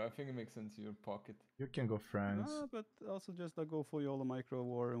 Flanco. Viper. I think it makes sense in your pocket. You can go France. But also just like go full YOLO micro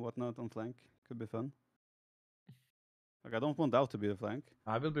war and whatnot on flank. Could be fun. Like I don't want Daut to be the flank.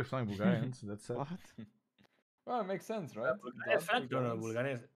 I will be flying Bulgarians. That's it. What? Well, it makes sense, right? Bulgaria Daut, flank? No, Bulgarians.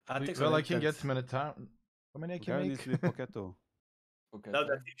 Bulgarians. Attics Well, or I can get Attics? Militar. How many I can Bulgaria make? needs to be Poketo. Okay. Now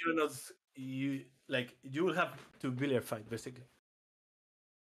that you know, you will have to billiard fight basically.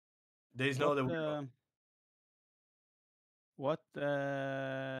 There is no other way. What's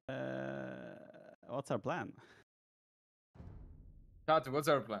our plan? Tatu, what's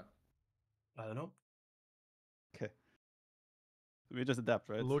our plan? I don't know. Okay. We just adapt,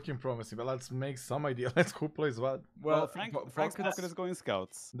 right? Looking promising, but let's make some idea. Let's who plays what. Well, Frank's pocket is going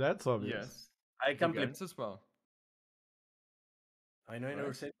scouts. That's obvious. Yes. I can play. Bulgarians as well. I know I never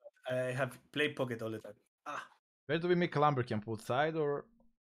Right. said, but I have played pocket all the time. Where do we make a lumber camp? Outside or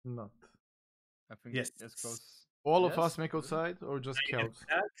not? I think Yes. as close. All of Yes, us make outside or just scouts?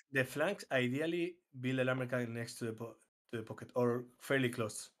 The flanks ideally build a lumber camp next to the pocket or fairly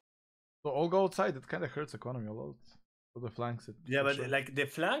close. So all go outside. It kind of hurts economy a lot. For the flanks. Yeah, for but sure. like the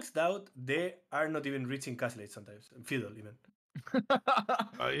flanks out, they are not even reaching castle sometimes. Fiddle even.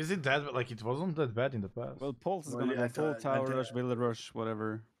 Is it that like it wasn't that bad in the past? Well, Pulse is Well, gonna yeah, go full but, tower uh, rush, village rush,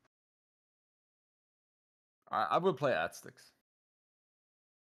 whatever. I will play Aztecs.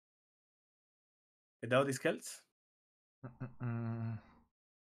 Without these Celts?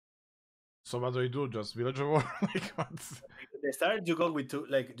 So what do you do? Just villager war? Like what's... At the start, you go with two,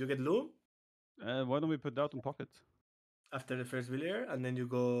 like you get Loom Why don't we put Daut in pocket? after the first villager, and then you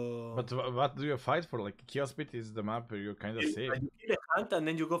go. But what do you fight for? Like Chaos Pit is the map where you're kind of safe. You kill the hunt, and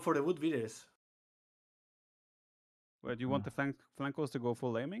then you go for the wood villagers. Wait, do you want the flankos to go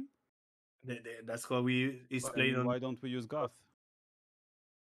full aiming? That's how we is played on Why don't we use Goth?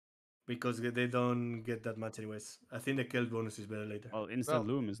 because they don't get that much anyways. I think the kill bonus is better later. Well, instant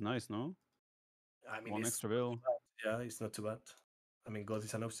Well- loom is nice, no? I mean, One it's extra bill. yeah, it's not too bad. I mean, God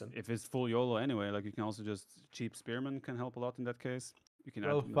is an option. If it's full YOLO anyway, like you can also just cheap spearman can help a lot in that case. You can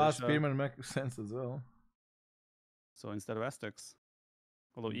Well, add fast militia, spearman makes sense as well. so instead of Aztecs.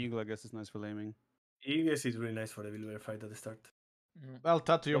 Although Eagle, I guess, is nice for laming. Eagles is really nice for the villager fight at the start. Well,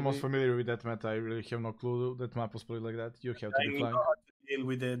 Tatu, you're most Probably- familiar with that meta. I really have no clue that map was played like that. You have to I be mean, flying. how to deal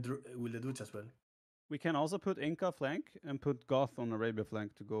with the dudes as well. We can also put Inca flank and put Goth on Arabia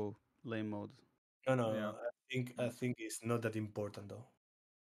flank to go lame mode. No, Yeah. I think it's not that important though.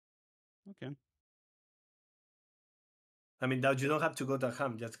 Okay. I mean, that you don't have to go to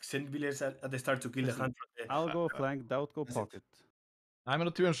ham. Just send villagers at the start to kill the Listen, hand. From the, I'll go flank, Daut go that's it. pocket. I'm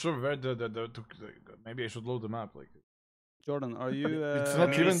not even sure where maybe I should load the map. Like Jordan, are you? It's I not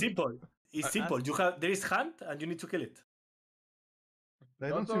mean, even- it's simple. It's simple. There is hunt and you need to kill it. I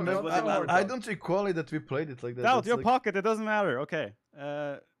Don't don't know, remember. that's what I it don't recall it that we played it like that. Daut, It's your like- pocket. It doesn't matter. Okay.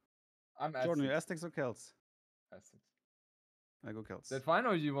 I'm Jordan, you Aztecs. Aztecs or Celts? Aztecs. I go Celts. Is that fine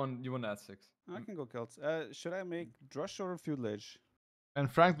or you want Aztecs? I can go Celts. Should I make Drush or Feudalage? And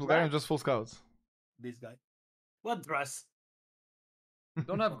Frank Bulgarian just full scouts. This guy. What dress?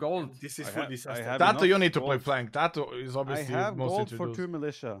 Don't have gold. This is I full ha- I disaster. have Tato, you enough need to play gold. flank. Tato is I obviously have most gold for introduced. 2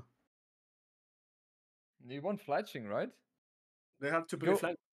 militia. You want fletching, right? They have to play Go-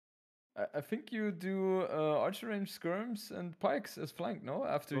 flank. I think you do archer range skirms and pikes as flank, no?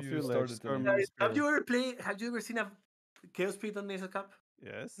 After Go you field edge, started the skirm, lane. Have you spear. ever played? Have you ever seen a Chaos Speed on Nasal Cup?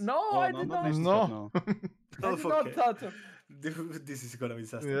 Yes. No, Well, I no, did not not. Nations No. Cup, no. I did not, Tato. This is gonna be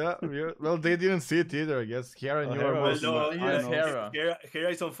disaster. Yeah, well, they didn't see it either, I guess. Hera and Oh, you are Hera both. was Well, no, in He the is finals. Hera. Hera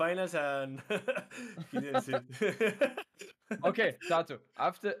is on finals and he didn't see it. Okay, Tato.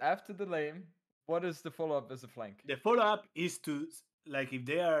 After the lane, what is the follow up as a flank? The follow up is to like if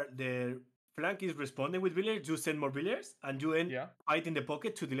their flank is responding with villagers, you send more villagers and you end Yeah. fight in the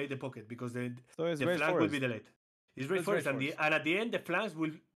pocket to delay the pocket because So it's the Rage flank will be Forest. delayed. It's Rage It's Forest Rage and, Forest. and at the end the flanks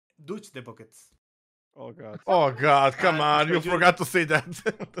will dodge the pockets. Oh god. Oh god, come And on, so you you- forgot to say that.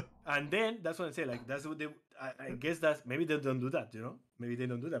 And then that's what I say. Like that's what they. I guess that maybe they don't do that. You know, maybe they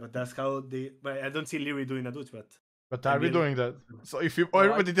don't do that. But that's how they. But I don't see Leary doing a dodge. But But are we mean- doing that? So if you No, I-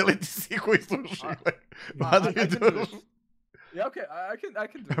 everybody delete the sequence, like, I what do you can do do? it. Yeah, okay, I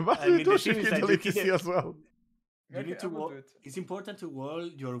can do it. What I do you mean, do the if thing you is, like, you delete keep TC it- as well? you Okay, need to I will wall. do it. It's important to wall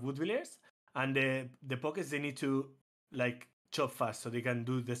your wood villagers, and the pockets they need to like chop fast so they can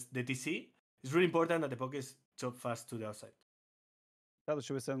do this the TC. It's really important that the pockets chop fast to the outside. Tato,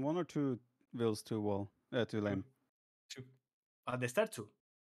 should we send 1 or 2 wills to wall? To lane. At the start too.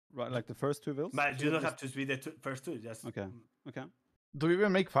 Right, like the first 2 wills? But you don't have to be the first two. Just Okay. Okay. Do we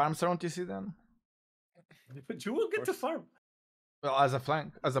even make farms around TC then? But you will get to farm. Well, as a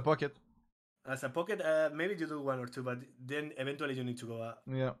flank, as a pocket. As a pocket, maybe you do 1 or 2, but then eventually you need to go.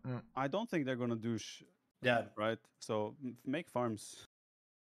 Yeah. I don't think they're gonna douche, Yeah, right? So make farms.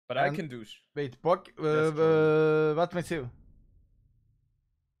 But I And- can douche. Wait, That's true. what makes you?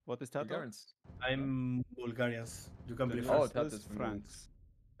 What is Tato? Bulgarians. I'm Bulgarians. You can play Then Oh, first. yours Tato is is from Franks.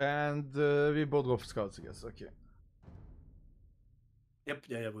 And we both go for scouts, I guess. Okay. Yep,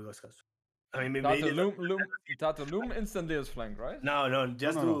 yeah, we go scouts. I mean, Tato, maybe loom instantly is flank, right? no,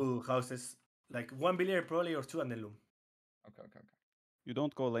 just no, do houses like 1 villager probably or 2 and then loom. Okay. You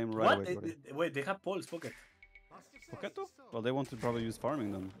don't go lame right What? away, buddy. Wait, they have Paul's pocket. Poketo? Well, they want to probably use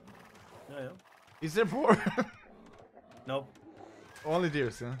farming then. Yeah. Is there more? No, Only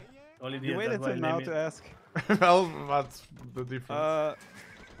deers, yeah. only the You waited till now to ask. Well, what's the difference?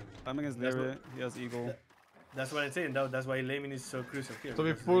 I'm against That's Leary. He has Eagle. That's what I'm saying. That's why laming is so crucial here. So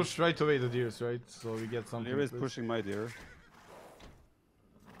we because push right away the deers, right? So we get something. Leary is at least. pushing my deer.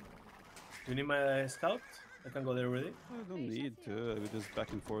 Do you need my scout? I can go there already. I don't need to. We just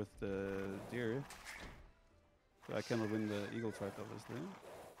back and forth the deer. So I cannot win the eagle fight, obviously.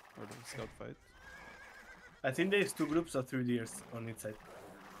 Or the scout fight. I think there's 2 groups of 3 deers on each side,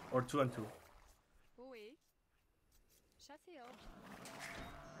 or 2 and 2. Oui. Chassez orc.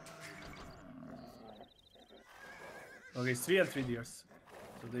 Okay, it's 3 and 3 deers.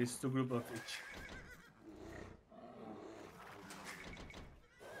 So there's 2 groups of each.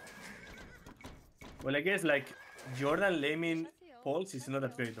 Well, I guess like Jordan laming Pulse is not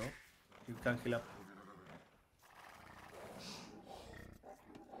that great though. You can heal up.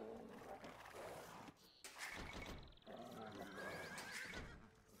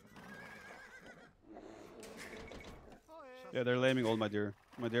 Yeah, they're laming all my deer.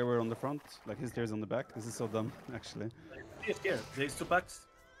 My deer were on the front, like his deer's on the back. This is so dumb, actually. Be scared. There's 2 packs.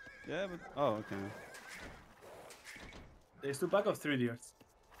 Yeah, but oh, okay. There's 2 packs of 3 deers.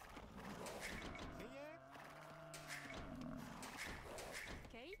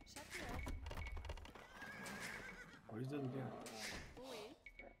 Okay, chassez orc. Where is the deer? Oui.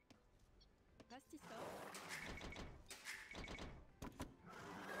 Pastisseur.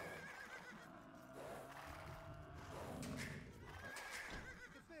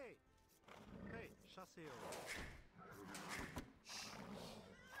 Hey, chassez-o.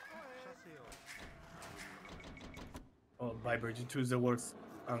 Chassez-o. Oh, Viper, you choose the worst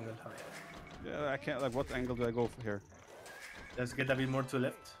angle. Yeah, I can't. Like, what angle do I go for here? Let's get a bit more to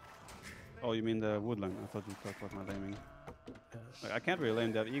left. Oh, you mean the woodline? I thought you talked about my laming. Like, I can't really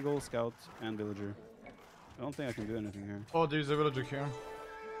lame. They have eagle, scout, and villager. I don't think I can do anything here. Oh, there's a villager here.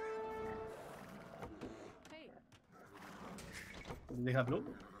 Hey. Do they have blue?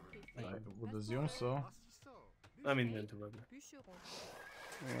 I would assume so. I mean, then to rubber. Bûcheron.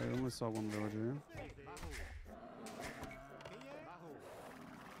 Oh, I only saw one villager.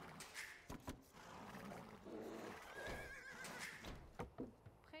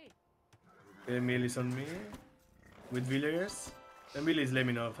 Prêt. Emil is on me. With villagers. Emil is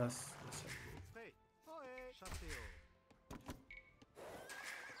laming off us. Prêt. Chassez-o.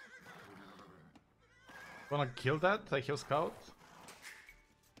 Wanna kill that? Like kill scout?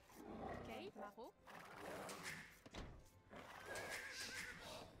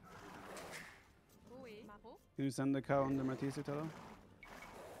 you send the cow under my TC, Telo?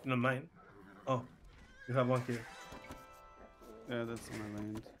 Not mine. Oh, you have one here. Yeah, that's on my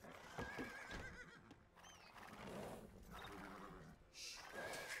land.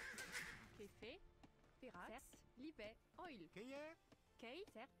 Café, Pirates, Libet, Oil. Keye, Kay,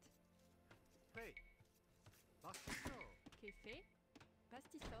 Cert, Pré, Bastisso, Café,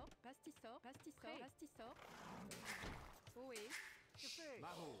 Pastisor, Pastisor, Pastisor, Pastisor. Oé, Café,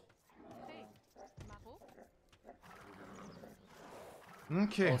 Maro, Pré, Maro,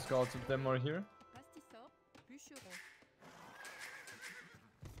 Okay. All scouts of them are here. Pastisor, Bûcheron.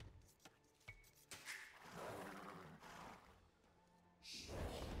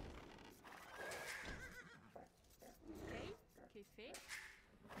 Kay, Café,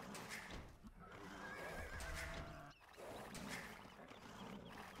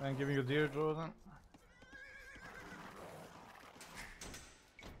 I'm giving you deer, Jordan.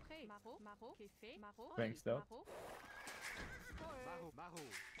 Pré, Maro, Maro, Café, Maro, Thanks, Oil, Daut. Maro, Maro, Maro,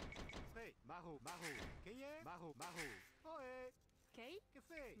 Pré, Maro, Maro, Keye, Maro, Maro, Oé, Kay,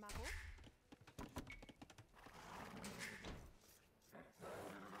 Café, Maro,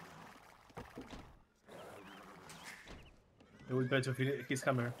 He will try to finish his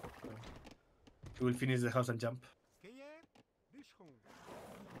hammer. He will finish the house and jump. Keye, Bûcheron,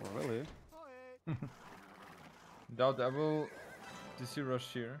 Oh, really? Oé, Doubt I will DC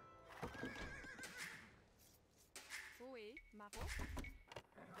rush here. Oé, Maro,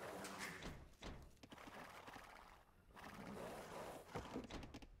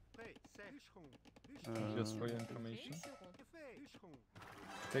 Pré, Sec, Bûcheron, Just for your Uh, information. Bûcheron, Café, Bûcheron,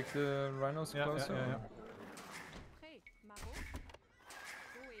 Take the rhinos Yeah, closer. yeah. Pré, Maro,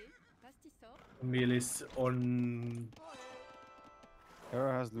 Oé, Pastisor, Emil is on.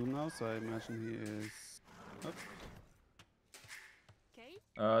 Hera has loot now, so I imagine he is. Up. Kay,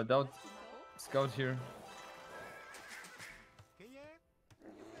 Doubt Pastisor, scout here. Keye,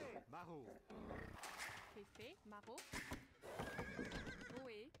 Café, Maro, Café, Maro,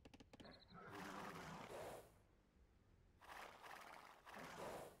 Oé,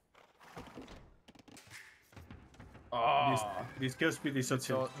 This kill speed is so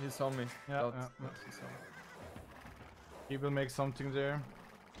chill. He saw me. Yeah, Doubt, yeah. he saw me. He will make something there.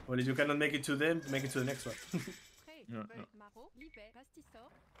 Well, if you cannot make it to them, make it to the next one. Pré, Yeah, yeah. Maro, Libet, Pastisor,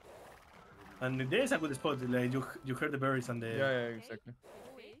 And there is a good spot. Like you heard the berries and the. Yeah, exactly.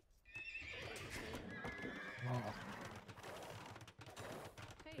 Oé,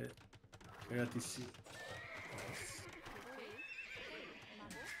 Pré, Here at this. Oé, Pré,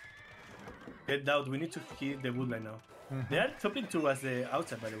 Maro, Get out. We need to hit the woodline now. They are chopping towards the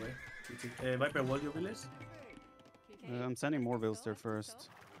outside, by the way. Viper, wall your village. Café, I'm sending more bills there Pastisor, first.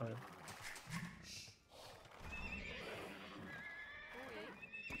 Alright. Oé,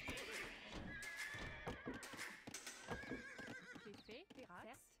 Café,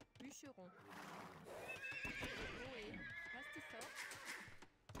 Pirates, Bûcheron, Oé, Pastisor,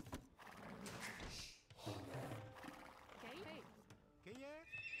 Kay, Keye,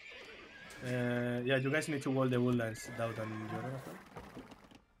 Yeah, you guys need to wall the woodlines, Daut and Jordan as well.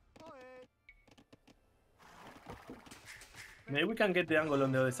 Oé, Maybe we can get the angle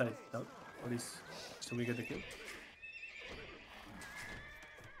on the other side, Daut. Or is so we get the kill.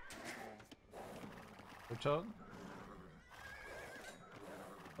 Watch out.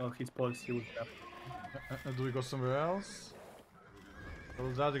 Oh, his pulse, he will tap. Do we go somewhere else?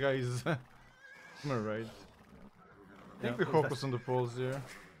 Well, the other guy is somewhere right. I think we Yeah, focus on the poles here.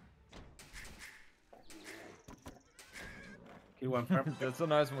 Kill one farm. That's a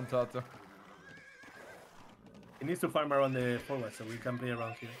nice one, Tato. He needs to farm around the forward so we can play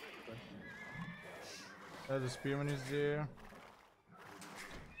around here. The spearman is there.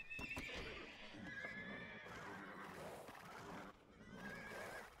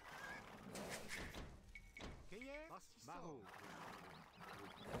 Keye, Maro,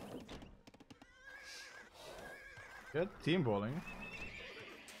 Good team bowling.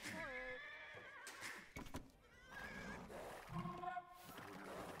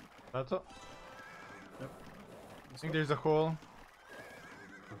 Tato. Yep. I think there's a hole.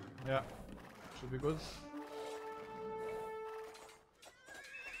 Yeah, should be good.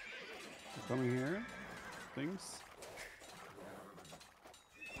 Coming here. Things.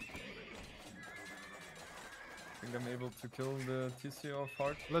 I think I'm able to kill the TC of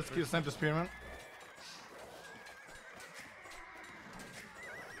heart. Let's kill snipe the spearman.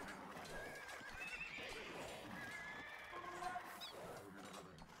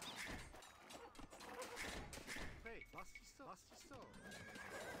 Pré, Bastisso, Bastisso,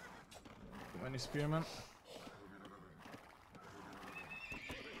 Too many spearmen.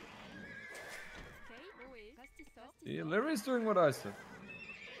 Kay, Oé, Pastisor, See, Larry's doing what I said.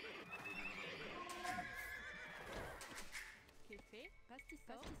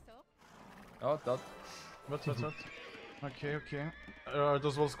 Oh, that. What? Okay. Are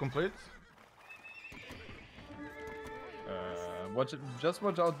those walls complete? Just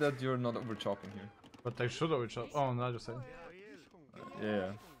watch out that you're not over chopping here. But I should have shot. Oh, no, I just say.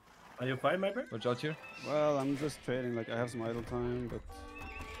 Yeah. Are you fine, my bro? Watch out here. Well, I'm just trading. Like I have some idle time, but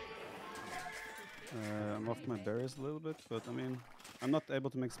I'm off my berries a little bit. But I mean, I'm not able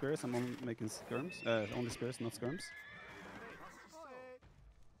to make spears. I'm only making skirms. Only spears, not skirms.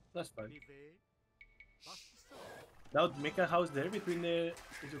 That's fine. Now make a house there between the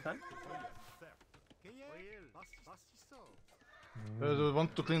if you can. Do you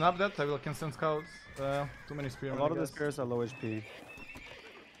want to clean up that? I can send scouts. Too many spearmen. A lot of the spears are low HP.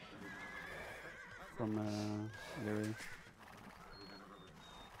 From Leary.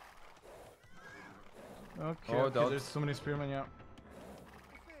 Okay, there's so many spearmen, yeah.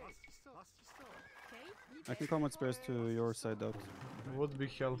 I can come with spears to your side, Daut. Would be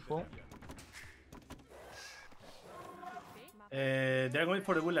helpful. They're going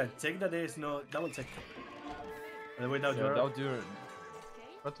for the woodland. Check that there is no double check. The way down. Yeah, Daut, you're...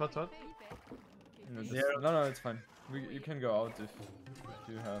 What? No, it's fine. You can go out if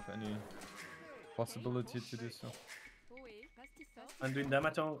you have any possibility to do so. I'm doing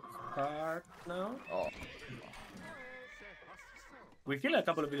damage on card now. Oh. We kill a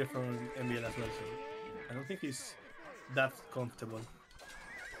couple of villagers from MBL as well, so I don't think he's that comfortable.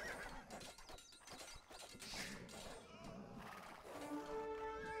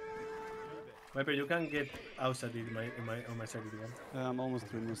 Maybe you can get outside on my side again. I'm almost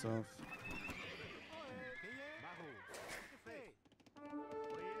through myself.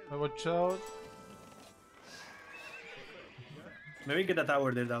 Watch out. Maybe get a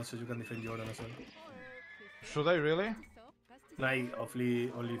tower there down so you can defend Jordan as well. Should I really? Like, only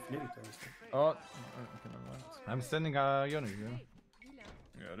flip it. Oh, okay, never mind. I'm sending a unit, yeah.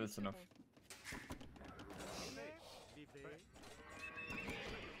 Yeah, that's enough.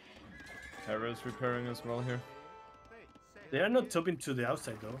 Terra is repairing as well here. They are not chopping to the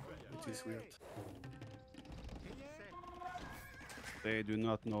outside though, which is weird. They do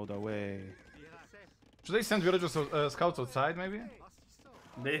not know the way. Should I send villagers scouts outside, maybe?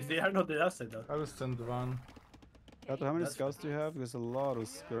 They are not the outside though. I will send one. Daut, how many scouts do you have? There's a lot of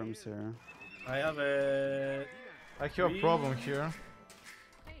skirms here. I have a... I have a problem here.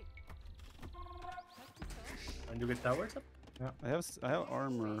 And you get towers up? Yeah, I have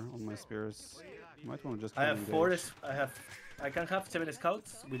armor on my spears. You might want to just. I have I can have 7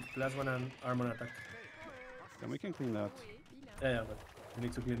 scouts with +1 and armor attack. Then we can clean that. Yeah, but we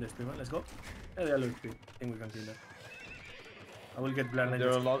need to clean the speed one. Let's go. Yeah, they are low speed. I think we can clean that. I will get blind. There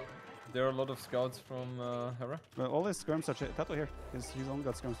are a lot of scouts from Hera. Well, all his skirms are Tato here. He's only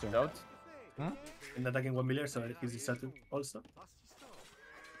got skirms there. Daut. And attacking 1 million, so he's Satu also.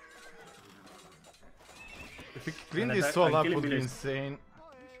 If we clean this all up, would be village. insane.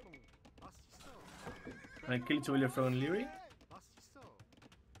 And I kill 2 million from Leary.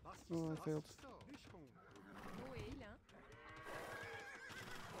 Oh, I failed.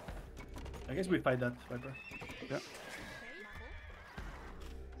 I guess we fight that, Viper. Yeah.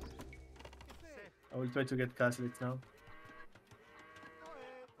 I will try to get castle it now.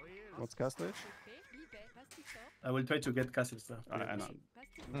 What's Castle Age? I will try to get castles now. I know.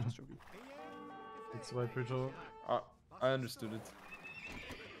 Just joking. It's white ritual. I understood it.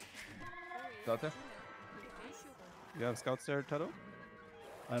 Date? You have scouts there, Tato?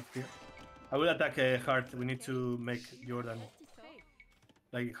 I have here. I will attack Heart. We need to make Jordan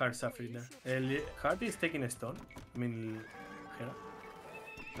like Heart suffering there. Heart is taking a stone. I mean, Hera.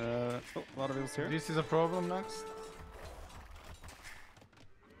 Oh, a lot of ills here. This is a problem next.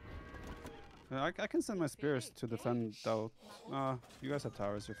 I can send my spears to defend Daut. You guys have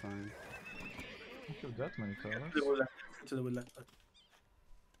towers, you're fine. I don't have that many towers. To the woodland.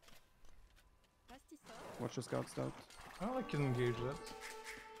 Watch your scouts, Daut. Well, I can engage that.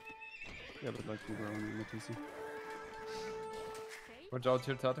 Yeah, but like we were on the TC. Watch out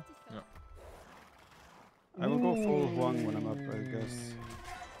here, Tate. Yeah. I will go full Huang when I'm up, I guess.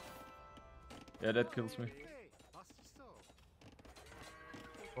 Yeah, that kills me.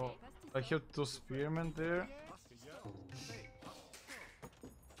 Oh, I have 2 spearmen there.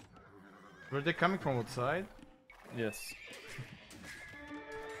 Were they coming from outside? Yes.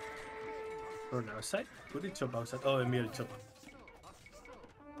 From outside? Who did chop outside? Oh, Emil chop.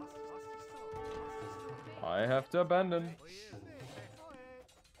 I have to abandon.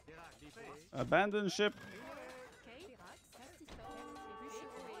 Abandon ship!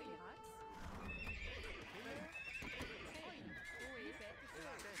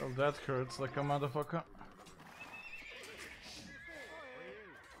 Well, that hurts like a motherfucker.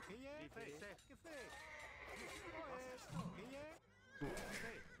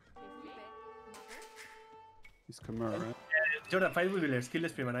 He's Khmer, right? Jordan, fight with Villiers, kill the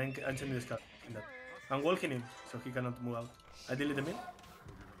Spearman, and send me the scout. I'm walking him, so he cannot move out. I delete the mid.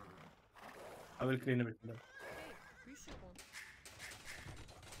 I will clean everything down.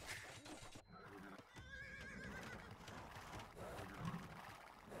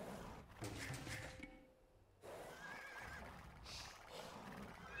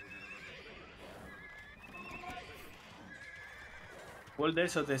 Wall there,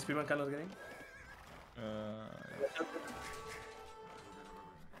 so the Spearman cannot get in.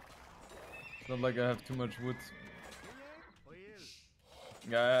 It's not like I have too much wood.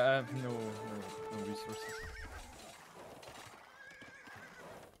 Yeah, I have no resources.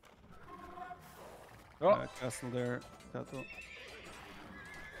 Oh! Castle there, Tato.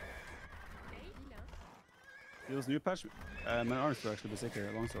 He was new patch. My arms were actually basic here,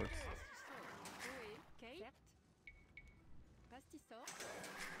 long swords.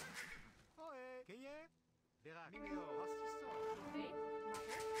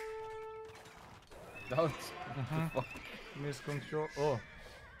 Doubt. Miscontrol. Oh.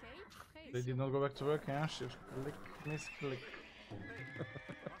 They did not go back to work. Yeah, shift click, misclick.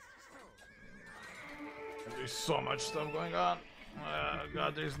 There's so much stuff going on.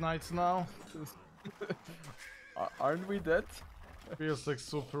 God, there's nights now. Aren't we dead? Feels like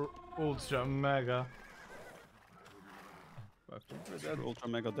super ultra mega. I think we're Super dead. ultra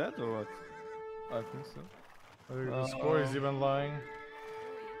mega dead or what? I think so. I think the score is even lying.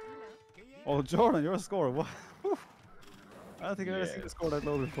 Oh, Jordan, your score. What? Whew. I don't think I've ever seen a score that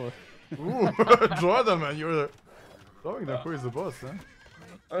low before. Ooh, Jordan, man, you're showing them who is the boss,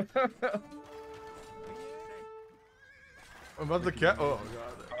 huh? About the cat? Oh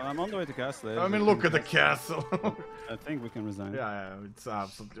god. I'm on the way to castle. I mean, look at the castle. I think we can resign. Yeah, it's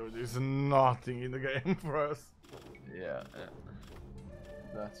absolutely. There's nothing in the game for us. Yeah.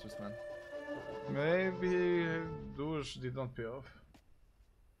 That's just man. Maybe Douche did not pay off.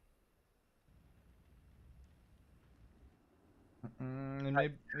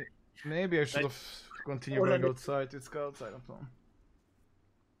 Maybe I should have continued going outside. It's outside, I don't know.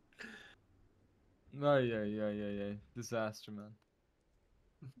 No, yeah. Disaster, man.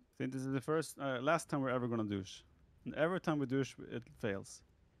 I think this is the first, last time we're ever gonna douche. And every time we douche, it fails.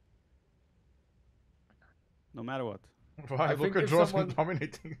 No matter what. Why? Look at Jordan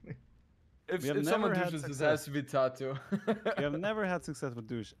dominating me. If have someone never had douches, it success. has to be Tato. We have never had success with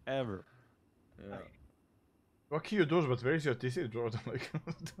douche, ever. Yeah. What can you douche, but where is your TC, Jordan? Like,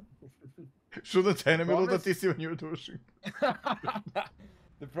 shouldn't enemy do the TC when you're douching?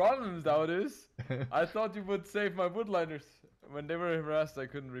 The problem is, Daut, is I thought you would save my woodliners. When they were harassed, I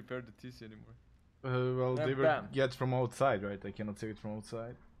couldn't repair the TC anymore. Well, Then they were bam. get from outside, right? I cannot save it from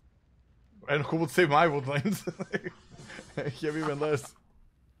outside. And who would save my woodlines? Have even less.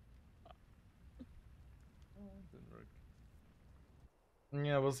 Didn't work.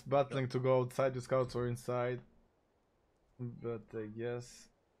 Yeah, I was battling to go outside, the scouts were inside. But I guess...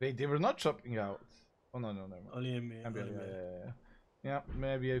 Wait, they were not chopping out. Oh no, never mind. Only in me. Yeah,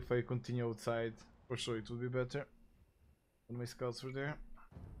 maybe if I continue outside, for sure it would be better. When my scouts were there.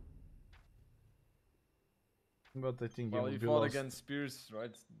 But I think Well, it you would be fought lost. against spears,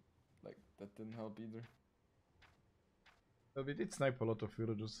 right? Like, that didn't help either. But we did snipe a lot of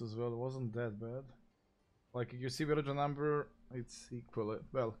villagers as well, it wasn't that bad. Like, if you see villager number, it's equal.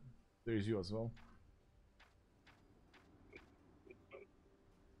 Well, there is you as well.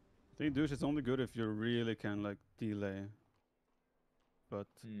 I think douche is only good if you really can like delay. But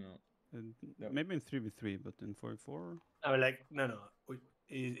No. maybe in 3v3, but in 4v4. I mean, like, no.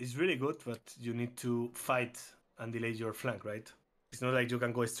 It's really good, but you need to fight and delay your flank, right? It's not like you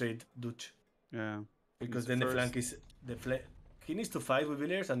can go straight douche. Yeah. Because It's then the first- flank is he needs to fight with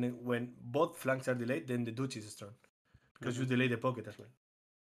Villiers, and then when both flanks are delayed, then the douche is strong. Because you delay the pocket as well.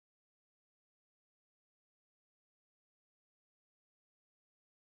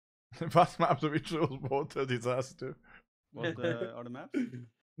 What map do we choose? Both a disaster. What are the maps?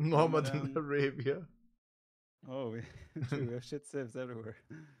 Nomad Nomad and Arabia. Oh, we have shit saves everywhere.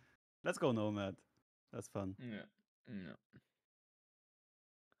 Let's go Nomad. That's fun. Yeah.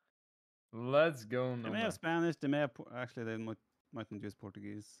 Let's go, They may have Spanish, they may have... Actually, they might not use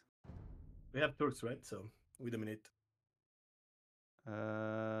Portuguese. We have Turks, right? So we dominate.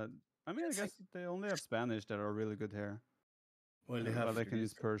 I mean, I guess they only have Spanish that are really good here. Well, they have they can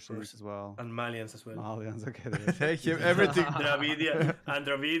use Persians as well. and Malians as well. Malians, okay. They have everything.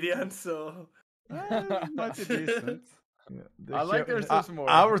 Dravidian, so Might be decent. Yeah, I like their sus more.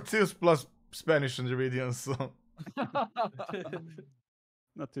 Our tips plus Spanish and Dravidian, so.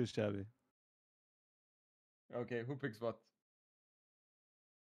 Not too shabby. Okay, who picks what?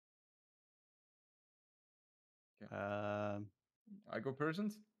 I go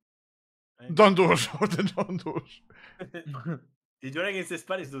Persians? Don't do it, Jordan, don't do it. You're against the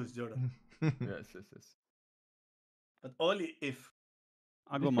Spanish dudes, Jordan. Yes. But only if.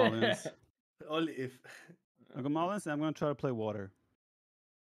 I'll go Mullins. Only if. I'll go Mullins and I'm gonna try to play water.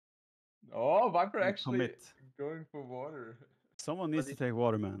 Oh, Viper And actually commit. going for water. Someone needs to take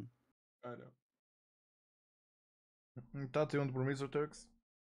water, man. I know. Tati, you want Burmese or Turks?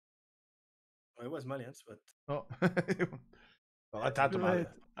 I was Malians, but. Oh. Well, I thought about it.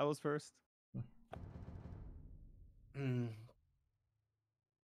 I was first.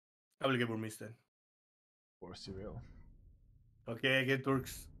 I will get Burmese then. Of course you will. Okay, I get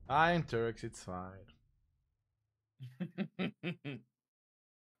Turks. I'm Turks, it's fine.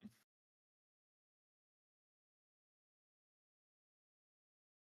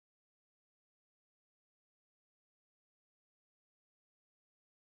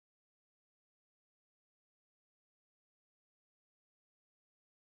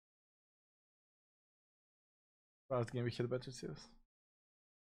 Last game we had better seals.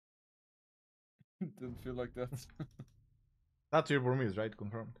 Didn't feel like that. That's your Burmese, right?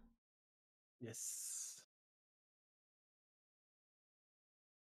 Confirmed. Yes.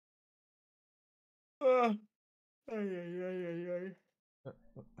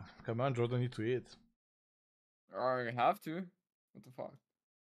 Come on, Jordan, need to eat. I have to. What the fuck?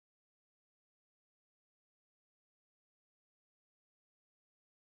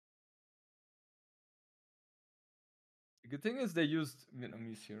 The good thing is they used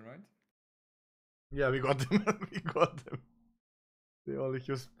Vietnamese here, right? Yeah, we got them. We got them. They only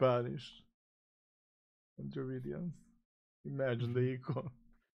use Spanish. And Dravidians. Imagine the equal.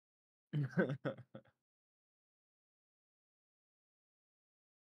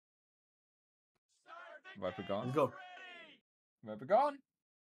 Viper gone. Let's go. Viper gone.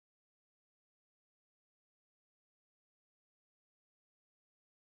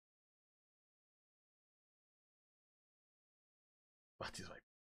 What is like?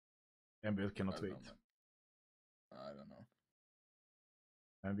 MBL cannot wait. I don't know.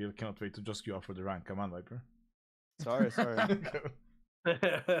 MBL cannot wait to just queue up for the rank. Come on, Viper. Sorry.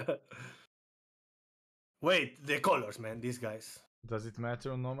 Wait, the colors, man. These guys. Does it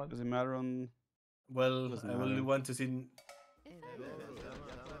matter on Nomad? Does it matter on? Well, Doesn't I only matter. want to see.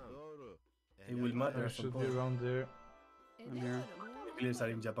 It will matter. I at some should be point. around there. I'm here. The players are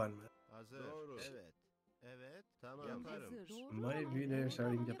in Japan, man. My players are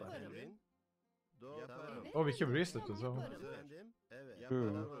in Japan. Oh, we have bracelet as well.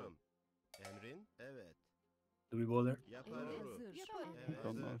 True. Do we go there?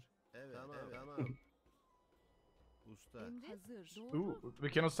 Don't know. Ooh, we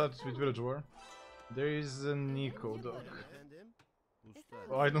cannot start with Village War. There is a Nico dog.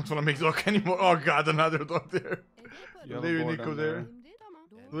 Oh, I don't want to make dog anymore. Oh god, another dog there. You have a Leave board Nico down there.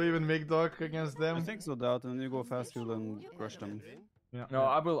 Do we even make dog against them? I think so, Daut, and then you go fast fuel and crush them. Yeah. No,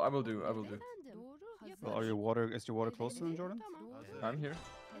 I will do. Well, are your water? Is your water closer than Jordan? I'm here.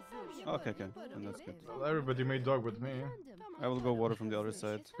 Okay, then that's good. Well, everybody made dog with me. I will go water from the other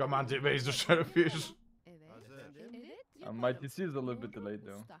side. Come on, where's the shellfish? My TC is a little bit delayed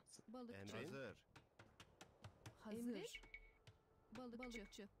though.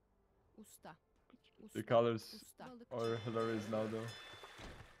 The colors are hilarious now though.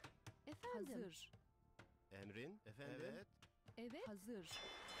 Emrin, efendim? Evet. Hazır.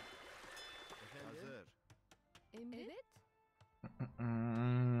 Hazır. Evet.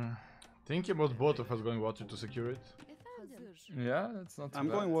 Think about both of us going water to secure it. Yeah, that's not too I'm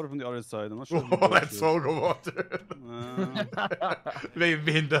bad. going water from the other side. I'm not sure. if you Oh, both let's should. all go water. We've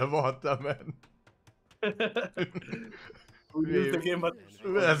been the water, man. Use the game, but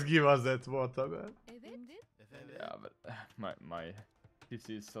Let's give us that water, man. Yeah, but my TC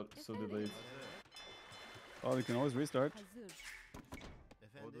is so delayed. Oh, we can always restart.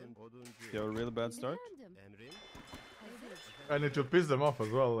 Efendim? Oduncu. You have a really bad start. Emrin. And it will piss them off as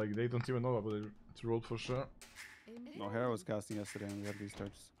well, like they don't even know about it. It's rolled for sure. No, Hera was casting yesterday and we had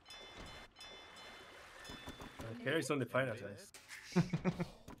restarts. here is on the finals, guys.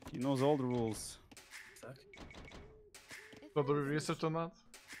 He knows all the rules. So do we research on that?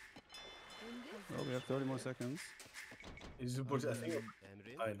 Well, we have 30 more seconds. It's supposed I think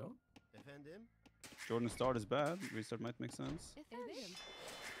Emrin. I know. Efendim? Jordan's start is bad. Restart might make sense.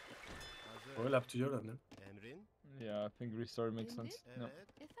 Hazır. Well, up to Jordan then. Emrin. Yeah, I think restart makes sense. No. Evet.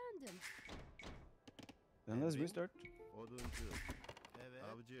 Then let's restart. Oduncu. Evet.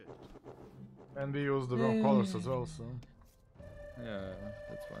 Avcı. And we use the wrong colors as well, so. Yeah,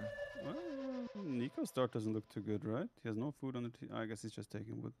 that's fine. Well, Nico's start doesn't look too good, right? He has no food on the I guess he's just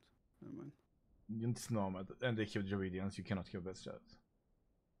taking wood. Never mind. It's nomad, and they kill Druidians, you cannot kill best shots.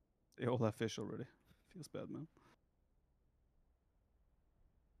 They all have fish already. Feels bad, man.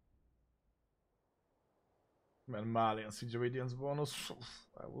 Man, Malians with Druidians bonus.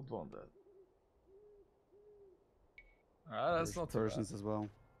 I would want that. That's not too bad. Persians as well.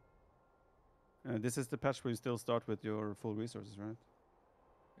 This is the patch where you still start with your full resources, right?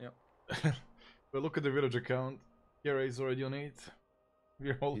 Yep. But look at the village account. Kira is already on 8.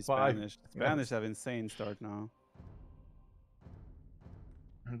 We're all He's 5. Spanish. Spanish have insane start now.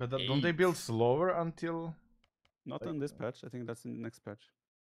 But don't they build slower until... Not on this patch. I think that's in the next patch.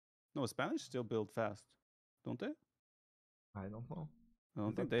 No, Spanish still build fast. Don't they? I don't know. I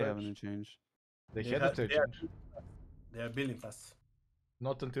don't think they have any change. They had a change. They are building fast.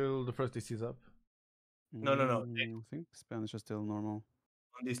 Not until the first DC is up. No. I think Spanish is still normal.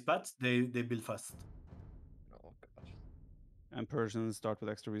 On these paths, they build fast. Oh god. And Persians start with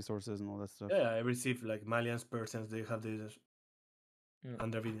extra resources and all that stuff. Yeah, I receive like Malians, Persians, they have these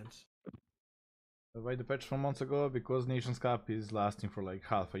and Dravidians. Why the patch from months ago? Because Nations Cup is lasting for like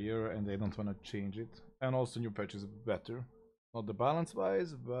half a year and they don't want to change it. And also new patch is better. Not the balance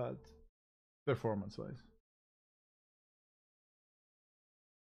wise, but performance wise.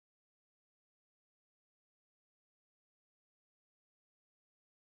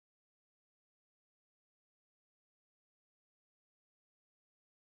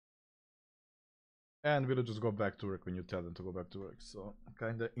 And villagers go back to work when you tell them to go back to work, so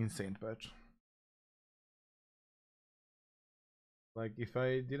kinda insane patch. Like, if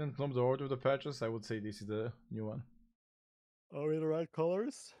I didn't know the order of the patches, I would say this is the new one. Are we the right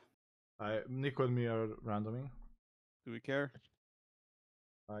colors? Nico and me are randoming. Do we care?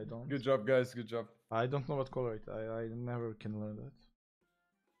 I don't. Good job, guys. Good job. I don't know what color it. I never can learn that.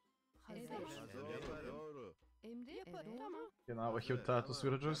 Hazır yaparım. Emri yaparım. Tamam. Okay, now I have Tatus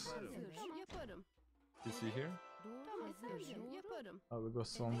villagers. Hazır. Yaparım. You see here? Tamam. Hazır. Yaparım. I will go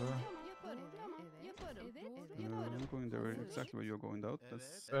somewhere. Yaparım. Tamam. Yaparım. Evet. I'm going there exactly where you're going out.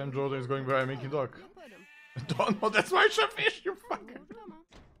 That's And Jordan is going where I'm making dock. Yaparım. Don't know, that's my fish, you fucker! Doğru. Tamam.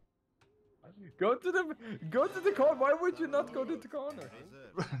 Go to the corner. Why would you not go to the corner?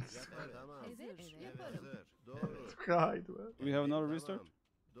 Hazır. Tamam. Evet. Yaparım. Hazır. Doğru. God, man. Do we have another restart?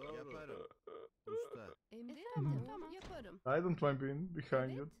 Doğru. Yaparım. Usta. Emri. Tamam. Yaparım. I don't mind being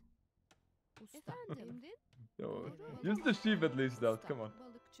behind you. Usta. Emri. No. Use the sheep at least, Daut. Come on.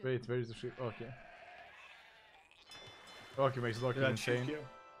 Balıkçı. Wait, where is the ship? Okay. Okay, makes Dock insane.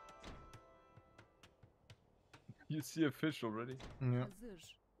 You see a fish already. Yeah.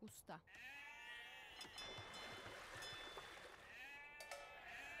 Hazır. Usta.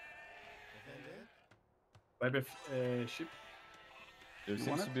 Efendim? Maybe ship. There You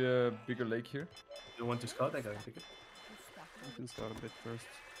seems want to be a bigger lake here. You want to scout? I can pick it. Usta. We can start a bit first.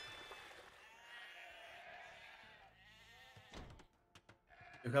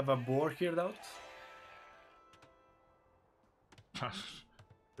 You have a boar here, Daut?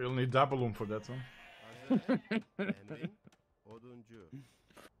 We'll need double room for that one. Hazır. Emrin. Oduncu.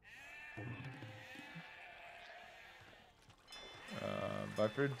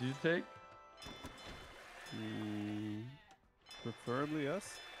 Viper, do you take? Preferably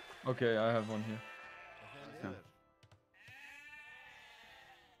yes. Okay, I have one here. Efendim?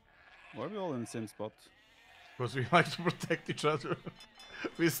 Why are we all in the same spot? Because we like to protect each other.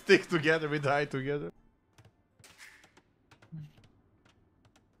 We stick together, we die together.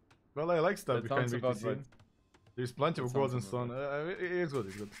 Well, I like stuff That behind sounds about VTC. right. There's plenty That of gold and sounds about stone. It's good,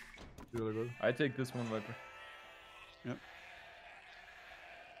 it's good. It's really good. I take this one, Viper.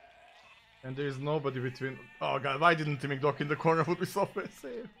 And there is nobody between. Oh god, why didn't Timmy Dock in the corner? Would be so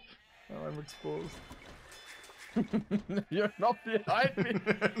safe. Now I'm exposed. You're not behind me.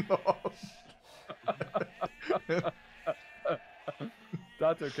 No.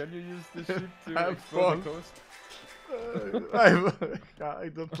 Tato, can you use the sheep to Have explore fun. the coast? I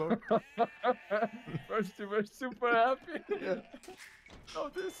don't know. First, you were super happy. Yeah. Oh,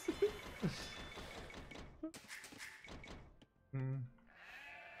 this.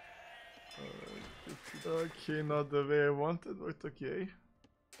 Okay, not the way I wanted, but okay.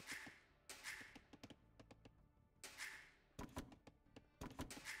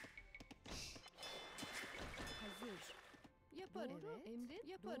 Hazır. Yaparım. Evet. Emri.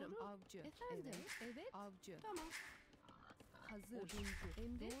 Yaparım. Doğru. Avcı. Efendim. Evet. Avcı. Tamam. Hazır. Oduncu.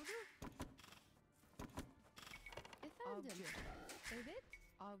 Emri. Doğru. Efendim. Avcı. Evet.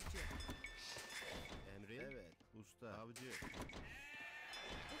 Avcı. Emrin. Evet. Usta. Avcı.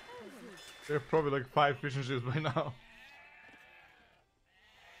 There are probably like 5 fishing ships by now.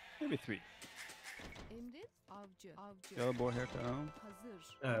 Maybe 3. Emrin avcı. Avcı. Yellow boy haircut.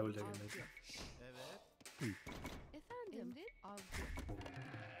 Hazır. Yeah, we'll take it Avcı. later. Evet. Efendim. Emrin avcı.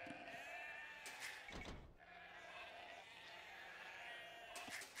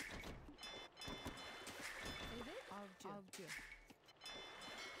 Evet avcı. Avcı.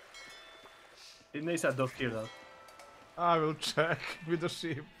 It needs a dock here though. I will check with the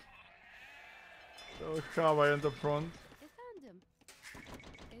ship. So how I end up front. Efendim.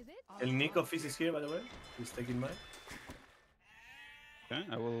 Evet. El avcı. Nico Fizz is here by the way. He's taking mine. Okay,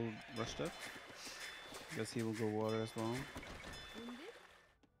 I will rush that. Guess he will go water as well. Emrin.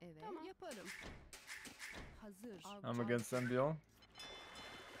 Evet. Tamam. Yaparım. Hazır. I'm Avcı. against MBL.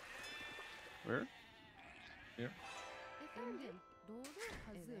 Where? Efendim. Doğru.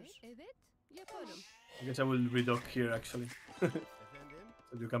 Hazır. Evet. Yaparım. I guess I will redock here actually. Efendim.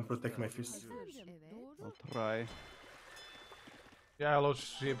 So you can protect my fish. Hazırım. Evet. Doğru. I'll try. Yeah, I'll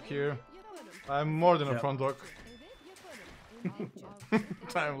ship here. Yaparım. I'm more than a Yeah. front dock. Evet yaparım.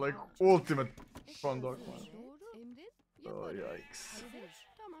 Avcı. I'm like ultimate front dock man. Doğru. Emrin. Oh Yaparım. yikes. Hazır.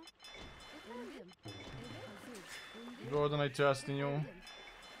 Tamam. Efendim. Evet. Hazır. Emrin. Jordan, I trust in you. Efendim.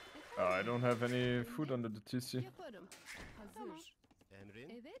 I don't have any food under the TC. Yaparım. Hazır. Emrin.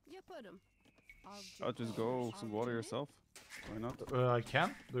 Evet yaparım. Avcı. I'll just go some water yourself. Why not? I can.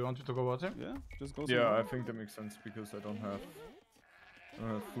 Do you want me to go water? Yeah, just go some Yeah, I water. think that makes sense because I don't have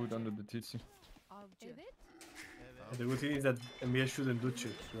food under the TC. Avcı. Evet. And the good thing is that Emir shouldn't do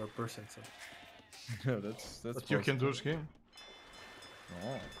shoot. You're a person, so. Yeah, that's But you can do possible. ski.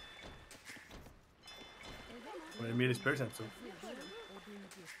 Oh. Well, Emir is person, so. Yaparım.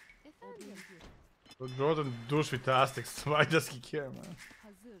 Oduncu. Efendim. So Jordan douche with Aztecs. Why does he care, man?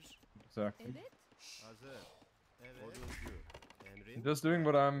 Hazır. Exactly. Evet. Hazır. Evet. Oduncu. Emrin. Just doing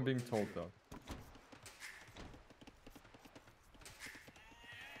what I'm being told though.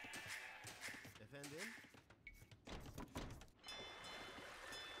 Efendim.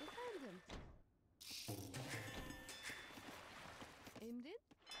 Efendim. Emrin.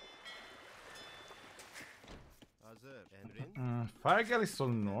 Hazır. Emrin. Fire galleys so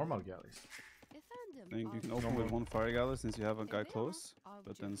normal galleys. Efendim. I think you can Avcı. open with one fire galley since you have a guy Evet. close, Avcı.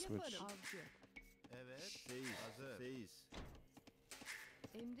 but then switch. Yaparım. Avcı. Evet. Seyiz. Hazır. Seyiz.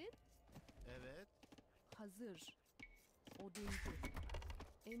 Emrin. Evet. Hazır. Oduncu.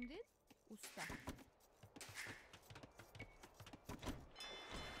 Emrin. Usta.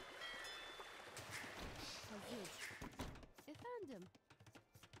 Hazır. Efendim.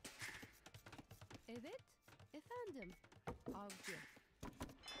 Evet. Efendim. Avcı.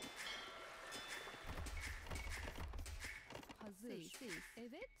 Hazır.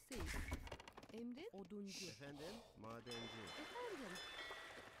 Evet. Emrin. Oduncu. Efendim. Madenci. Efendim.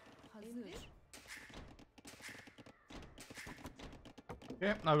 Hazır.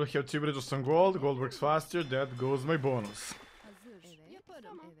 Yeah, I will have 2 bridges of some gold. Gold works faster. That goes my bonus. Hazır. Evet. Yaparım.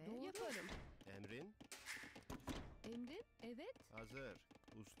 Tamam. Evet. Yaparım. Emrin. Emrin. Evet. Hazır.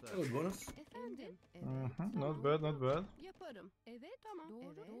 Usta. Good bonus. Efendim. Evet. Not bad, not bad. Yaparım. Evet. Tamam.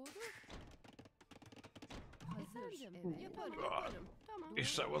 Doğru. Evet. Doğru. Hazır. Evet. Yaparım. Tamam.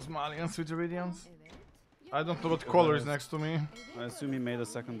 Wish I was Malians with Iridians. Evet. I don't know what color is next to me. I assume he made a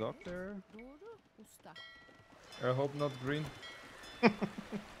second dock there. Doğru. Usta. I hope not green.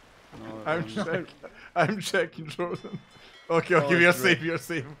 No, I'm checking. I'm checking, Jordan. Okay, okay, we are it's great. safe. We are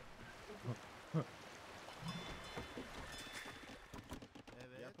safe.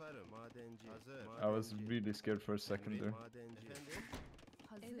 Evet. Yaparım. Madenci. Hazır. I was really scared for a second there. Madenci. Efendim.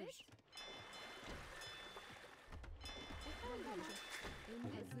 Hazır. Evet. Efendim. Hazır.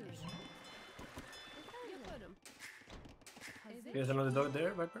 Efendim. Yaparım. Hazır. There's another dog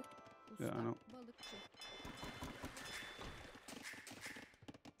there, Viper. Usta. Yeah, I know. Balıkçı.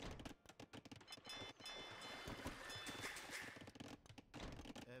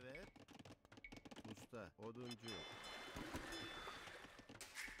 Evet. Usta. Oduncu.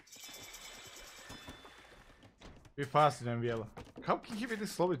 Be faster than Viela. How can he be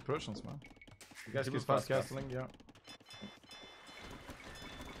this slow with Persians, man? You guys He keep was fast fast castling, yeah.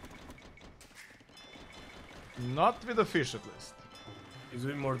 Not with the fish, at least. He's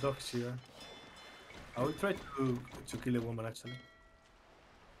doing more dogs here. I will try to kill a woman actually.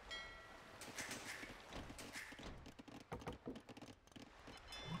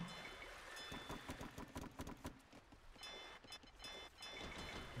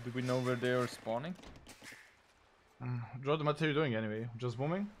 Do we know where they are spawning? Jordan, what are you doing anyway? Just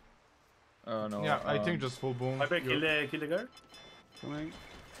booming? No. Yeah, I think just full boom. Viper, You're- kill the guard. Coming.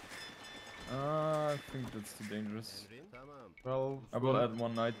 I think that's too dangerous. Emrin. Tamam. Well, I will add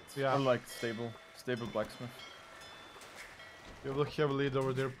one knight. Yeah. Or like stable blacksmith. you will have a lead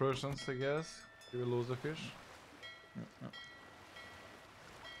over their Persians, I guess. You will lose the fish. Yeah.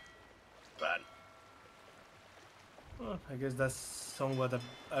 Bad. Well, I guess that's somewhat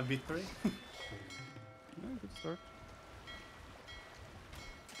a victory. Yeah, good start.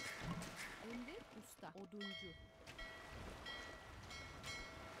 Emret usta. Oduncu.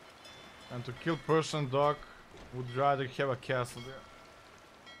 And to kill Persian dog, would rather have a castle there.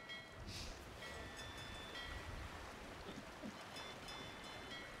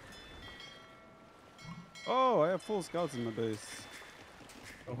 Oh, I have full scouts in my base.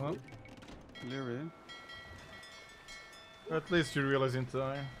 Well, Leary. at least you realize in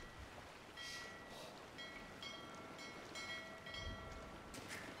time.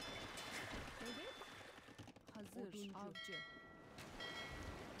 Evet. Hazır. Oduncu. Avcı.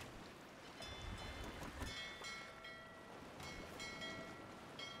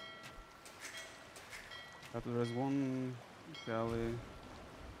 There is one galley.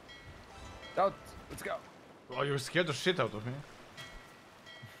 Doubt. Let's go. Oh, you scared the shit out of me.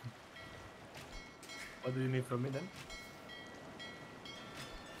 What do you need from me then?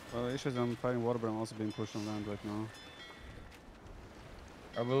 Well, the issue is I'm fighting water, but I'm also being pushed on land right now.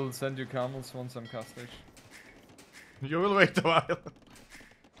 I will send you camels once I'm castage. You will wait a while.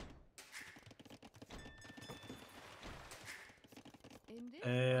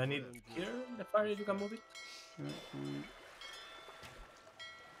 Emret. I need here in the fire. You can move it. Yeah, fine.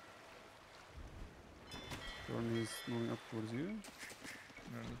 Jordan is moving up towards you.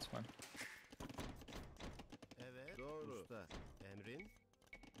 No, that's fine. Evet. Doğru. Usta. Emrin.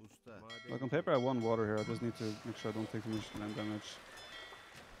 Usta. Madenci. Like on paper, I won water here. I just need to make sure I don't take too much land damage.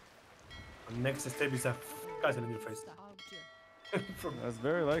 Next step is a castle in your face. Usta. Avcı. From That's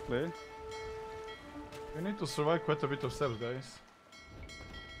very likely. We need to survive quite a bit of steps, guys.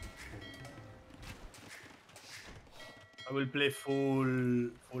 I will play full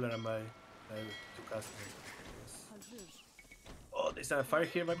Arambai to cast. Hazır. Oh, there's a fire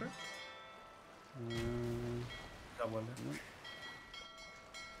here, Viper. Uh, Got one there.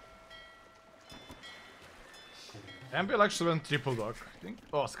 Ambil actually went triple dog, I think.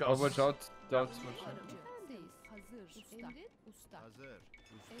 Oh, Oh, scouts. watch out. Doubt. Watch out. Avcı. Hazır. Usta. Emret usta. Hazır.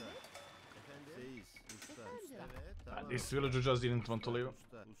 Usta. Evet. Efendim. Seyiz. Usta. Efendim. Evet. Ah, Tamam. this villager just didn't want to leave.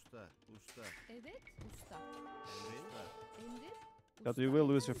 Usta. Usta. Usta. Evet. Usta. Emrin. Emret. yeah, you will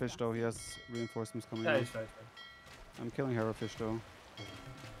lose your fish though. He has reinforcements coming Yeah, in. it's fine. I'm killing Hero fish though.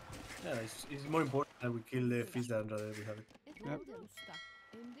 Yeah, it's more important that we kill the fish than rather we have it. Efendim. Usta.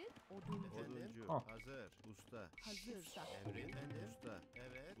 Emret. Oduncu. Efendim. Oh. Hazır. Usta. Hazır. Usta. Emrin. Usta.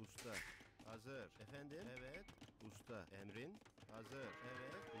 Evet. Usta. Hazır. Efendim. Evet. Usta. Emrin. Hazır.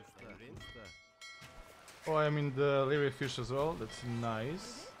 Evet. Usta. Emrin. Usta. Oh, I mean the Leary fish as well. That's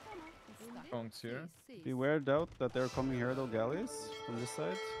nice. Tamam. Usta. Conks here. Seyiz. Beware, Doubt, that they're coming here though, galleys from this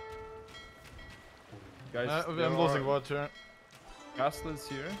side. Guys, I'm there losing are water. castles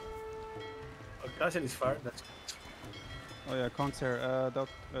here. Oh, castle is far. That's Oh yeah, conch's here. Doubt,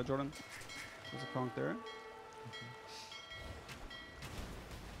 Jordan. There's a conch there.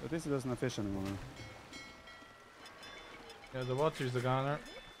 But this doesn't have fish anymore. Yeah, the water is the gunner.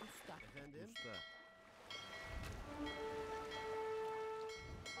 Usta. Efendim. Usta.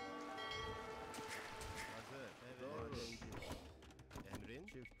 Hazır. Evet. Madenci. Emrin.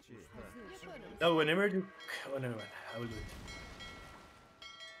 Çiftçi. Usta. Yaparım. no. Whenever you. Oh, never mind. I will do it.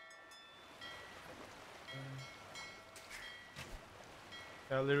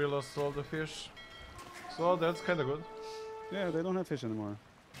 Yeah, Leary lost all the fish. So that's kinda good. Yeah, they don't have fish anymore.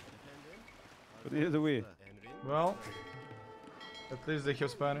 Efendim. But neither do we. Usta. Emrin. Well, at least they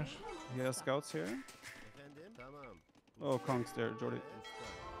have Spanish. He has scouts here. Efendim. Tamam. Oh, conch's there, Jordy.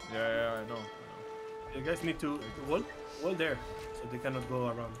 Usta. Yeah, I know. You guys need to wall there, so they cannot go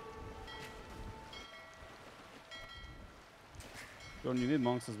around. Jordan, you need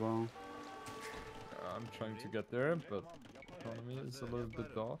monks as well. I'm trying to get there, but economy is a little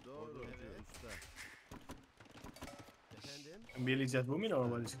bit off. Doğru. Evet. Usta. Efendim. And Bill is just booming or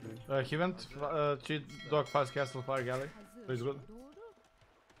what is he doing? He went cheat dog fast castle fire galley. Hazır. Very good. Doğru.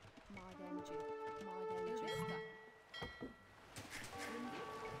 Madenci. Madenci. Usta. Emret.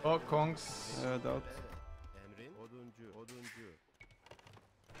 Oh, Kongs. Doubt. Emrin. Oduncu. Oduncu.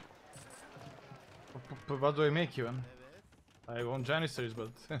 What do I make even? Evet. I want Janissaries, but...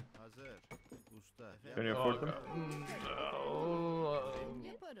 Hazır. Usta. Can you afford them?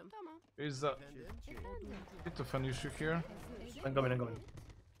 Yaparım. Tamam. There's a Efendim. Efendim. bit of an issue here. Hazır. I'm coming. I'm coming.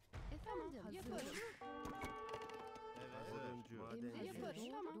 Efendim. Yaparım. Evet. Oduncu. Emret.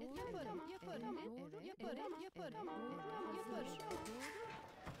 Madenci. Yaparım. Tamam. Yaparım. Yaparım. Doğru. Yaparım. Yaparım. Doğru. Yaparım. Doğru.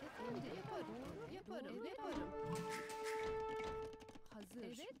 Efendim yaparım. Yaparım. Yaparım. Hazır.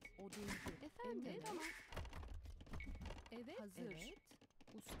 Evet. Oduncu. Efendim. Tamam. Evet. Hazır. Evet.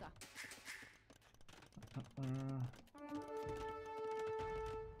 Usta.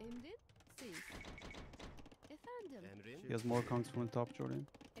 Emrin. Siz. Efendim. Emrin. He has more conks from the top, Jordan.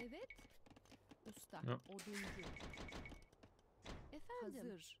 Evet. Usta. Ja. Oduncu. Efendim.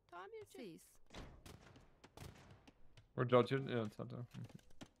 Hazır. Tamirci. Siz. Or Daut here? Yeah, Tata.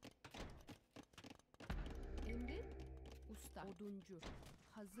 Emrin. Usta. Oduncu.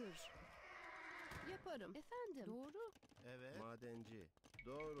 Hazır. Yaparım. Efendim. Doğru. Evet. Madenci.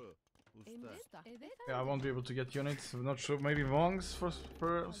 Doğru. Usta. Emrin. Usta. Evet. Yeah, I won't be able to get units. I'm not sure. Maybe Wongs first.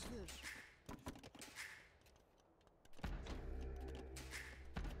 Hazır.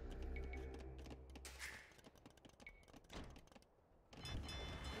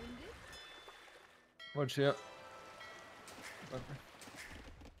 Emrin. Watch here. Okay.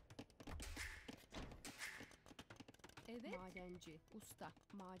 Evet. Madenci. Usta.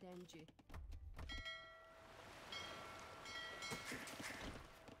 Madenci.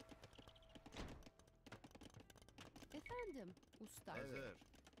 Efendim. Usta. Hazır.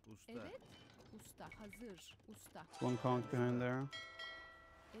 Usta. Evet. Usta. Hazır. Usta. One conk behind there.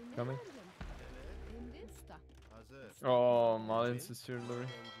 Emrin. Coming. Efendim. Evet. Emrin. Usta. Hazır. Oh, Marlins is here, Louis.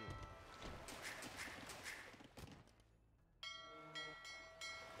 Madenci.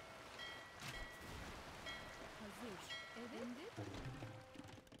 Hazır. Evet.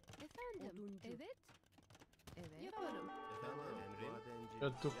 Efendim. Oduncu. Evet. Evet. Yaparım. Efendim emrin. Madenci.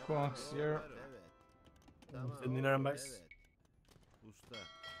 Got two conks here. Evet. Tamam. Sending our backs. Evet. Usta.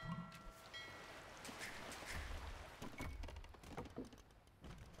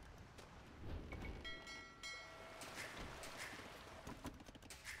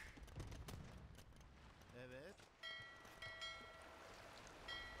 Evet.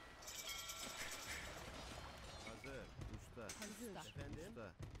 Hazır. Usta. Hazır. Efendim?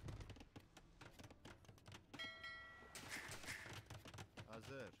 Usta.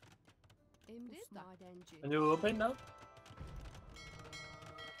 Hazır. Emrin. Madenci. Can you open now?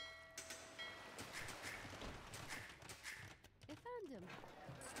 Efendim.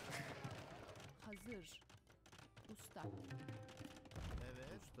 Hazır. Usta.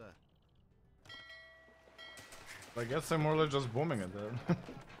 Evet. Usta. I guess I'm more or less just bombing it then.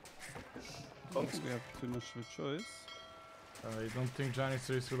 I don't think we have too much of a choice. I don't think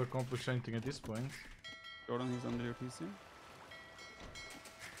Janissaries will accomplish anything at this point. Jordan, he's under your PC.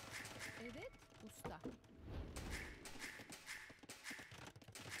 Evet. Usta.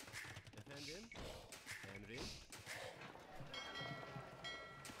 Efendim? Emrin?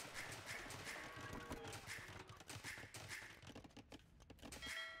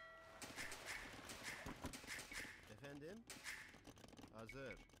 Efendim?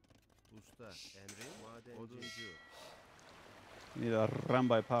 Hazır. Usta. Emrin? Madenci. Oduncu. Need a run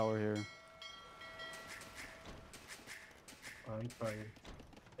by power here. I'm trying.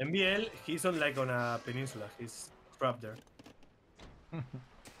 MBL, he's on like on a peninsula. He's trapped there.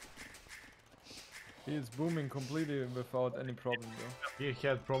 He is booming completely without any problem, though. He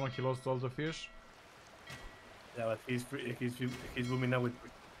had problem. He lost all the fish. Yeah, but he's free, he's booming now with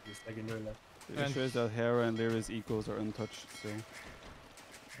he's like enjoying that. The And- issue is that Hera and Lyris equals are untouched still.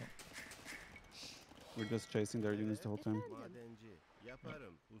 We're just chasing their units the whole time. Madenci.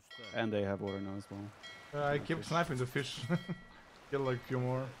 Yaparım. Usta. And they have water now as well. I keep sniping the fish. Kill like few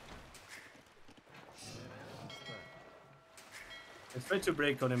more. Usta. Let's try to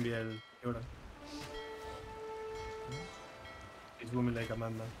break on MBL, Jordan. He's booming like a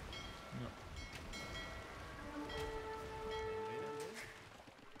madman.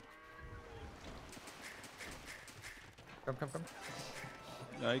 Come, come, come.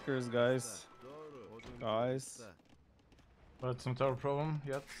 Yikers, guys. Doğru. Oduncu. Guys. Usta. But it's not our problem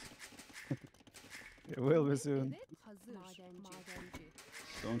yet. It will be soon. Evet. Hazır. Madenci.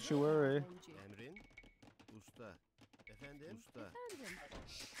 Don't you worry. Madenci. Emrin? Usta. Efendim? Usta. Efendim.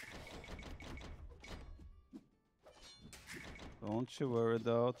 Don't you worry,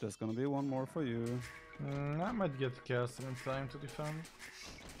 Daut. There's gonna be one more for you. I might get the castle in time to defend.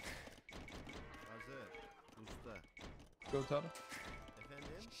 Hazır. Usta. Go, Tata.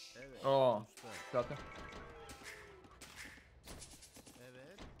 Efendim? Evet. Oh. Usta. Tata.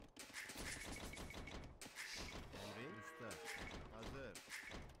 Evet. Emrin? Usta. Hazır.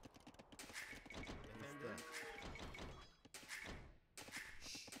 Efendim?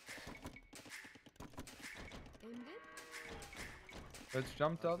 Emrin. Let's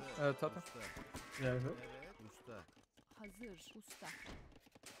jump, Tata. Hazır. Tata. Usta. Yeah, Evet. Usta. Hazır. Usta.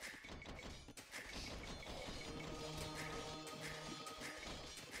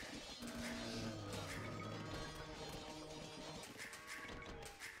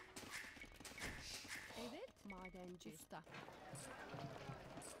 Usta.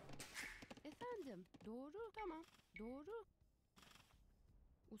 Efendim, doğru, tamam, doğru.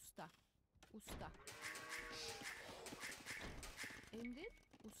 Usta, usta. Emrin,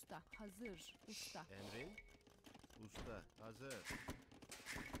 usta, hazır, usta. Emrin. Usta. Hazır.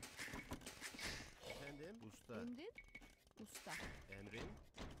 Efendim. Usta. Emrin, usta. Emrin.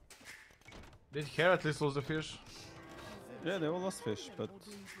 Did Hera at least lose the fish? Yeah, they all lost fish, but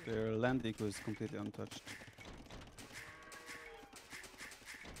their land eco is completely untouched.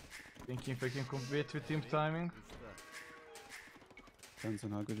 Thinking if I can compete with team timing. Usta. Depends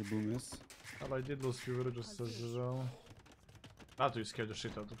on how good your boom is. Well, I did lose few villages as well. That you scared the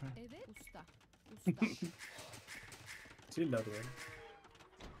shit out of me. Evet, usta, usta. Chill that one.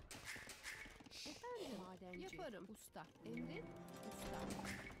 Efendim, yaparım, usta. Emrin, usta.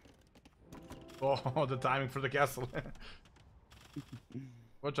 Oh, the timing for the castle.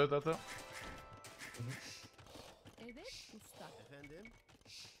 Watch out, Tata. Evet, usta. Efendim.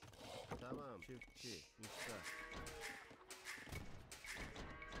 Tamam. Çiftçi. Usta.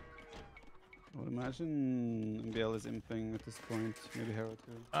 I would imagine MBL is imping at this point. Maybe Hera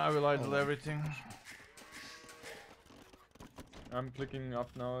too. I will idle everything. I'm clicking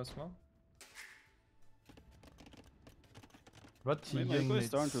up now as well. But My he eco is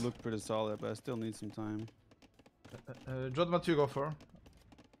starting to look pretty solid, but I still need some time. Jod, what you go for?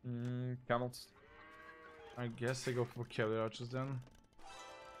 Camels. I guess I go for cavalry archers then.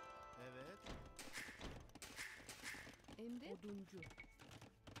 Evet. Emrin, oduncu.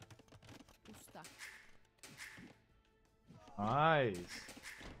 Usta. Nice.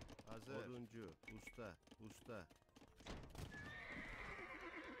 Hazır. Oduncu. Usta. Usta.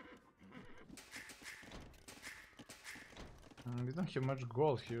 We don't have much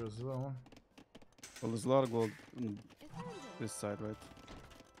gold here as well. Well, there's a lot of gold on Efendim, this side, right?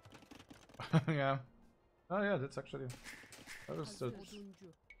 Yeah. Oh yeah, that's actually... That was hazır, an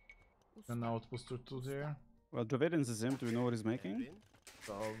oduncu. Usta. outpost or two there. Well, Dravidians is him. Do we know what he's making? Emrin.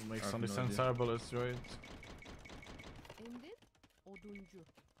 So makes have only no sense idea. arbalest, right? Emrin, oduncu.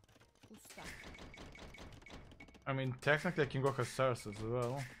 Usta. I mean, technically I can go Hussars as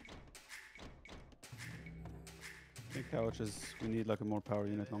well. I think couches, we need like a more power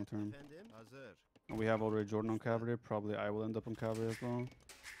unit long term. Efendim. Hazır. And we have already Jordan on cavalry. Probably I will end up on cavalry as well.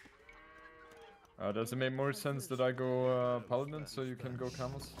 Does it make more sense that I go paladin so you can go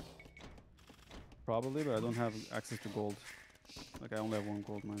camels? Probably, but I don't have access to gold. Like I only have 1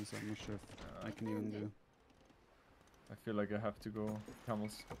 gold mine, so I'm not sure if I can even do. I feel like I have to go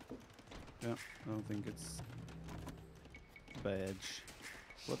camels. Yeah, I don't think it's badge.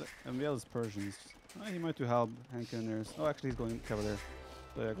 But MBL is Persians. He might do Halb, Hankeners. Oh, actually he's going Cavalier.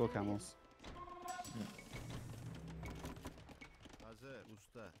 So yeah, go camels. Hazır.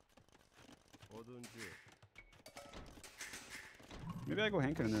 Usta. Oduncu. Maybe I go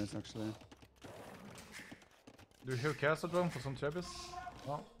Hankeners actually. Do you have castle drum for some Trebis?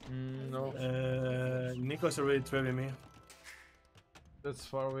 No, No. Nico's already trapping me. that's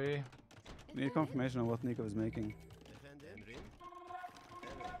far away. We need confirmation on what Nico is making. Efendim. Emrin.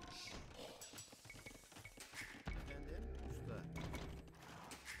 Evet. Efendim. Usta.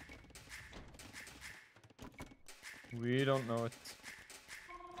 We don't know it.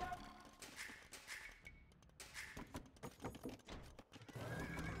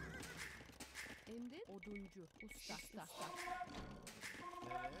 Emrin, oduncu. Usta. Usta.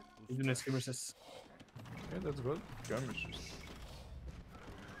 Evet. He's doing skirmishes. Yeah, that's good. Skirmishers.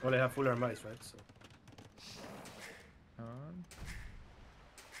 Well, I have full armies, right? So.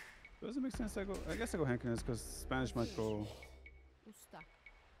 Does it make sense I go? I guess I go Hankeners because Spanish might go Usta.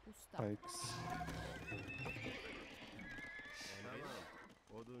 Usta. pikes. Tamam.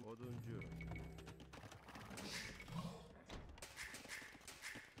 Oduncu.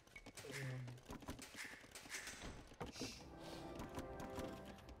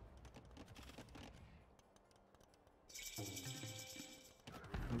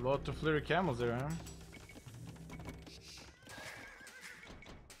 A lot of flurry camels there, huh?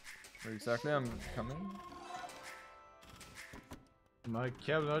 Where exactly I'm coming? My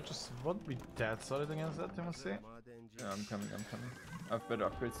cavalry archers won't be that solid against that, I must say. Madenci. Yeah, I'm coming. I have better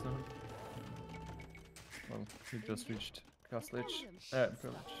upgrades now. Well, he just reached Castle Age.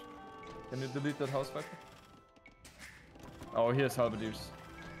 Privilege. Can you delete that house viper? Oh, here's halberdiers.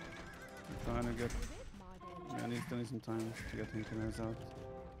 I'm trying to get. Madenci. Yeah, I still need some time to get Hankeners out.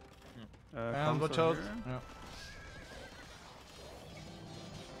 And comms watch are out. here. Yeah.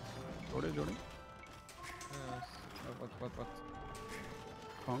 Jordan. Yes. What?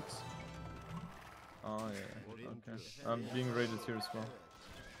 Conks. Oh, yeah. Okay. I'm being raided here as well.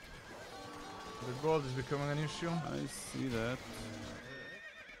 The gold is becoming an issue. I see that.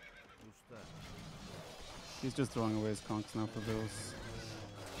 Usta. He's just throwing away his conks now for those.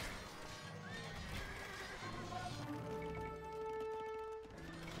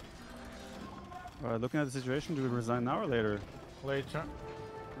 Alright, looking at the situation, do we resign now or later? Later.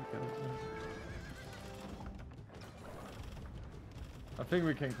 Okay. I think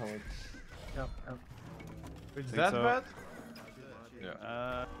we can call it. Yeah. It's Think that so. bad?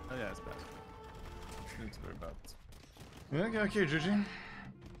 Yeah. Yeah, it's bad. It's very bad. Yeah, okay, GG.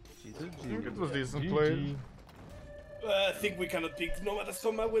 I think it was decent play. I think we cannot pick Nomad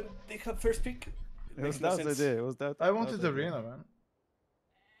Soma when they have first pick. It was Daut's idea. It was Daut. I wanted Daut's idea. arena, man.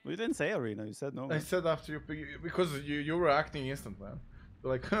 Well, you didn't say arena. You said no. I said after you pick, because you were acting instant, man.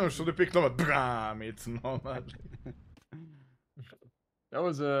 You're like, oh, should we pick Nomad? Bram, it's Nomad. That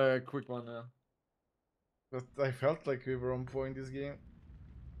was a quick one. But I felt like we were on point this game.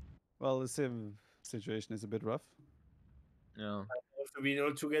 Well, the Civ situation is a bit rough. Yeah. Also being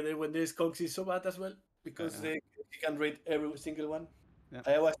all together when this Kongs is so bad as well because Yeah. they can rate every single one. Yeah.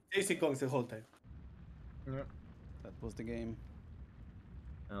 I was chasing Kongs the whole time. Yeah. That was the game.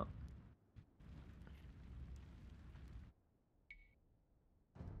 Yeah.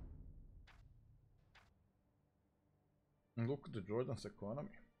 And look at the Jordan's economy.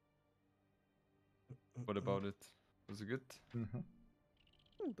 What about it? Was it good? Mm-hmm.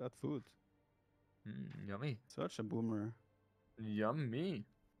 Ooh, that food. Yummy. Such a boomer. Yummy.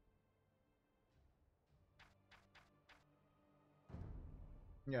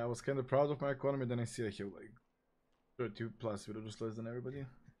 Yeah, I was kind of proud of my economy. Then I see I have like 32 plus villagers less than everybody.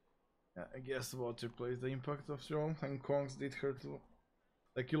 Yeah, I guess water plays the impact of strong, and Kongs did hurt too.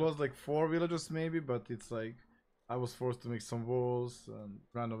 Like you lost like 4 villagers maybe, but it's like I was forced to make some walls and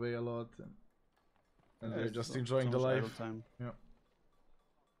ran away a lot, and Yeah, they're it's just so enjoying the much idle life. time.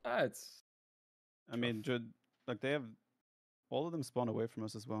 Yeah. It's. I mean, like they have all of them spawn away from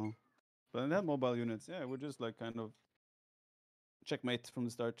us as well. But they have mobile units. Yeah, we're just like kind of checkmate from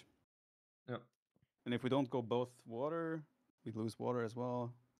the start. Yeah. And if we don't go both water, we lose water as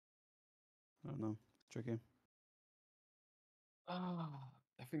well. I don't know. Tricky.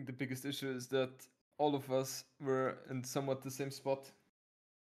 I think the biggest issue is that all of us were in somewhat the same spot.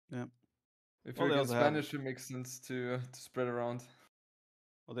 Yeah. If Well, you're they against also have- Spanish, it makes sense to spread around.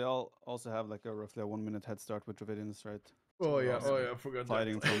 Well, they all also have like a roughly a 1 minute head start with Dravidians, right? Oh we're yeah, also I forgot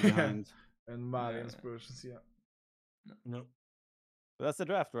Fighting that. from behind. And Malian Yeah. Persians, yeah. No. But that's the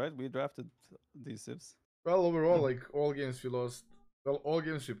draft, right? We drafted these civs. Well, overall, like all games we lost. Well, all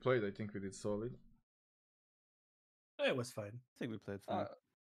games we played, I think we did solid. It was fine. I think we played fine.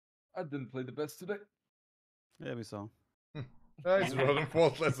 I didn't play the best today. Yeah, we saw. It's Rodden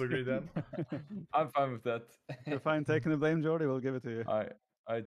fault. Let's agree then. I'm fine with that. You're fine taking the blame, Jordy. We'll give it to you. Alright.